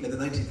think Even in the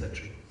 19th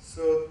century.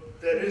 so.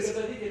 There is.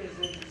 Because I think it is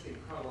an interesting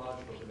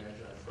chronological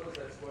dimension. I suppose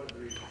that's one of the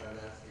reasons I'm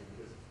asking,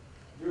 because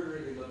you're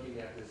really looking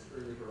at this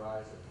early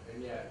horizon,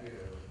 and yet,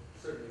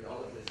 certainly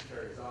all of this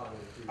carries on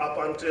into Up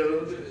until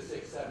into the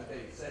 6th, 7th,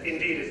 8th century.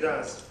 Indeed, it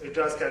does. It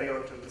does carry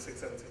on till the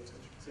 6th, 7th, 8th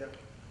centuries. Yeah.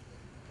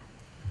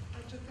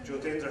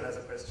 Jyotendra has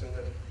a question.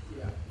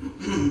 Yeah.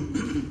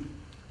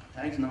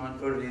 Thanks, Naman,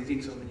 for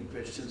raising so many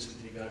questions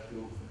with regard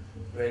to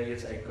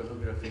various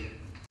iconographic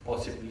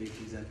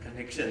possibilities and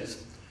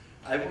connections.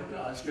 I want to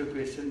ask you a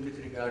question with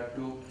regard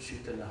to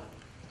Shitala.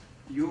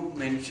 You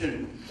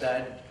mentioned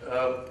that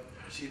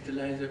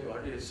Shitala is a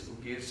goddess who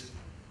gives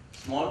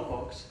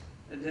smallpox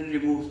and then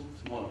removes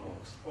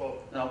smallpox. Oh.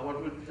 Now,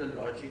 what would be the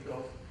logic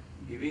of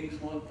giving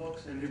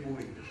smallpox and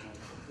removing the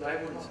smallpox? Why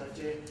would such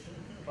a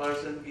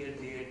person be a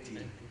deity?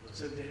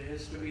 So there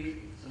has to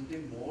be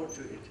something more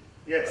to it.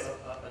 Yes.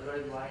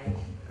 Otherwise, why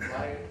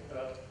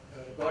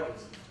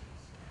goddess?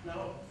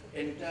 Now,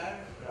 entire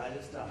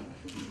Rajasthan,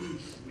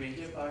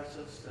 major parts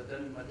of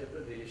southern Madhya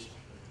Pradesh,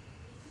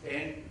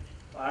 and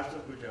parts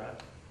of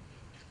Gujarat,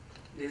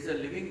 there is a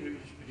living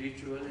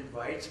ritual and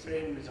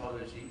widespread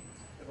mythology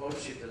about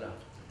Shitala.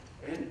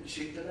 And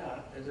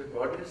Shitala, as a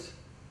goddess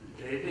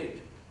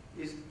dreaded,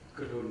 is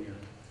colonial.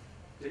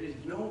 There is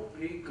no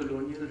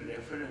pre-colonial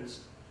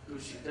reference to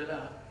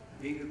Shitala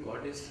being a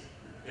goddess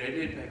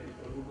dreaded by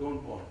people who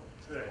don't want.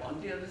 Right.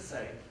 On the other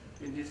side,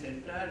 in this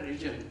entire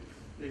region,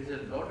 there is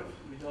a lot of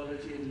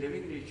mythology and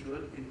living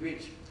ritual in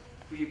which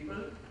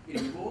people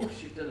invoke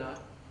Shitala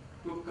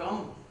to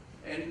come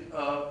and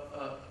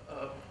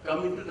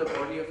come into the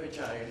body of a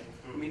child,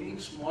 meaning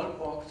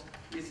smallpox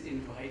is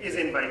invited. Is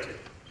invited.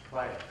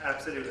 Why?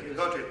 Absolutely.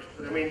 Got it.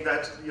 I mean,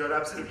 that you're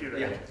absolutely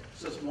right. Yeah.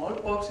 So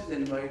smallpox is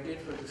invited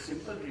for the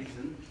simple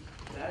reason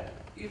that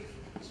if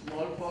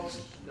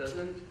smallpox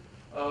doesn't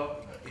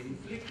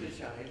inflict the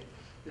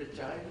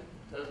child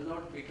does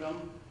not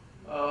become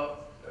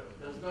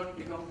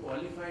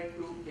qualified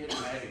to get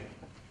married.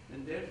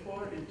 And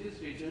therefore, in this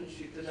region,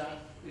 Shitala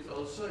is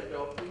also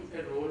adopting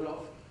a role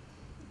of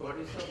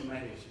goddess of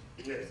marriage.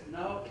 Yes.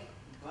 Now,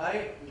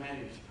 why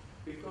marriage?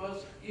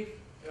 Because if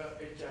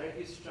a child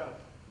is struck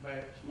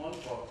by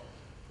smallpox,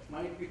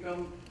 might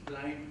become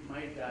blind,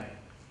 might die.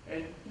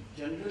 And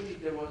generally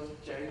there was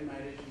child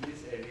marriage in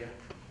this area.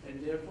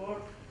 And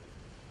therefore,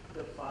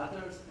 the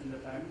fathers and the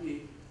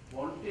family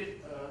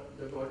wanted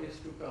the goddess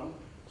to come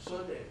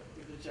so that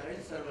if the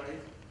child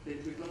survives, then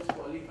becomes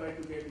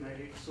qualified to get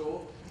married.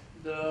 So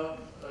the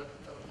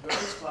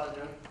girl's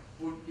father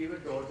would give a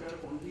daughter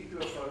only to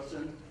a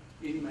person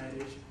in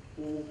marriage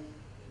who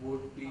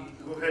would be...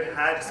 Who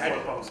had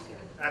smallpox.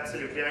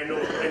 Absolutely, I know.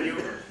 And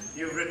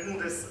you've written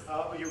this,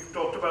 you've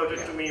talked about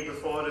it to me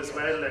before as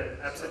well, and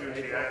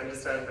absolutely, I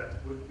understand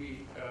that. Would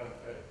be,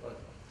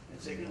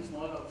 and second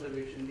small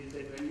observation is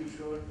that when you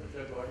showed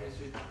the goddess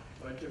with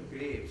a bunch of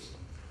grapes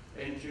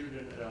and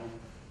children around,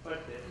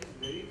 but that is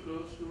very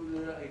close to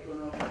the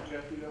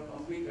iconography of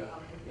Ambika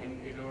in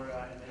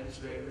Ellora and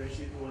elsewhere, where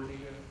she's holding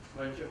a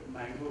bunch of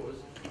mangoes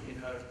in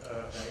her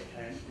right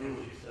hand and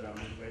she's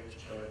surrounded by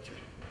children.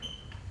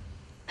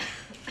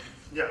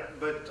 Yeah,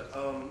 but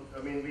I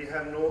mean, we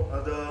have no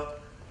other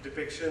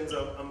depictions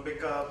of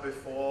Ambika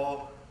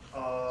before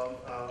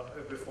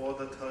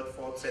the 3rd,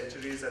 4th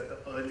centuries. At the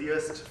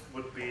earliest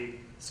would be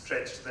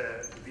stretched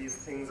there. These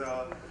things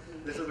are a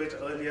little bit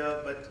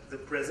earlier, but the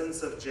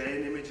presence of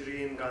Jain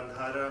imagery in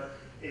Gandhara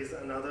is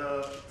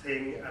another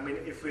thing. I mean,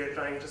 if we are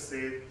trying to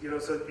say,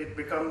 so it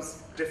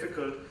becomes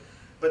difficult,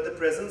 but the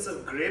presence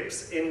of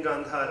grapes in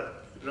Gandhara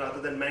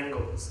rather than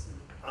mangoes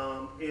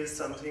is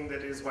something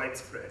that is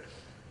widespread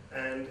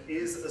and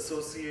is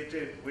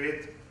associated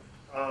with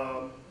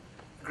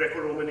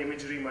Greco-Roman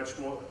imagery much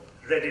more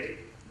readily,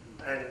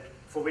 and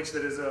for which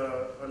there is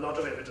a lot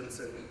of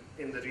evidence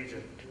in the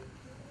region.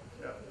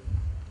 Yeah.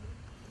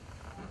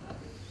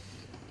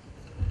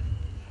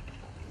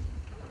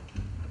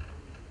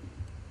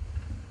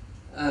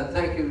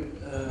 Thank you,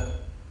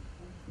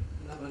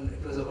 Naman.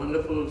 It was a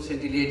wonderful,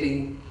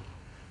 scintillating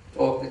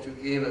talk that you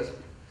gave us.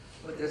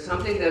 But there's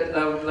something that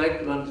I would like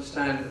to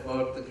understand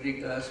about the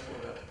Greek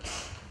diaspora,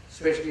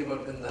 especially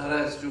about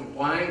Gandhara, as to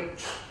why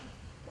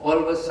all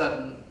of a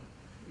sudden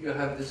you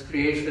have this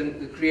creation,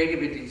 the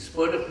creativity,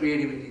 spurt of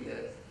creativity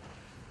there.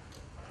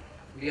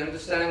 We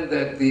understand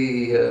that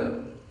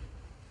the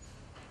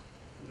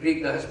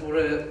Greek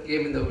diaspora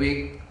came in the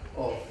wake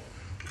of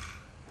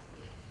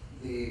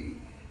the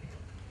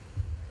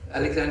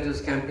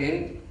Alexander's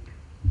campaign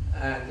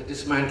and the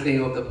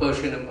dismantling of the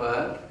Persian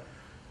Empire.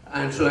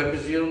 And so I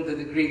presume that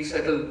the Greeks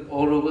settled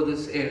all over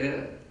this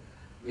area,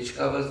 which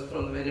covers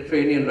from the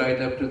Mediterranean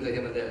right up to the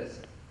Himalayas.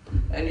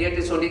 And yet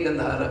it's only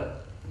Gandhara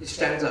which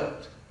stands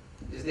out.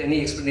 Is there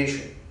any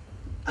explanation?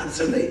 And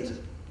so late.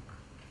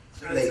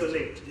 And so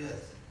late. Yes.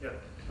 Yeah.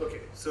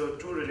 Okay. So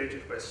two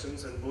related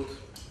questions, and both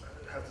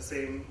have the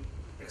same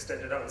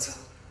extended answer.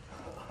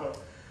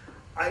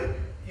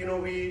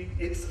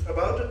 It's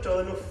about a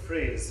turn of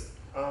phrase.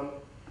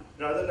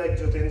 Rather like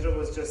Jyotendra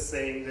was just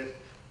saying, that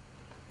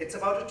it's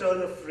about a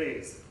turn of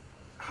phrase,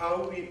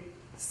 how we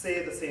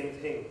say the same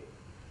thing.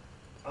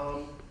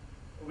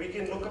 We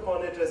can look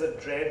upon it as a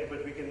dread,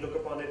 but we can look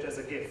upon it as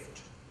a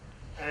gift.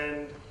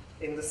 And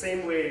in the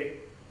same way,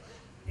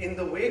 in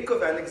the wake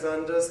of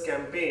Alexander's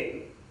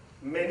campaign,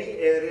 many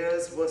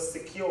areas were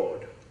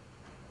secured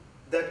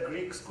that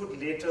Greeks could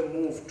later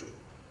move to.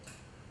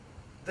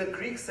 The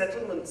Greek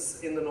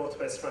settlements in the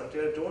northwest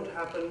frontier don't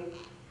happen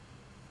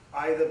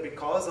either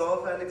because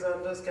of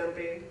Alexander's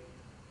campaign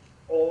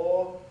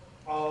or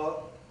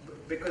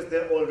because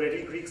there are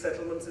already Greek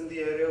settlements in the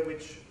area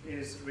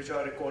which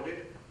are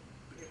recorded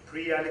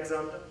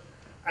pre-Alexander.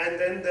 And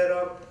then there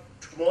are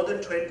more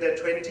than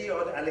 20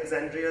 odd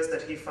Alexandrias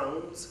that he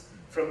founds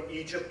from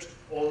Egypt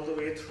all the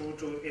way through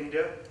to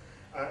India.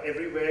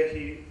 Everywhere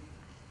he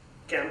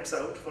camps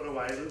out for a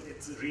while,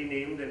 it's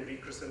renamed and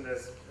rechristened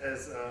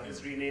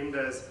is renamed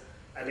as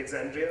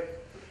Alexandria.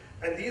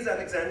 And these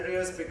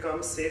Alexandrias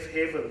become safe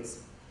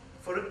havens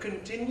for a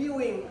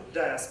continuing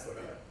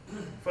diaspora,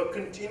 for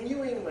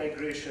continuing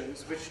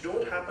migrations which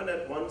don't happen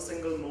at one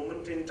single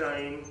moment in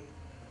time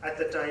at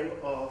the time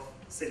of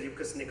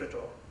Seleucus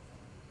Nicator.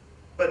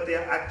 But they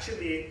are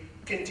actually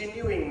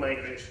continuing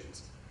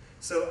migrations.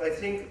 So I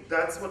think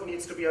that's what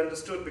needs to be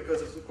understood,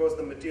 because of course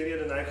the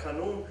material in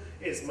Ai-Khanum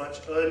is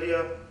much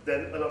earlier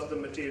than a lot of the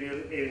material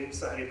in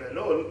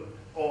Sahib-Elol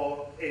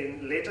or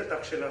in later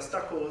Takshila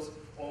stuccos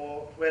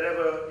or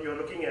wherever you're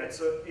looking at.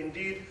 So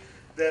indeed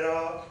there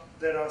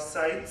are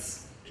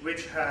sites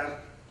which have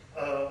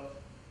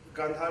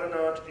Gandharan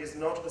art is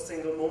not a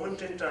single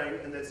moment in time,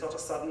 and it's not a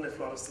sudden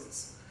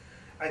efflorescence.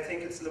 I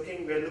think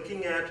we're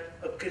looking at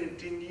a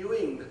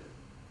continuing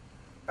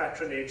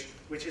patronage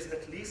which is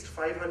at least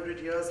 500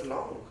 years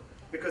long,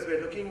 because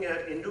we're looking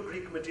at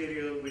Indo-Greek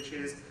material which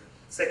is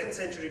 2nd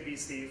century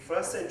BC,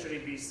 1st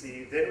century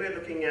BC, then we're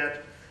looking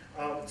at,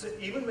 so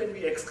even when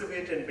we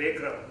excavate in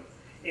Begram,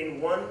 in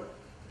one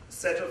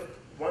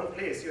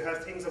place you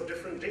have things of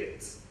different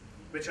dates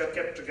which are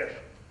kept together.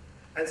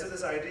 And so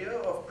this idea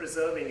of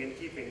preserving and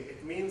keeping,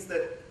 it means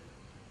that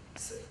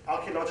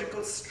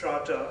archaeological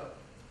strata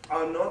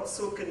are not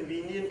so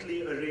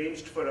conveniently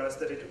arranged for us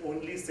that it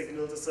only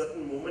signals a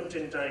certain moment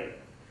in time.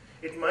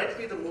 It might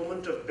be the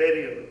moment of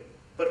burial,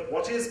 but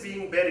what is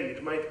being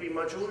buried might be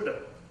much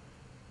older.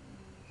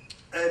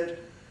 And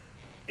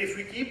if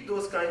we keep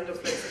those kind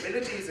of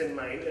flexibilities in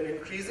mind, and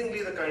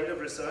increasingly the kind of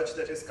research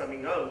that is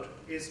coming out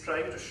is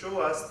trying to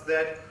show us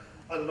that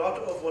a lot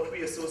of what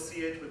we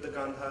associate with the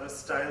Gandhara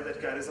style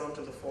that carries on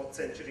to the 4th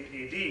century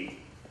AD,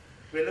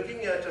 we're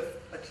looking at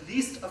at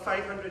least a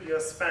 500-year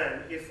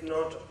span, if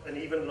not an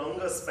even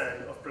longer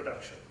span of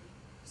production.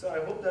 So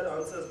I hope that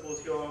answers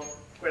both your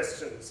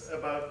questions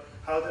about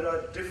how there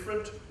are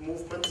different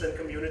movements and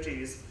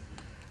communities,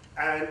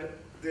 and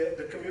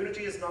the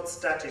community is not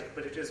static,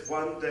 but it is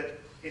one that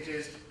it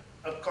is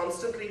a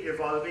constantly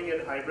evolving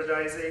and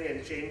hybridizing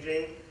and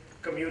changing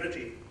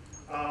community,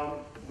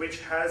 which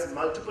has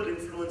multiple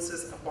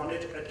influences upon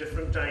it at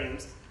different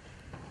times,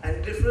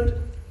 and different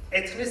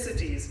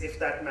ethnicities, if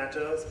that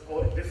matters,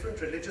 or different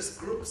religious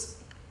groups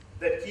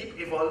that keep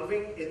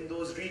evolving in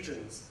those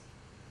regions.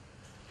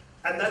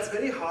 And that's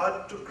very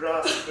hard to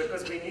grasp,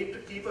 because we need to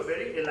keep a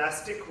very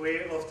elastic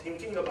way of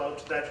thinking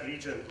about that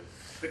region,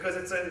 because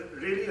it's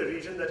really a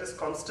region that is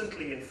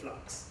constantly in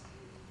flux.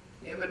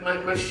 Yeah, but my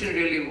question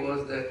really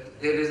was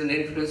that there is an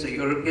influence, a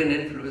European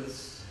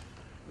influence,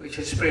 which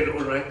has spread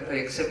all right. I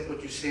accept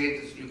what you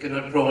say, you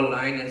cannot draw a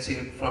line and say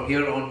from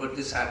here onward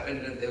this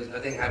happened and there was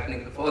nothing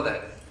happening before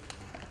that.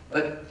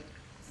 But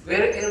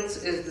where else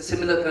is the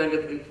similar kind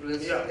of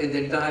influence in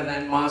the entire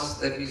landmass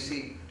that we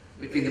see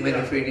between the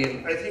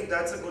Mediterranean? I think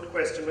that's a good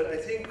question, but I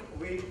think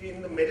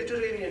in the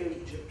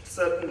Mediterranean,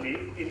 certainly,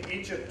 in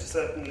Egypt,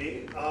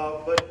 certainly,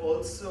 but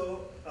also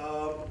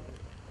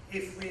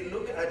if we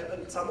look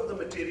at some of the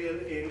material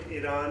in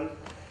Iran,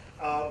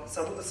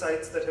 some of the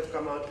sites that have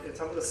come out,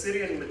 some of the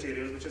Syrian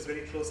material, which is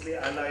very closely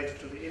allied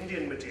to the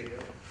Indian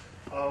material,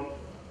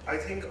 I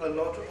think a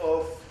lot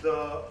of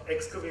the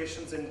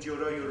excavations in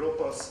Dura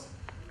Europos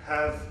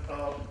have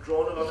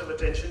drawn a lot of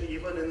attention,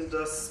 even in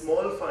the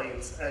small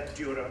finds at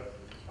Dura,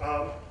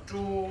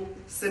 to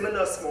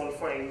similar small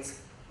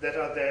finds that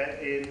are there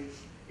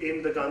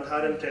in the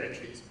Gandharan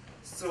territories.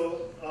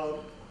 So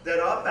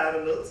there are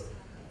parallels,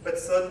 but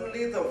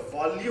certainly the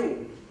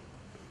volume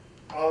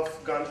of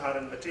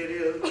Gandharan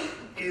material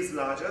is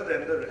larger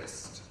than the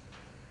rest,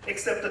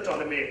 except the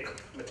Ptolemaic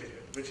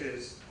material, which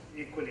is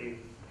equally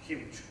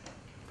huge.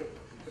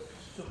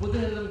 So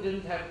Buddhism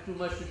didn't have too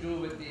much to do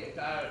with the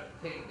entire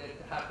thing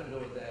that happened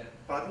over there.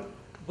 Pardon?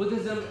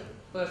 Buddhism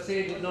per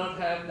se did not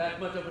have that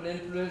much of an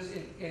influence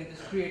in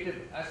this creative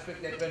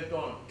aspect that went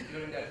on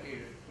during that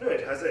period? No,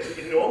 it has an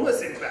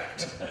enormous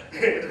impact.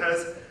 It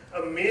has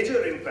a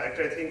major impact.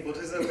 I think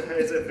Buddhism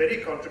is a very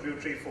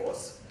contributory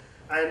force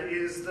and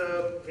is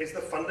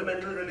the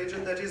fundamental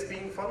religion that is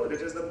being followed.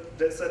 It is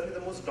certainly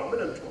the most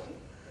dominant one.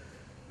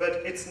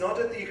 But it's not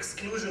at the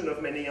exclusion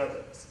of many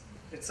others.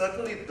 It's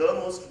certainly the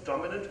most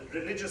dominant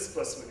religious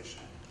persuasion.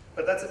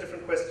 But that's a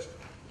different question.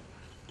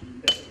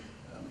 Yes.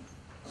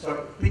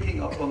 So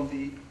picking up on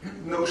the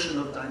notion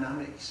of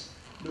dynamics,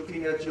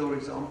 looking at your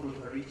example of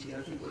Hariti,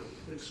 I think what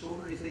the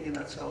extraordinary thing in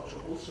that sculpture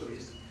also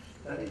is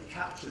that it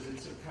captures,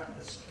 it's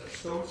a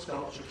stone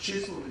sculpture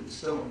chiseled in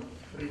stone,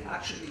 but it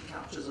actually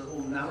captures a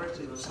whole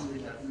narrative of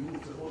something that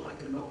moves, a whole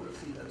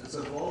iconography that has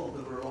evolved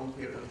over a long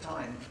period of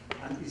time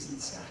and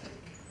isn't static.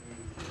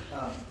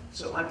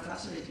 So I'm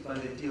fascinated by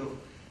the idea of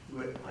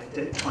we're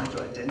trying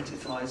to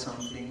identify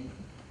something,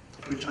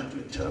 we're trying to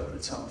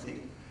interpret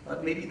something,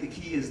 but maybe the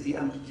key is the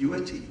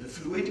ambiguity, the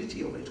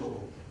fluidity of it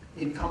all,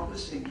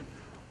 encompassing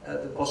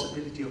the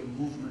possibility of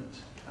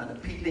movement and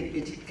appealing.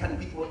 It can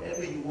be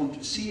whatever you want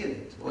to see in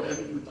it,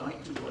 whatever you'd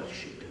like to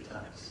worship it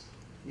as.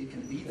 It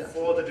can be that.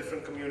 For the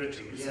different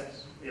communities.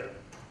 Yes. Yeah.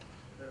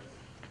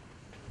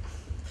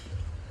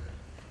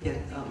 Yeah,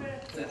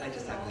 I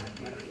just have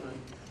the microphone.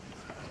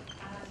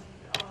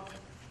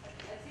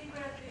 I think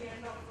we're at the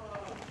end of.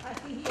 I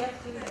think he has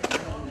to.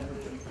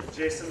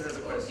 Jason has a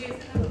question.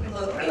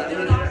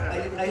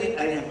 I didn't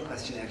have a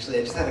question actually.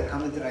 I just had a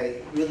comment that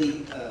I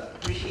really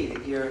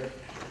appreciated your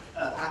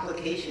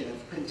application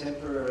of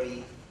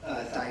contemporary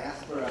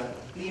diaspora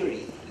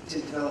theory to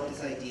develop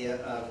this idea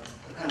of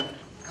a kind of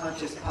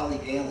conscious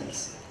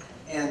polyvalence.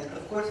 And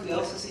of course, we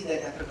also see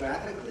that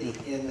epigraphically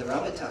in the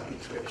Rabatak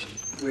inscription,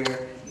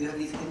 where you have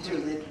these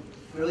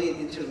brilliant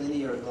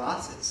interlinear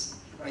glosses,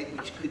 right,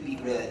 which could be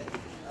read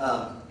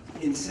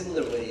in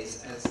similar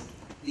ways as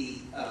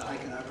the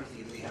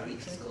iconography of the Hariti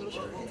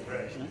sculpture in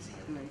the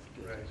museum.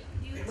 Right.